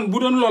kon kay man bu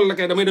doon loolu la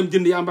kay damay dem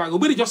jënd yàmbaa nga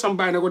bëri jox sama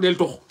baay ne ko del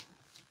tux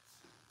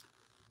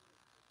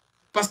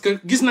parce que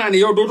gis naa ne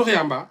yow doo tux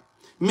yàmbaa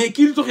mais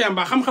kii di tux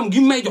yàmbaa xam-xam gi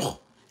may jox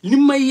ni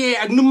mu may yee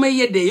ak ni mu may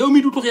yeddee yow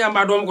mi du tux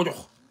yàmbaa doo ma ko jox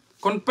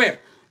kon père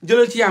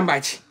jëlal ci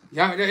yàmbaa ci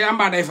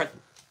yàmbaa day faj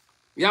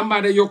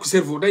yàmbaa day yokk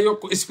cerveau day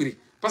yokk esprit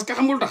parce que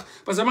xam nga lu tax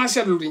parce que damaa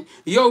seetlu ni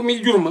yow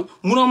mi jur ma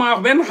munoo maa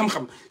wax benn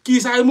xam-xam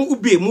kii saa yu ma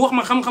ubbee mu wax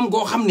ma xam-xam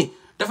goo xam ni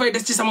dafay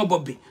des ci sama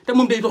bopp bi te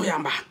moom day dox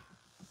yàmbaa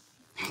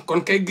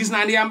kon kay gis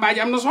naa ni yàmbaa ji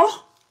am na solo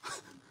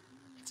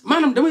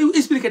maanaam damay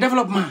expliquer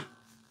développement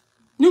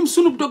ñoom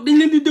sunub dog dañ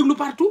leen di déglu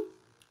partout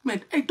mais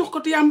ay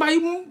tuxkatu yàmbaa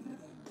yu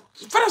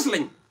faras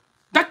lañ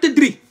Dr.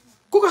 Dre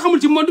ku ko xamul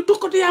ci monde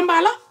tuxkatu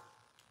yàmbaa la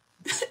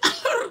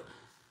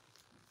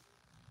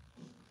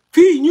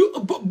fii ñu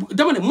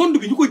dama ne monde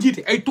bi ñu ko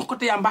jiite ay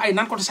tuxkatu yàmba ay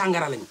naan ko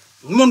sàngara lañ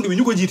monde bi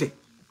ñu ko jiite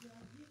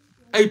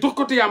ay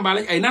tuxkatu yàmba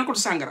lañ ay naan ko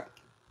sàngara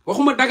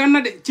waxuma dagan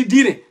na de ci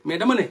diine mais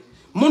dama ne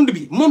monde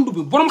bi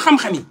borom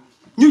xam-xam yi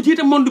ñu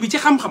jiite monde bi ci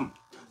xam-xam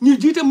ñu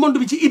jiite monde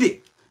bi ci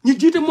idée ñu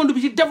jiite monde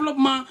bi ci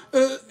développement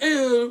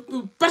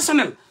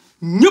personnel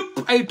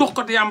ñëpp ay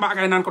tuxkatu yàmba ak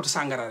ay naan ko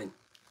sàngara lañ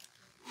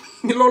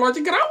looloo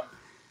ci garaaw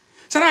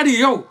c'est-à-dire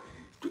yow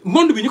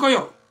monde bi ñu ko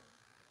yor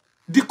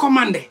di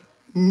commander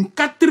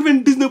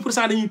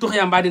 99% dañuy tux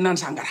yàmbaa di naan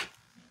sàngara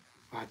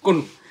waaw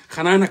kon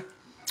xanaa nag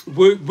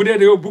bu dee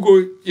yow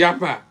bëggoo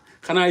yàmbaa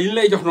xanaa yi ñu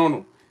lay jox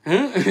noonu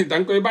da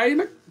nga koy bàyyi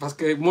nag parce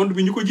que monde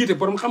bi ñu ko jiite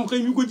borom xam-xam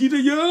ñu ko jiite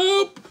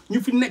yëpp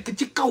ñu fi nekk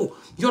ci kaw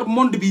yor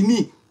monde bi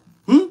nii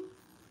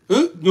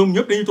ñoom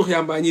ñëpp dañuy tux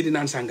yàmbaa ñii di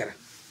naan sàngara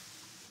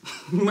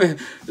mais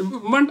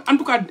man en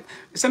tout cas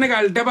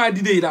Sénégal débat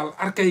d'idées yi daal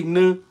archaïque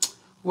na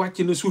wàcc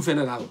na suufe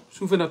na daal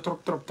suufe na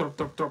trop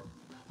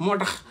moo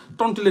tax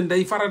tontu leen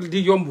day faral di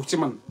yomb ci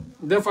man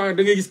des fois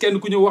da ngay gis kenn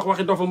ku ñëw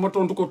waxi dofa ma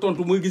tontu ko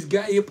tontu mooy gis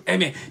gars yëpp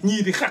aimé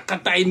ñii di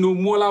xaqataay no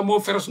moo laa moo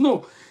féroce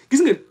non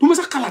gis nga du ma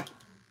sax xalaat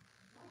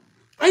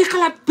ay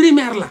xalaat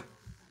primaire la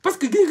parce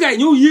que gis gars yi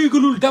ñoo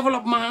yéegalul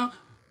développement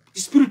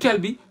spirituel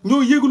bi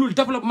ñoo yéegalul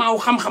développement wu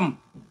xam-xam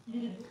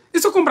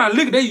est-ce que comprendre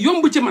léegi day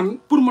yomb ci man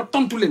pour ma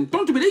tontu leen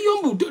tontu bi day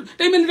yomb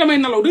day mel ni damay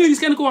nalaw da ngay gis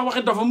kenn ku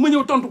waxi dofa ma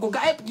ñëw tontu ko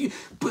gars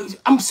yëpp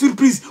am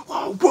surprise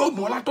waaw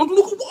boobu moo laa tontu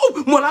ko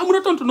waaw moo laa mën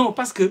a tontu non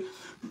parce que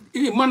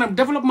maanaam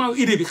développement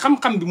idée bi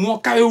xam-xam bi moo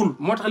kawewul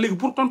moo tax léegi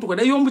pour tontu ko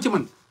day yomb ci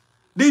man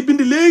day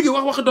bind léegi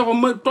waxi dofa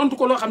ma tontu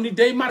ko loo xam ni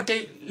day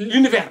marqué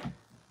l'univers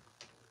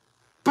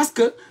parce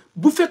que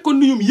bu fekkoon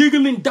ni ñoom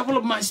yéegal nañ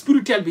développement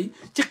spirituel bi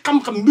ci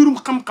xam-xam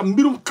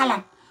mbirum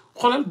xalaat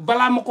xoolal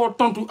balaa ma koo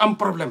tontu am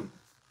problème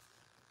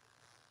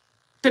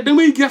te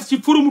damay gis ci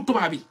forumu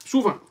tubaab yi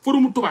souvent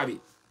forumu tubaab yi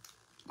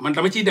man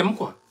dama ciy dem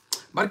quoi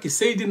barki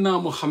Seydina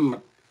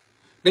Muhammad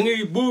da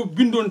ngay boo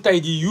bindoon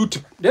tay ji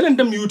YouTube da leen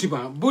dem YouTube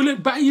boo leen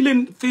bàyyi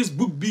leen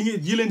Facebook bii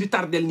yi leen di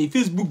tardel nii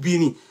Facebook bii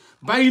nii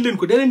bàyyi leen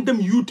ko da leen dem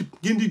YouTube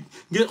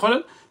ngeen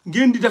xoolal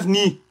ngeen di def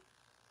nii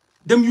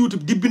dem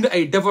YouTube di bind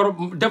ay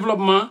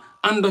développement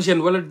endogène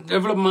wala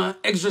développement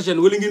exogène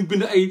wala ngeen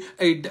bind ay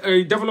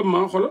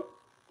développement xoolal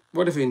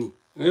boo defee nii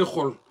ngay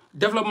xool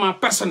développement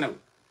personnel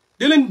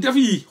da leen def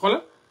yii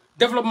xoolal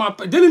développement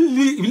da leen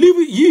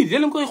livre yii da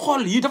leen koy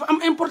xool yii dafa am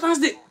importance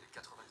de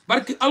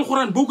barki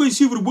alxuraan boo koy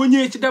suivre boo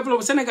ñëwee ci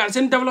développement Sénégal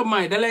seen développement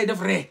yi da lay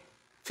def ree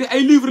fii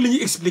ay livre la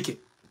ñuy expliquer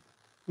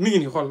mi ngi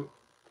nii xool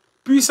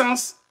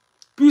puissante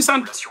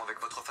avec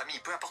votre famille,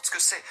 peu importe ce que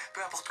c'est,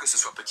 peu importe que ce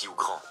soit petit ou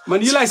grand.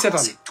 Man yi laay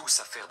seetaan Si tous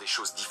à faire des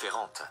choses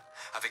différentes,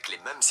 avec les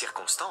mêmes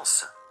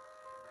circonstances,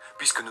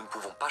 puisque nous ne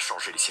pouvons pas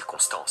changer les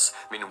circonstances,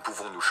 mais nous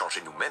pouvons nous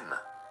changer nous-mêmes.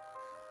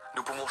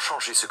 Nous pouvons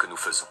changer ce que nous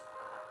faisons.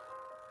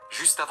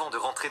 Juste avant de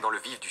rentrer dans le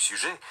vif du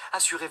sujet,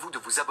 assurez-vous de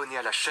vous abonner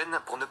à la chaîne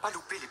pour ne pas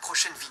louper les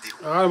prochaines vidéos.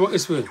 Ah, bon,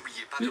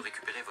 N'oubliez pas de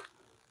récupérer votre...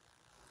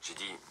 J'ai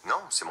dit,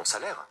 non, c'est mon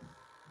salaire.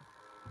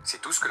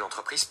 C'est tout ce que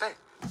l'entreprise paie.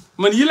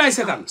 Man yi laay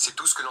seetaan C'est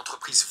tout ce que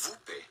l'entreprise vous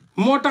paie.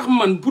 moo tax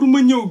man pour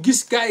ma ñëw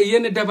gis gars yi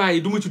yenn débat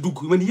yi du ma ci dugg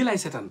man yi laay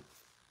seetaan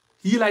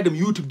yii laay dem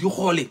YouTube di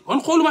xooli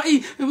man xooluma ay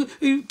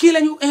kii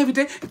la ñu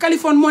invité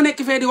Californie moo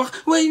nekk fee di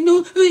wax way no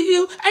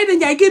yow Aïda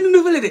Ndiaye génn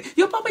na fële de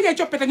yow Papa Ndiaye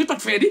coppite ngi toj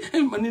fee di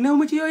man ni new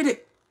ma ci yooyu de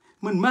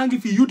man maa ngi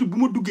fii YouTube bu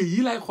ma duggee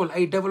yii laay xool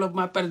ay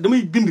développement per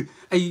damay bind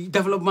ay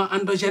développement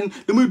endogène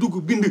damay dugg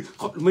bind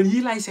xool man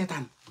yii laay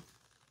seetaan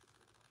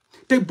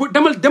te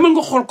demal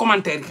nga xool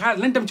commentaire yi xaaral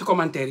nañ dem ci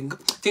commentaire yi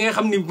ci nga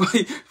xam ni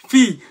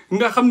fii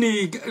nga xam ni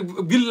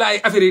billaay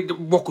affaire yi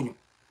bokkuñu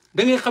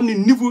da ngay xam ni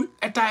niveau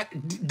état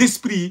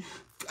d'esprit yi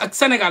ak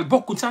Sénégal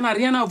bokkuñ ça n'a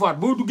rien à voir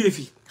boo duggee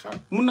fii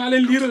mun naa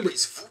leen liiral de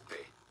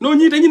non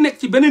ñii dañu nekk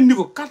ci beneen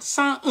niveau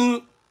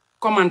 401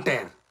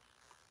 commentaires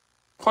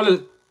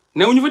xoolal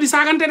new ñu fa di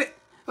saagante de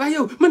waaye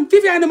yow man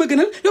Viviane ma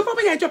gënal yow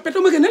Papa Ndiaye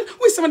coppetoo ma gënal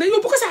wuy sama de yow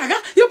bu ko saaga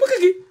yow bu ko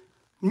gi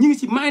ñu ngi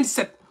ci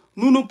mindset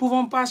nous ne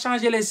pouvons pas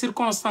changer les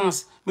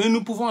circonstances mais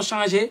nous pouvons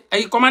changer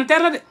ay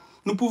commentaires là de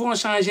nous pouvons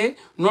changer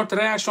notre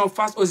réaction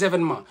face aux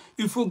événements.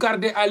 Il faut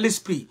garder à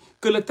l'esprit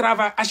que le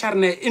travail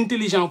acharné et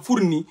intelligent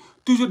fournit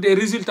toujours des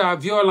résultats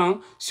violents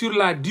sur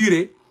la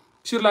durée.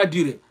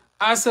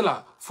 À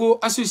cela, il faut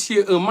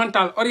associer un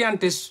mental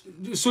orienté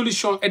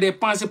solution et des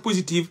pensées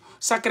positives,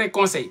 sacré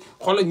conseil.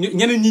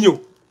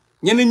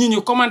 Ñeneen ñi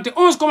ñëw commenter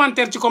 11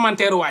 commentaires ci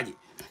commentaire waa ji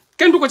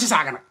kenn du ko ci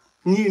saaga nag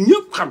ñi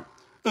ñëpp xam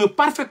un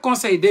parfait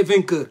conseil des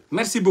vainqueurs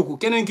merci beaucoup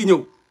keneen ki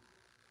ñëw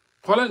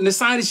xoolal ne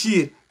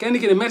s'enrichir kenn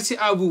ki ne merci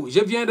à vous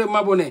je viens de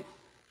m'abonner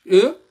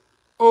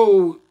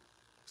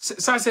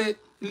ça c'est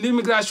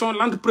l'immigration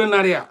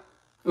l'entrepreneuriat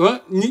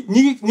ñi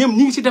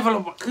ngi ci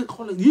développement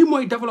xoolal yii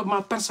mooy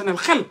développement personnel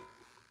xel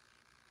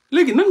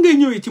léegi nan ngay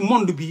ñëwee ci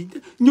monde bi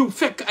ñëw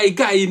fekk ay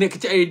gars yi nekk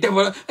ci ay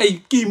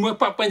kii ma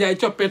Papa Ndiaye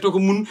coppeetoo ko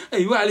mun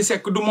ay Wally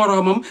Seck du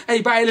moroomam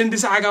ay bàyyi leen di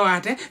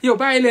saagawaate yow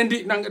bàyyi leen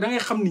di da ngay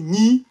xam ni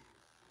ñii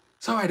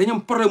sa waay dañu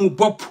am problème mu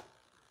bopp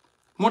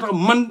moo tax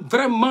man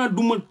vraiment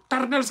du ma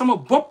tardel sama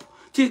bopp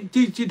ci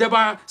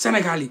débat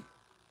Sénégal yi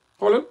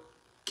xoolal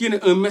kii ne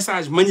un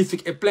message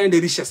magnifique et plein de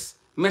richesse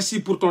merci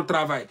pour ton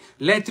travail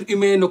l'être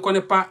humain ne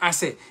connaît pas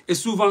assez et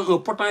souvent un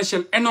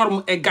potentiel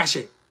énorme est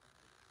gâché.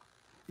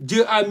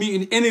 Dieu a mis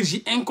une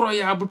énergie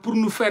incroyable pour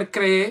nous faire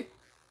créer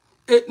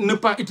et ne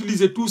pas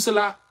utiliser tout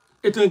cela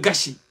est un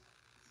gâchis.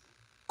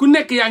 Ku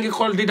nekk yaa ngi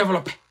xool di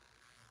développer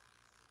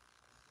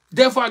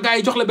des fois gars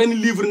yi jox la benn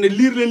livre ne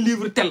lire leen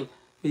livre tel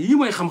mais yii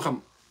mooy xam-xam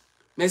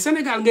mais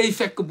Sénégal ngay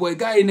fekk booy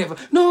gars yi ne fa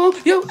non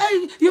yow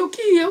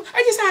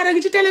Adji Sarr a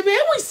ngi ci télé bi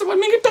wuy sama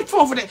mi ngi toj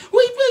foofu de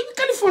wuy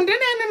Californie de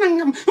nee na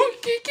nangam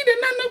kii de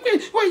naan na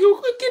waaye yow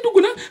kii dugg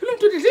na lu mu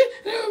tuddati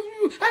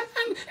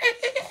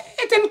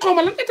Etienne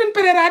xawma lan Etienne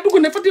Pereira dugg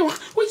na fa di wax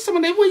wuy sama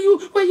ndey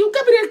waaye yow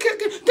Gabriel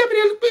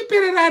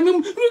Pereira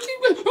même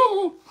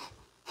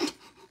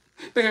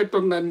da ngay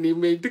toog naan nii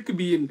mais dëkk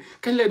bi yéen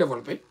kañ lay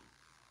développé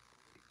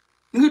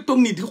da ngay toog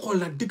nii di xool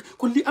naan dëkk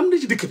kon li am na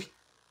ci dëkk bi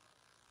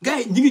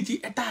gars yi ñi ngi ci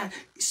état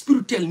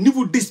spirituel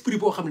niveau d'esprit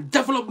boo xam ne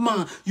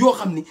développement yoo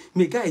xam ni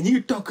mais gars yi ñi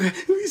ngi toog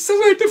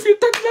sama te fii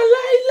toj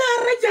la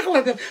rajax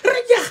la def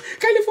rajax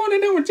Californie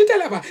ne woon ci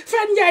télé ba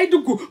Fane Ndiaye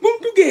dugg bu mu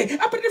duggee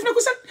après def na ko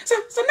sa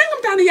nangam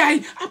taanu yaay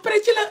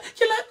après ci la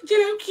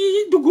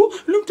kii dugg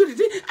lu mu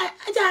tuddati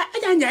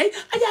Adja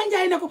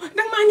Ndiaye ne ko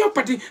danga maa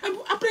ñoppati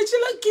après ci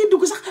la kii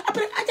dugg sax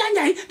après Adja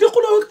Ndiaye di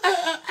xuloo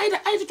Ayda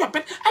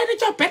coppet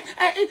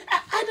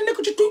Ayda ne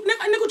ko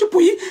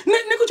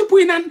ci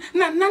puy naan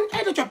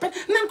Ayda coppet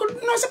naan ko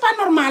non c'est pas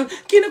normal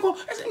kii ne ko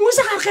muy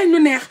saxaar xeeñ lu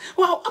neex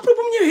waaw après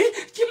bu mu ñëwee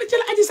ci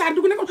la Adji Sarr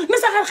dugg ne ko na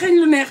saxaar xeeñ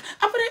lu neex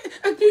après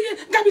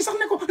Gabi sax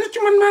ne ko ci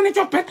man maa ne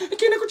coppet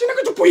kii ne ko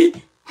ci puy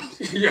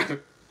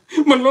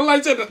man loolu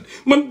laay seetaat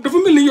man dafa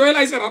mel ni yooyu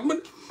laay seetaat man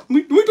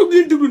muy toog di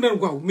leen déglu naan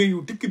waaw mais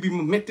yow dëkk bi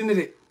mu metti na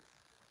de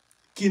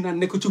kii naan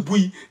ne ko ci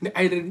buy ne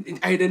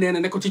Ayda nee na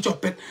ne ko ci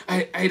coppet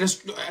Ayda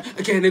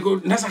kii ne ko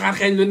na saxaar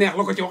xeeñ lu neex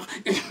la ko ci wax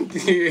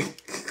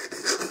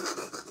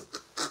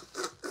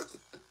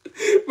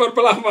man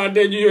balaa maa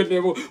dee ñu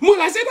yónnee moo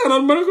laa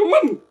seetaanoon ma ne ko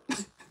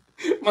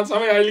man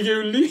sama yaay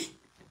liggéeyul lii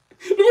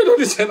lu ma doon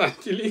di seetaan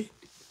ci lii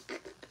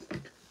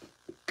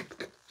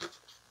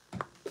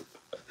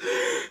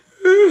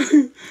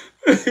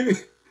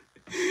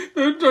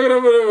toog na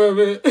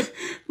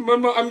man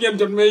ma am ngeen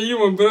jot mais yii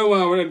moom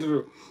vraiment ma ne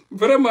tudd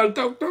vraiment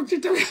toog ci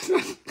taw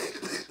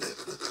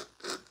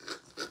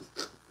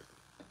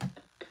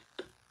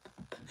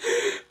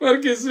parce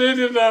que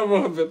Seydina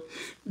Mohamed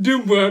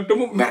démb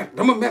dama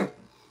mer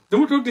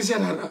dama toog di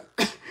seetaan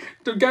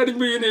te gars yi dañu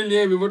ma yónnee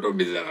lien bi ma toog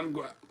di seetaan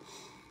quoi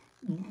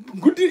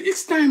guddi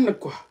x time nag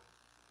quoi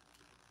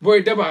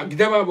booy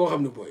débat boo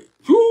xam ne booy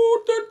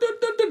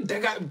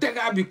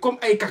dégat bi comme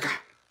ay kaka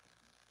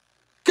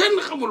kenn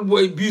xamul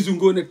booy biisu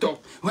ngoone toog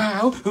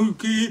waaw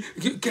kii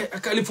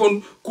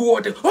Californie ku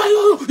woote waaw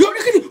yow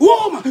dëkk ni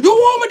woo ma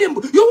démb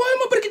yow woo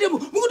ma barki démb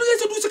bu nga duggee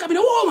sa douze cabinet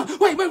woo ma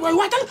waay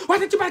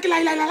waatal ci barki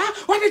laay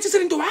waatal ci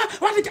Serigne Touba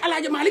waatal ci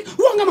Alaaji Malick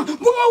woo nga ma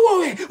bu ma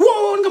woowee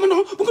woowoon nga ma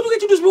non bu nga duggee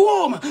ci douze bi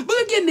woo ma ba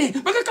nga génnee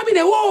ba nga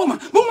cabinet woo ma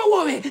bu ma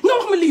woowee nga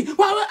wax ma lii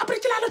waaw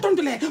après ci laa la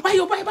tontulee waaye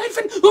yow bàyyi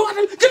fen yow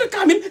waatal jël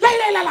kaamil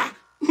laay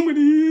ma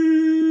ni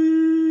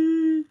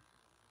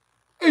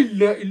ay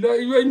la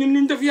yooyu ñun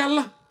ñu def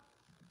yàlla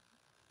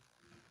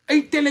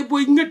ay télé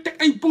booy nga teg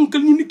ay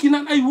ponkal ñu nit ki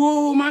naan ay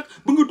woo ma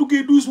ba nga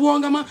duggee douze woo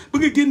nga ma ba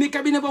nga génnee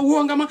cabinet ba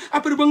woo nga ma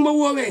après ba nga ma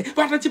woowee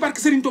waxtaan ci barke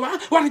Serigne Touba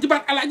waxtaan ci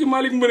barke Alaaji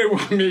Malick ma ne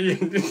waa mais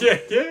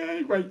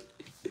yéen waay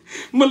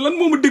man lan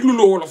moo ma déglu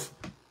loo wolof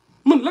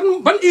man lan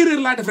ban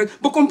erreur laa def rek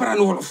ba comprendre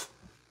wolof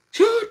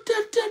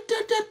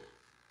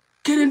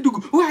keneen dugg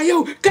waaw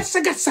yow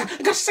gatsa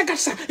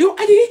yow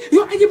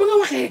aji ba nga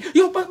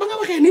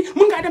waxee ni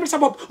mën ngaa demal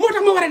sa bopp moo tax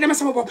ma war a demal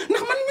sama bopp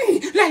ndax man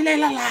mii lay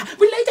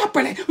buñ lay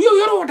jàppale yow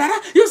yoroo dara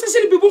yow sa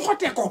sëriñ bi bu mu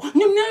xottee ko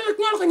ñun ñoo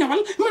la ko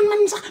ñawal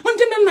man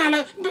jëndal naa la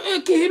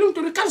kii lu mu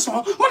tudd caleçon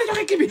ma la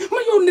joxe kii bi ma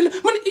yow ni la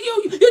man yow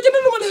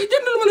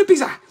jëndal ma la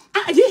pizza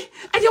aji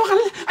waxal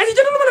aji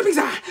jëndal ma la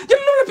pizza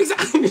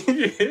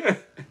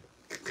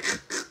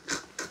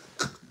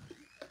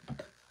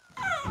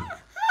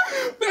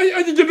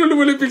aji jëndalu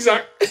ma la pizza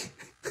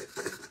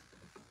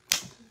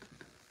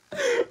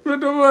ma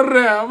dama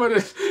rea ma ne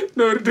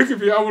non dëkk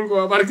bi amul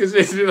ko barke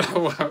Jésus la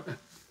waaw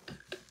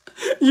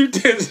ñu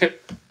teese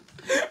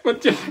man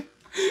ci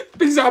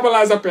pizza ba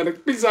laa zappee nag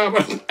pizza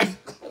ba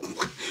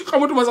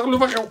xamatuma sax lu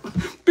fa xew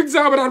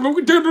pizza ba daal moom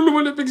ko déglu lu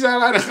ma ne pizza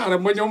laa ne xaaral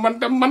ma ñëw man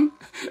dem man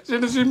je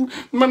ne suis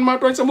man maa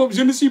tooñ sama bopp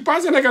je ne suis pas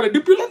sénégalais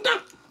depuis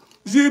longtemps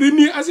j'ai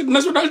renié acide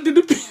nationalité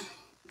depuis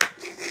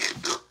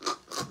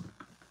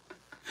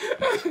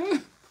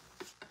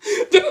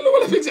jëlal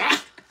wala pizza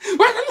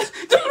waaye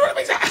jëlal wala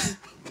pizza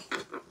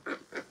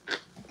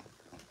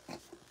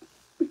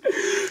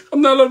xam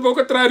naa loolu boo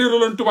ko traduire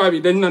loon tubaab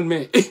yi dañ naan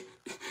mais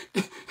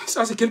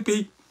ça c'est quel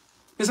pays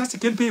mais ça c'est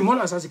quel pays moi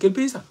là ça c'est quel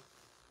pays ça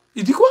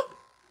il dit quoi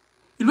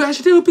il lui a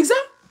acheté un pizza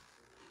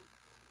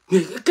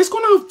mais qu'est-ce qu'on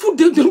a à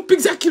foutre d'un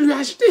pizza qu'il lui a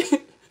acheté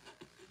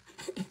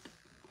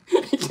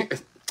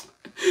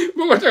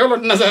boo ko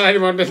tegaloon nasaraan yi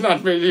moom dañ naan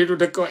mais lii du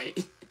dëkk waay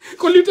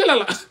kon lii teel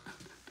la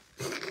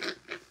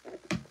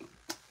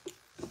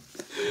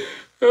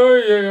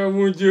oh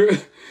mon Dieu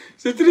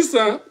c'est triste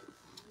hein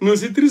non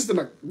c'est triste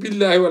nag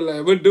billahi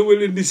wallahi ba dama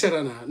leen di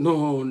serana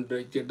non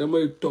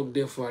damay toog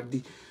des fois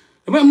di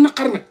damay am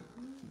naqar nag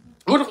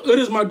moo tax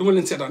heureusement duma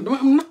leen seetaan damay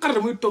am naqar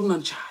damay toog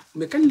naan caat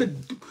mais kañ la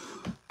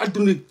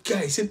adduna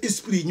gars yi seen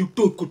esprit ñu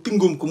toog ko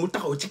tëngoom ko mu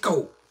taxaw ci kaw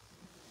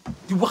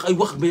di wax ay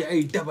wax mais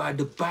ay débat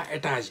de bas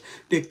étage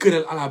des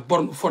querelles à la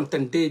borne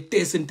fontaine des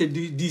teesante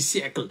du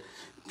siècle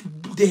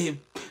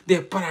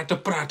des parata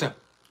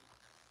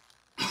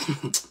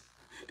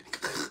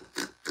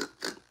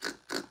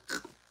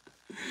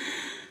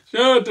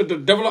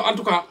développe en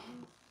tout cas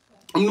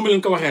am nu ma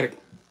leen ko waxee rek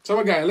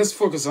sama gars yi let's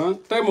focus ah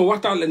tey moom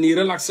waxtaan la nii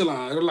relax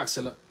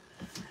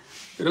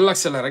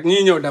la rek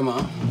ñii ñëw dema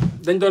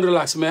dañ doon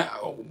relax mais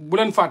bu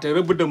leen fàttee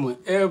rek bu dëmm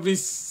every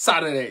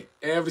Saturday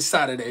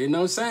you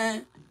know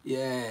saying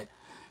yeah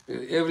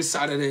every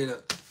Saturday la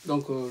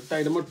donc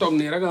tey dama toog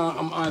nii rek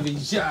am envie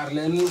jaar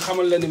leen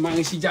xamal leen ni maa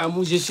ngi si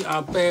jàmm je suis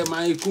en paix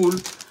maa ngi cool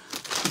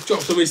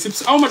coof samay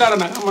sips aw ma dara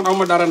nag man aw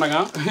ma dara nag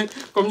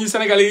comme ñi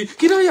Sénégalais yi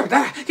kii doo yor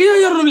dara kii doo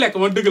yor lu mu lekk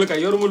man dëgg la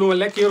kay yoruma lu ma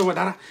lekk yoruma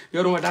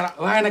dara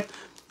waaye nag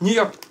ñi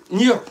yor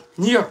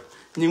ñi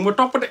ngi ma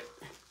topp de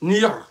ñi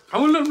yor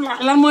xamul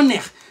lan moo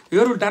neex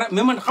yorul dara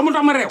mais man xamul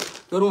tax ma réew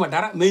yoruma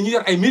dara mais ñi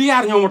yor ay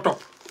milliards ñoo ma topp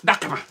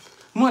dàq ma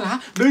voilà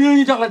dañoo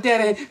ñu jox la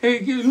terrain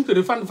lu mu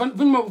tudd fan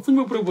fuñ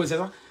ma proposé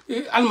sax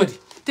Almadi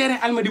terrain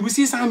Almadi bu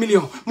 600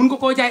 millions mun nga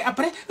koo jaay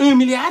après 1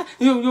 milliard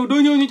yow doo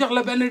ñëw ñu jox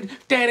la benn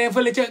terrain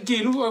fële ca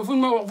kii lu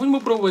fuñ ma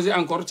proposé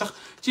encore sax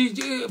ci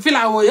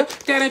filao ya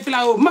terrain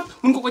filao bu mag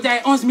mun nga ko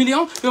jaay 11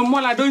 millions yow moo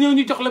laa doo ñëw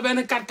ñu jox la benn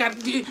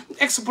 4x4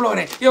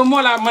 explorer yow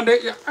moo laa man de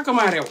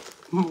akamaa réew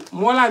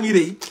moo laa mi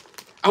rëy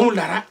amul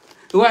dara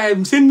waaye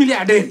seen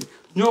milliardaires yi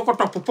ñoo ko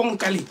topp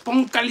ponkal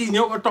yi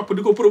ñoo ko topp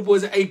di ko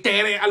proposé ay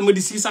terrain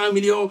Almadi 600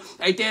 millions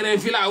ay terrain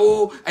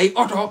filao ay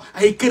oto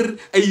ay kër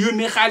ay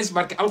yónnee xaalis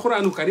barke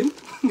alxuraanu karim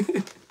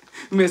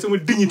mais sama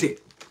dignité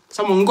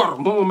sama ngor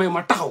moo ma may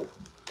ma taxaw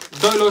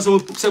doyloo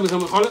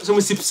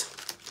sama sips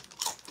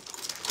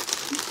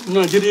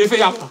non jërëjëf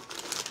yàlla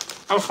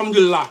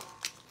alhamdulilah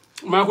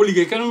maa ko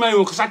liggéey kenn may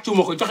ma ko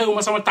sàccuma ko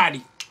joxewuma sama taat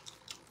yi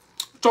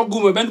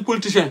togguma benn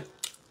politicien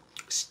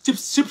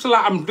sips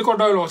laa am di ko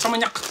doyloo sama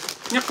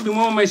ñaq bi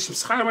moo may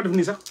sips xaaral ma def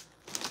nii sax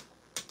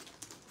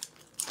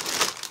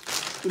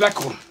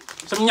d'accord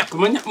sama ñaq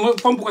ma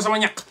pomp ko sama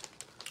ñaq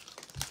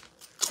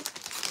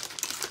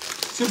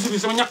sips bi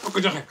sama ñaq ko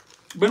joxe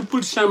benn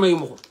politicien mayu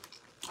ma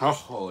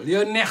ko li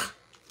neex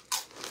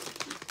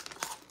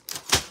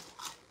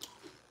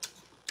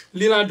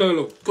lii laa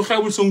doyloo ku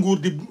xewul sa nguur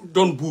di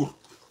doon buur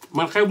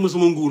man xew ma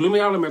sama nguur li ma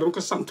yàlla may dama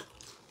ko sant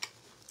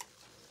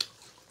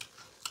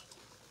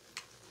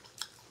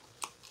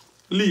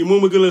lii moo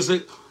ma gënal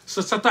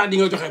sa taat yi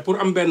nga joxe pour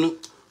am benn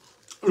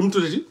lu mu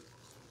tuddati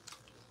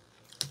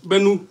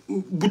benn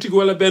boutique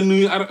wala benn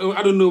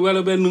aduna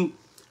wala benn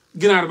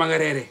ginaar ba nga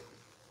reeree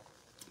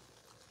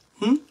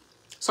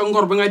sa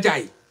ngor ba nga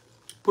jaay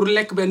pour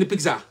lekk benn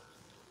pizza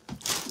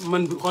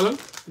man bi xoolal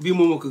bii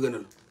moo ma ko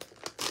gënal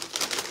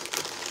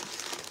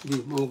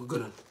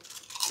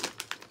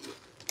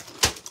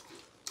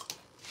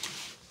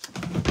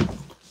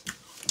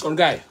kon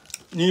gars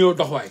yi ñu ñëw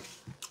dox waay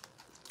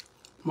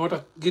moo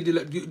tax gi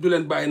du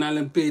leen bàyyi naa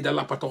leen pays de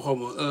lapato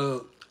xawma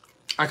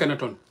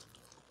Akhenaton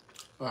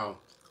waaw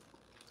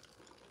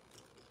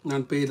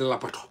naan pays de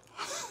lapato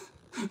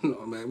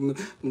non mais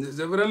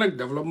c'est vrai nag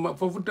développement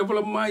foofu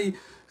développement yi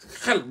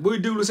xel booy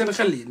déglu seen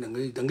xel yi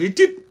da ngay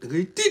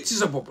tiit ci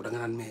sa bopp da nga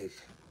naan mais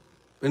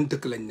benn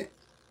dëkk lañ ne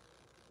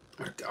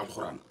ak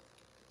alxuraan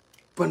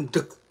ban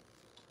dëkk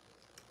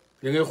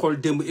da ngay xool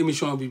démb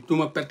émission bi du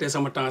ma perte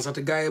sama temps sax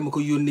te gars yi ma ko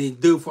yónnee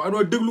 2 fois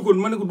doo déglu ko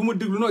ma ne ko du ma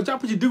déglu non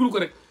jàpp ci déglu ko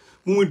rek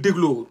mu ma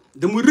dégloo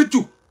dama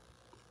rëccu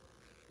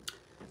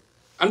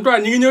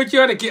Antoine ñi ngi ñëw ci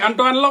yow de kii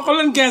Antoine la ko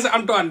leen 15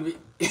 Antoine bi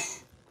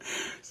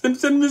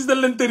seen ministre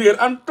de l'intérieur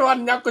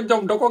Antoine ñàkk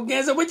jom da ko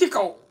 15 ba ci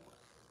kaw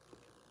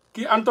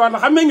kii Antoine la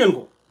xamee ngeen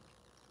ko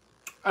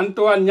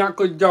Antoine ñàkk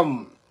jom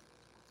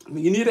mi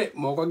ngi nii de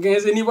moo ko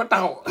 15 nii ba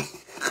taxaw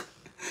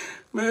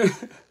mais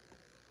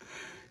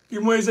kii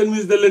mooy seen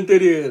ministre de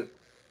l'intérieur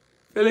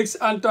Félix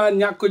Antoine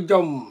ñàkk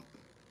jom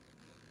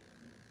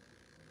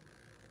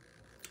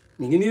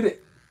mi ngi nii de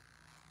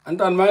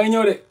Antoine maa ngi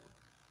ñëw de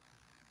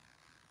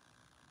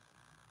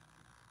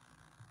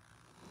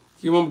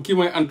kii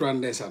mooy Antoine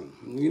ndeysaan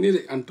mi ngi nii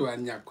de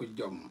Antoine ñàkk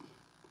jom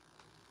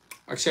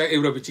ak Cheikh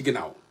Ibra bi ci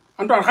ginnaaw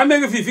Antoine xamee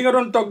nga fi nga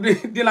doon toog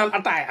di naan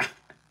ataaya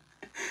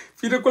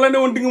fii de ku la ne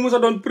woon di nga mës a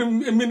doon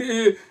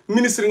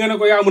ministre nga ne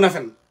ko yaa mun a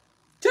fen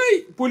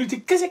cay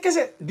politique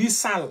kese di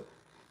sale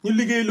ñu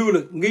liggéey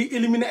loola ngay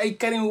éliminer ay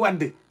Karim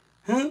Wade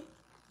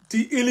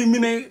di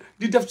éliminer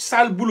di def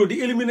sale boulot di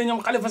éliminer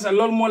ñoom Khalifa Sall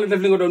loolu moo la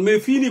def li nga doon mais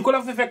fii nii ku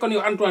la fa fekkoon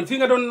yow Antoine fii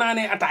nga doon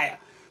naanee ataaya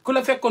ku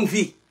la fekkoon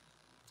fii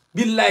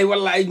billaay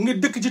wallaay nga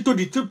dëkk ci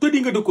todi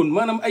nga dëkkoon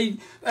maanaam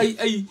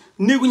ay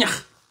néegu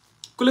ñax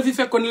ku la fi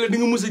fekkoon ne la di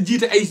nga mës a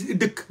jiite ay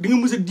dëkk di nga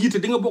mës a jiite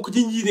di nga bokk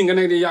ci njiit yi nga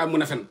ne yaa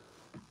mun a fen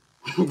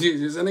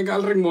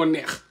Sénégal rek moo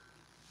neex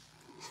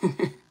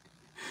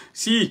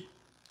si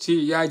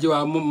yaay ji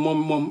waaw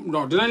moom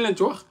non dinañ leen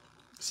ci wax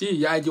si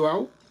yaay ji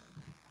waaw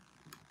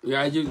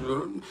yaay ji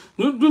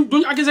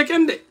duñ accusé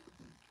kenn de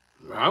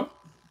waaw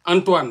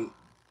Antoine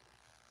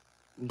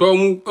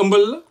doomu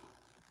ëmbal la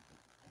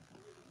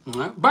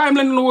ah baayam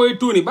lañ doon wooyee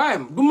tuuni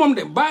baayam du moom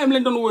de baayam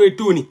lañ doon wooyee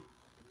tuuni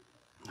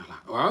voilà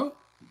waaw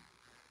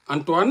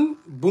Antoine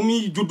bu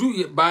muy juddu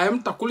baayam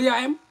takkul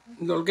yaayam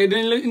loolu kay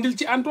dinañ la indil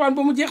ci Antoine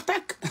ba mu jeex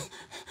tàkk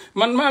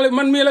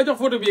man mii la jox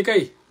photo bi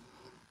kay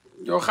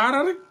yow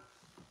xaaral rek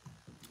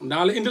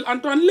daa la indil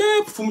Antoine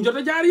lépp fu mu jot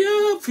a jaar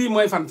yëpp fii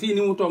mooy fan fii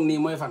ni mu toog nii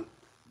mooy fan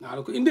naa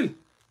la ko indil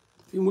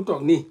fii mu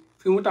toog nii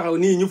fii mu taxaw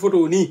nii ñu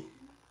photo nii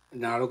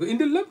naa la ko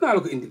indil lépp naa la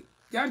ko indil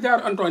jaar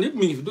Antoine yëpp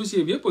mi ngi fi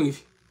dossier bi yëpp a ngi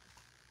fi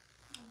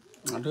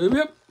dossier bi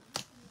yëpp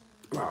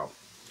waaw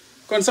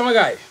kon sama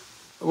gars yi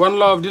one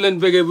love di leen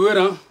bëggee bu wér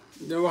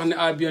di wax ne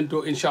à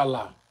bientôt incha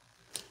allah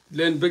di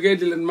leen bëggee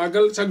di leen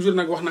màggal chaque jour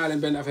nag wax naa leen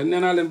benn affaire nee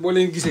naa leen boo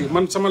leen gisee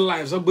man sama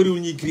live sax bëriwul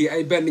ñuy grillé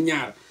ay benn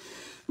ñaar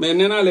mais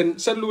nee naa leen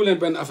seetlu leen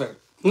benn affaire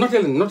noté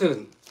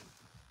leen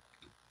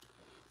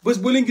bés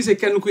boo leen gisee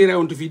kenn kuy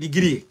rewantu fii di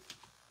grillé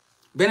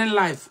beneen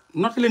live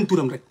noté leen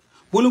turam rek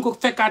boo leen ko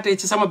fekkaatee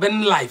ci sama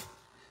benn live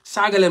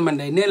saaga leen man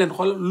day nee leen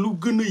xool lu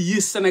gën a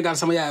yées Sénégal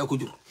sama yaay ko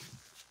jur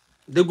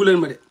déggu leen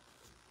ma de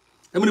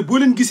dama ne boo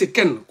leen gisee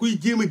kenn kuy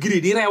jéem a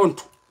grillé di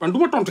rewantu man du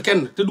ma tontu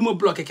kenn te du ma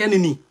bloqué kenn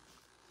nii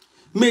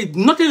mais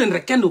noté leen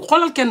rek kenn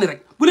xoolal kenn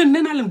rek bu leen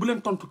nee naa leen bu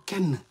leen tontu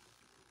kenn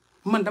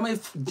man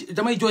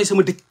damay jooy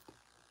sama dëj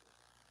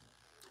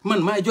man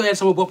maay jooyal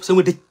sama bopp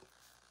sama dëj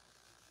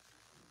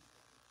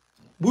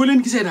boo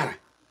leen gisee dara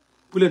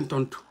bu leen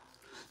tontu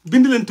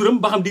bind leen turam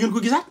ba xam di ngeen ko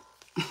gisaat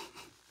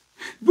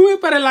bu may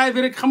pare live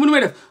bi rek xam nga nu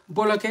may def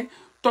bloqué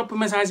topp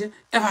message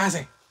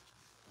effacé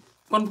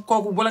kon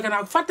kooku bloqué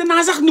naa fàtte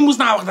naa sax ni mus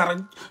naa wax dara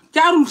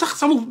jaarul sax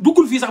sama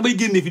duggul fii sax bay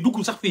génnee fii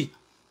duggul sax fii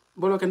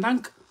bloqué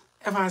ndànk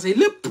effacé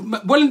lépp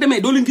boo leen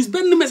demee doo leen gis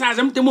benn message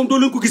am te moom doo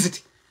leen ko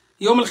gisati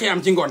yow mal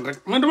xiyaam ci ngoon rek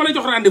man dama lay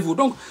jox rendez-vous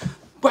donc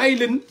bàyyi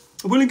leen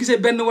boo leen gisee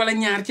benn wala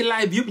ñaar ci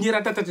live bi yëpp ñuy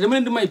ratatati dama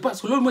leen di may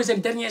parce que loolu mooy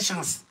seen dernière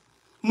chance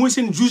mooy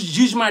seen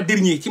jugement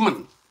dernier ci man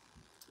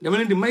dama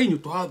leen di may ñu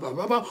toog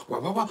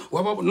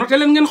waaw noté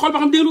leen ngeen xool ba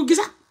xam dégg nga ko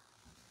gisaat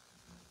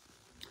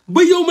ba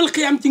yow mal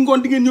xiyaam ci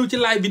ngoon di ngeen ñëw ci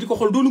live bi di ko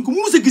xool doo leen ko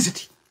mus a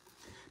gisati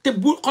te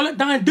bu xool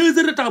dans 2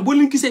 heures de temps boo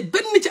leen gisee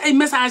benn ci ay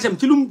message am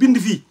ci lu mu bind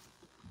fii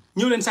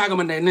ñëw leen saaga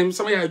ma ndey ne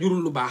sama yaay jurul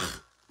lu baax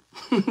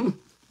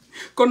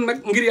kon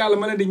nag ngir yàlla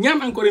ma leen di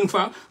ñaan encore une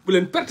fois bu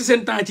leen perte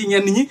seen temps ci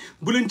ñenn ñi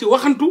bu leen ci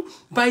waxantu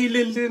bàyyi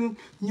leen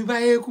ñu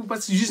bàyyeeku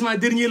parce que jugement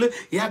dernier la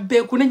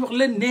yàbbeeku nañ wax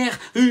leen neex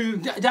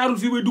jaarul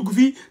fii bay dugg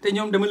fii te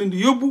ñoom dama leen di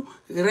yóbbu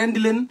rendi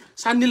leen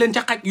sànni leen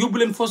ca xaj yóbbu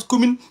leen fosse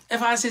commune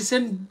effacé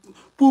seen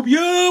puub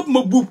yëpp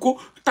ma buub ko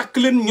takk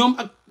leen ñoom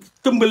ak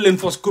tëmbal leen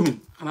fosse commune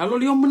xanaa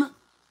loolu yomb na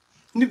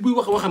nit buy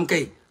wax waxam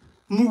kay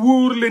mu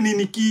wóor la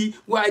ni kii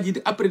waa ji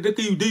après da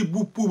koy day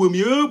buub puubam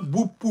yëpp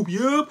buub puub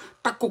yëpp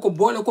takk ko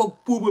boole ko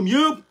puubam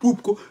yëpp puub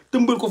ko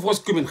tëmbal ko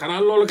fosse commune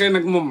xanaa loolu kay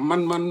nag moom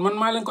man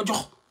maa leen ko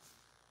jox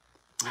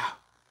waaw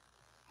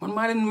man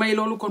maa leen may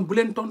loolu kon bu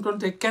leen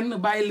tontonte kenn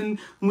bàyyi leen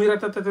muy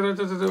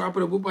ratatata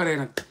après bu paree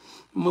nag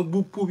ma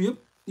buub puub yëpp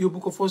yóbbu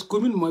ko fosse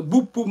commune mooy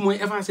buub puub mooy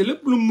effacé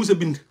lépp lu mu mus a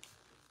bind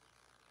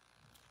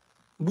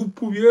buub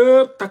puub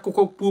yëpp takk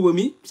ko puubam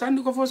yi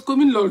sànni ko fosse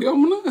commune loolu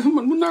yomb na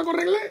man mun naa ko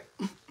régler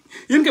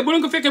yéen kay bu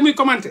leen ko fekkee muy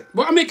commenté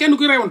boo amee kenn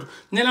kuy rewantu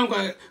ne leen ko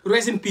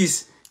rest in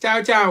peace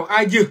ciao ciao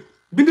adieu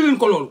bind leen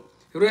ko loolu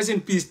rest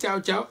in peace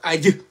ciao ciao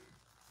adieu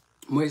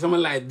mooy sama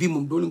live bii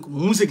moom doo leen ko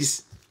mus a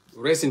gis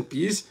rest in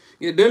peace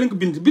doo leen ko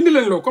bind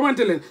leen loolu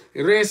commenté leen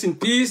rest in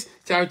peace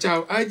ciao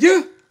ciao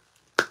adieu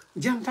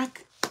jam tàkk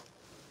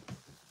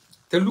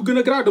te lu gën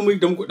a grave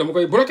dama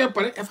koy bloqué ba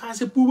pare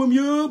effacé puubam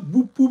yëpp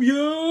buub puub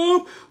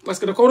yëpp parce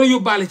que da ko war a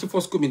yóbbaale ci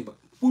fosse commune ba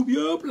puub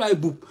yëpp laay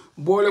buub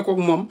boole kook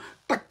moom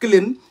takk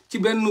leen ci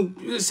benn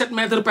 7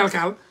 mètres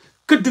percal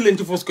këdd leen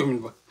ci fosse commune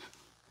ba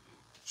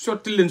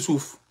sotti leen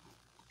suuf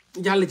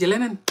jàll ci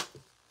leneen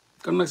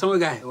kon nag sama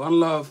gars yi one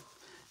love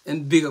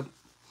and big up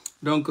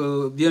donc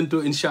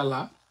bientôt incha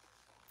allah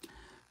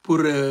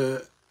pour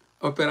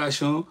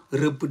opération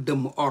rëbb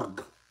dëmm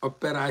ordre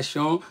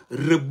opération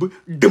rëbb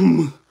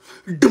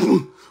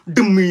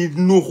dëmm yi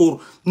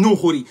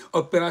nooxóor yi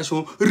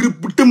opération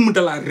rëbb dëmm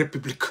de la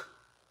république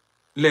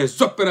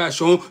les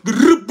opérations de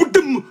rëbb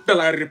dëmm de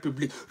la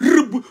république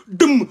rëbb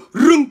dëmm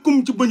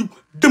rënkum ci bañu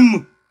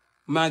dëmm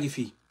maa ngi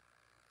fii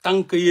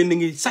tant que yéen a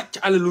ngi sàcc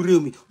alalu réew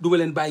mi du ma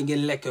leen bàyyi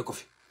ngeen lekkee ko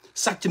fi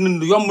sàcc nañ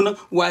lu yomb na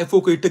waaye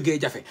foo koy tëggee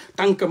jafe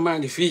tant que maa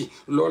ngi fii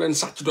loo leen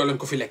sàcc doo leen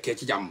ko fi lekkee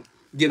ci jàmm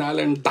dinaa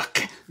leen dàq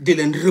di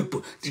leen rëbb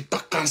di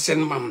daqaar seen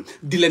maam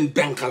di leen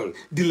benqal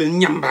di leen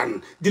ñambaan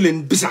di leen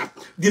bisaat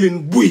di leen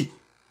buy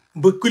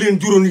ba ku leen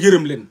juróon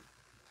yërëm leen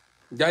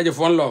jaajëf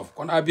one love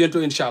kon à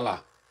bientôt incha allah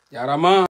jaarama